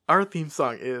 Our theme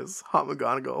song is Hot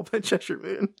McGonagall by Cheshire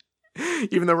Moon.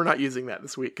 Even though we're not using that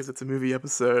this week because it's a movie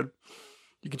episode.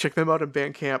 You can check them out on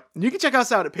Bandcamp. And you can check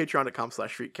us out at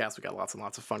patreon.com/freakcast. We got lots and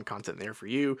lots of fun content there for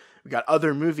you. We got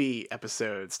other movie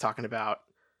episodes talking about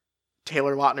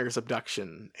Taylor Lautner's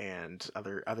abduction and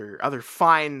other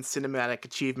fine cinematic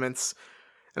achievements.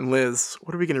 And Liz,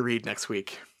 what are we going to read next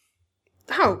week?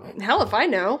 Oh, hell if I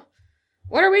know.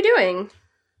 What are we doing?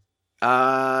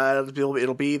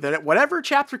 It'll be that whatever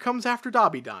chapter comes after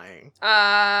Dobby dying.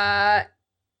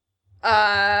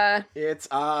 It's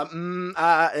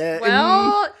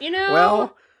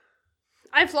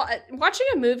watching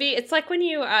a movie, it's like when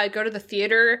you go to the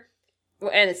theater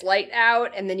and it's light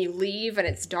out and then you leave and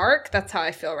it's dark. That's how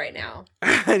I feel right now.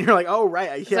 And you're like, oh, right.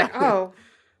 Yeah. It's like, oh,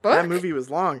 book? That movie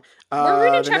was long. We're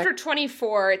reading chapter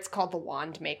 24. It's called The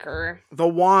Wand Maker. The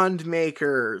Wand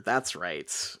Maker. That's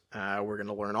right. We're going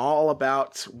to learn all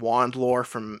about wand lore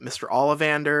from Mr.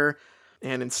 Ollivander.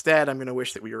 And instead, I'm going to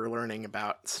wish that we were learning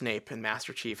about Snape and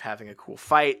Master Chief having a cool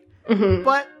fight. Mm-hmm.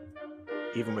 But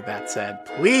even with that said,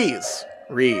 please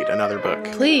read another book.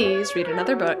 Please read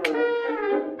another book.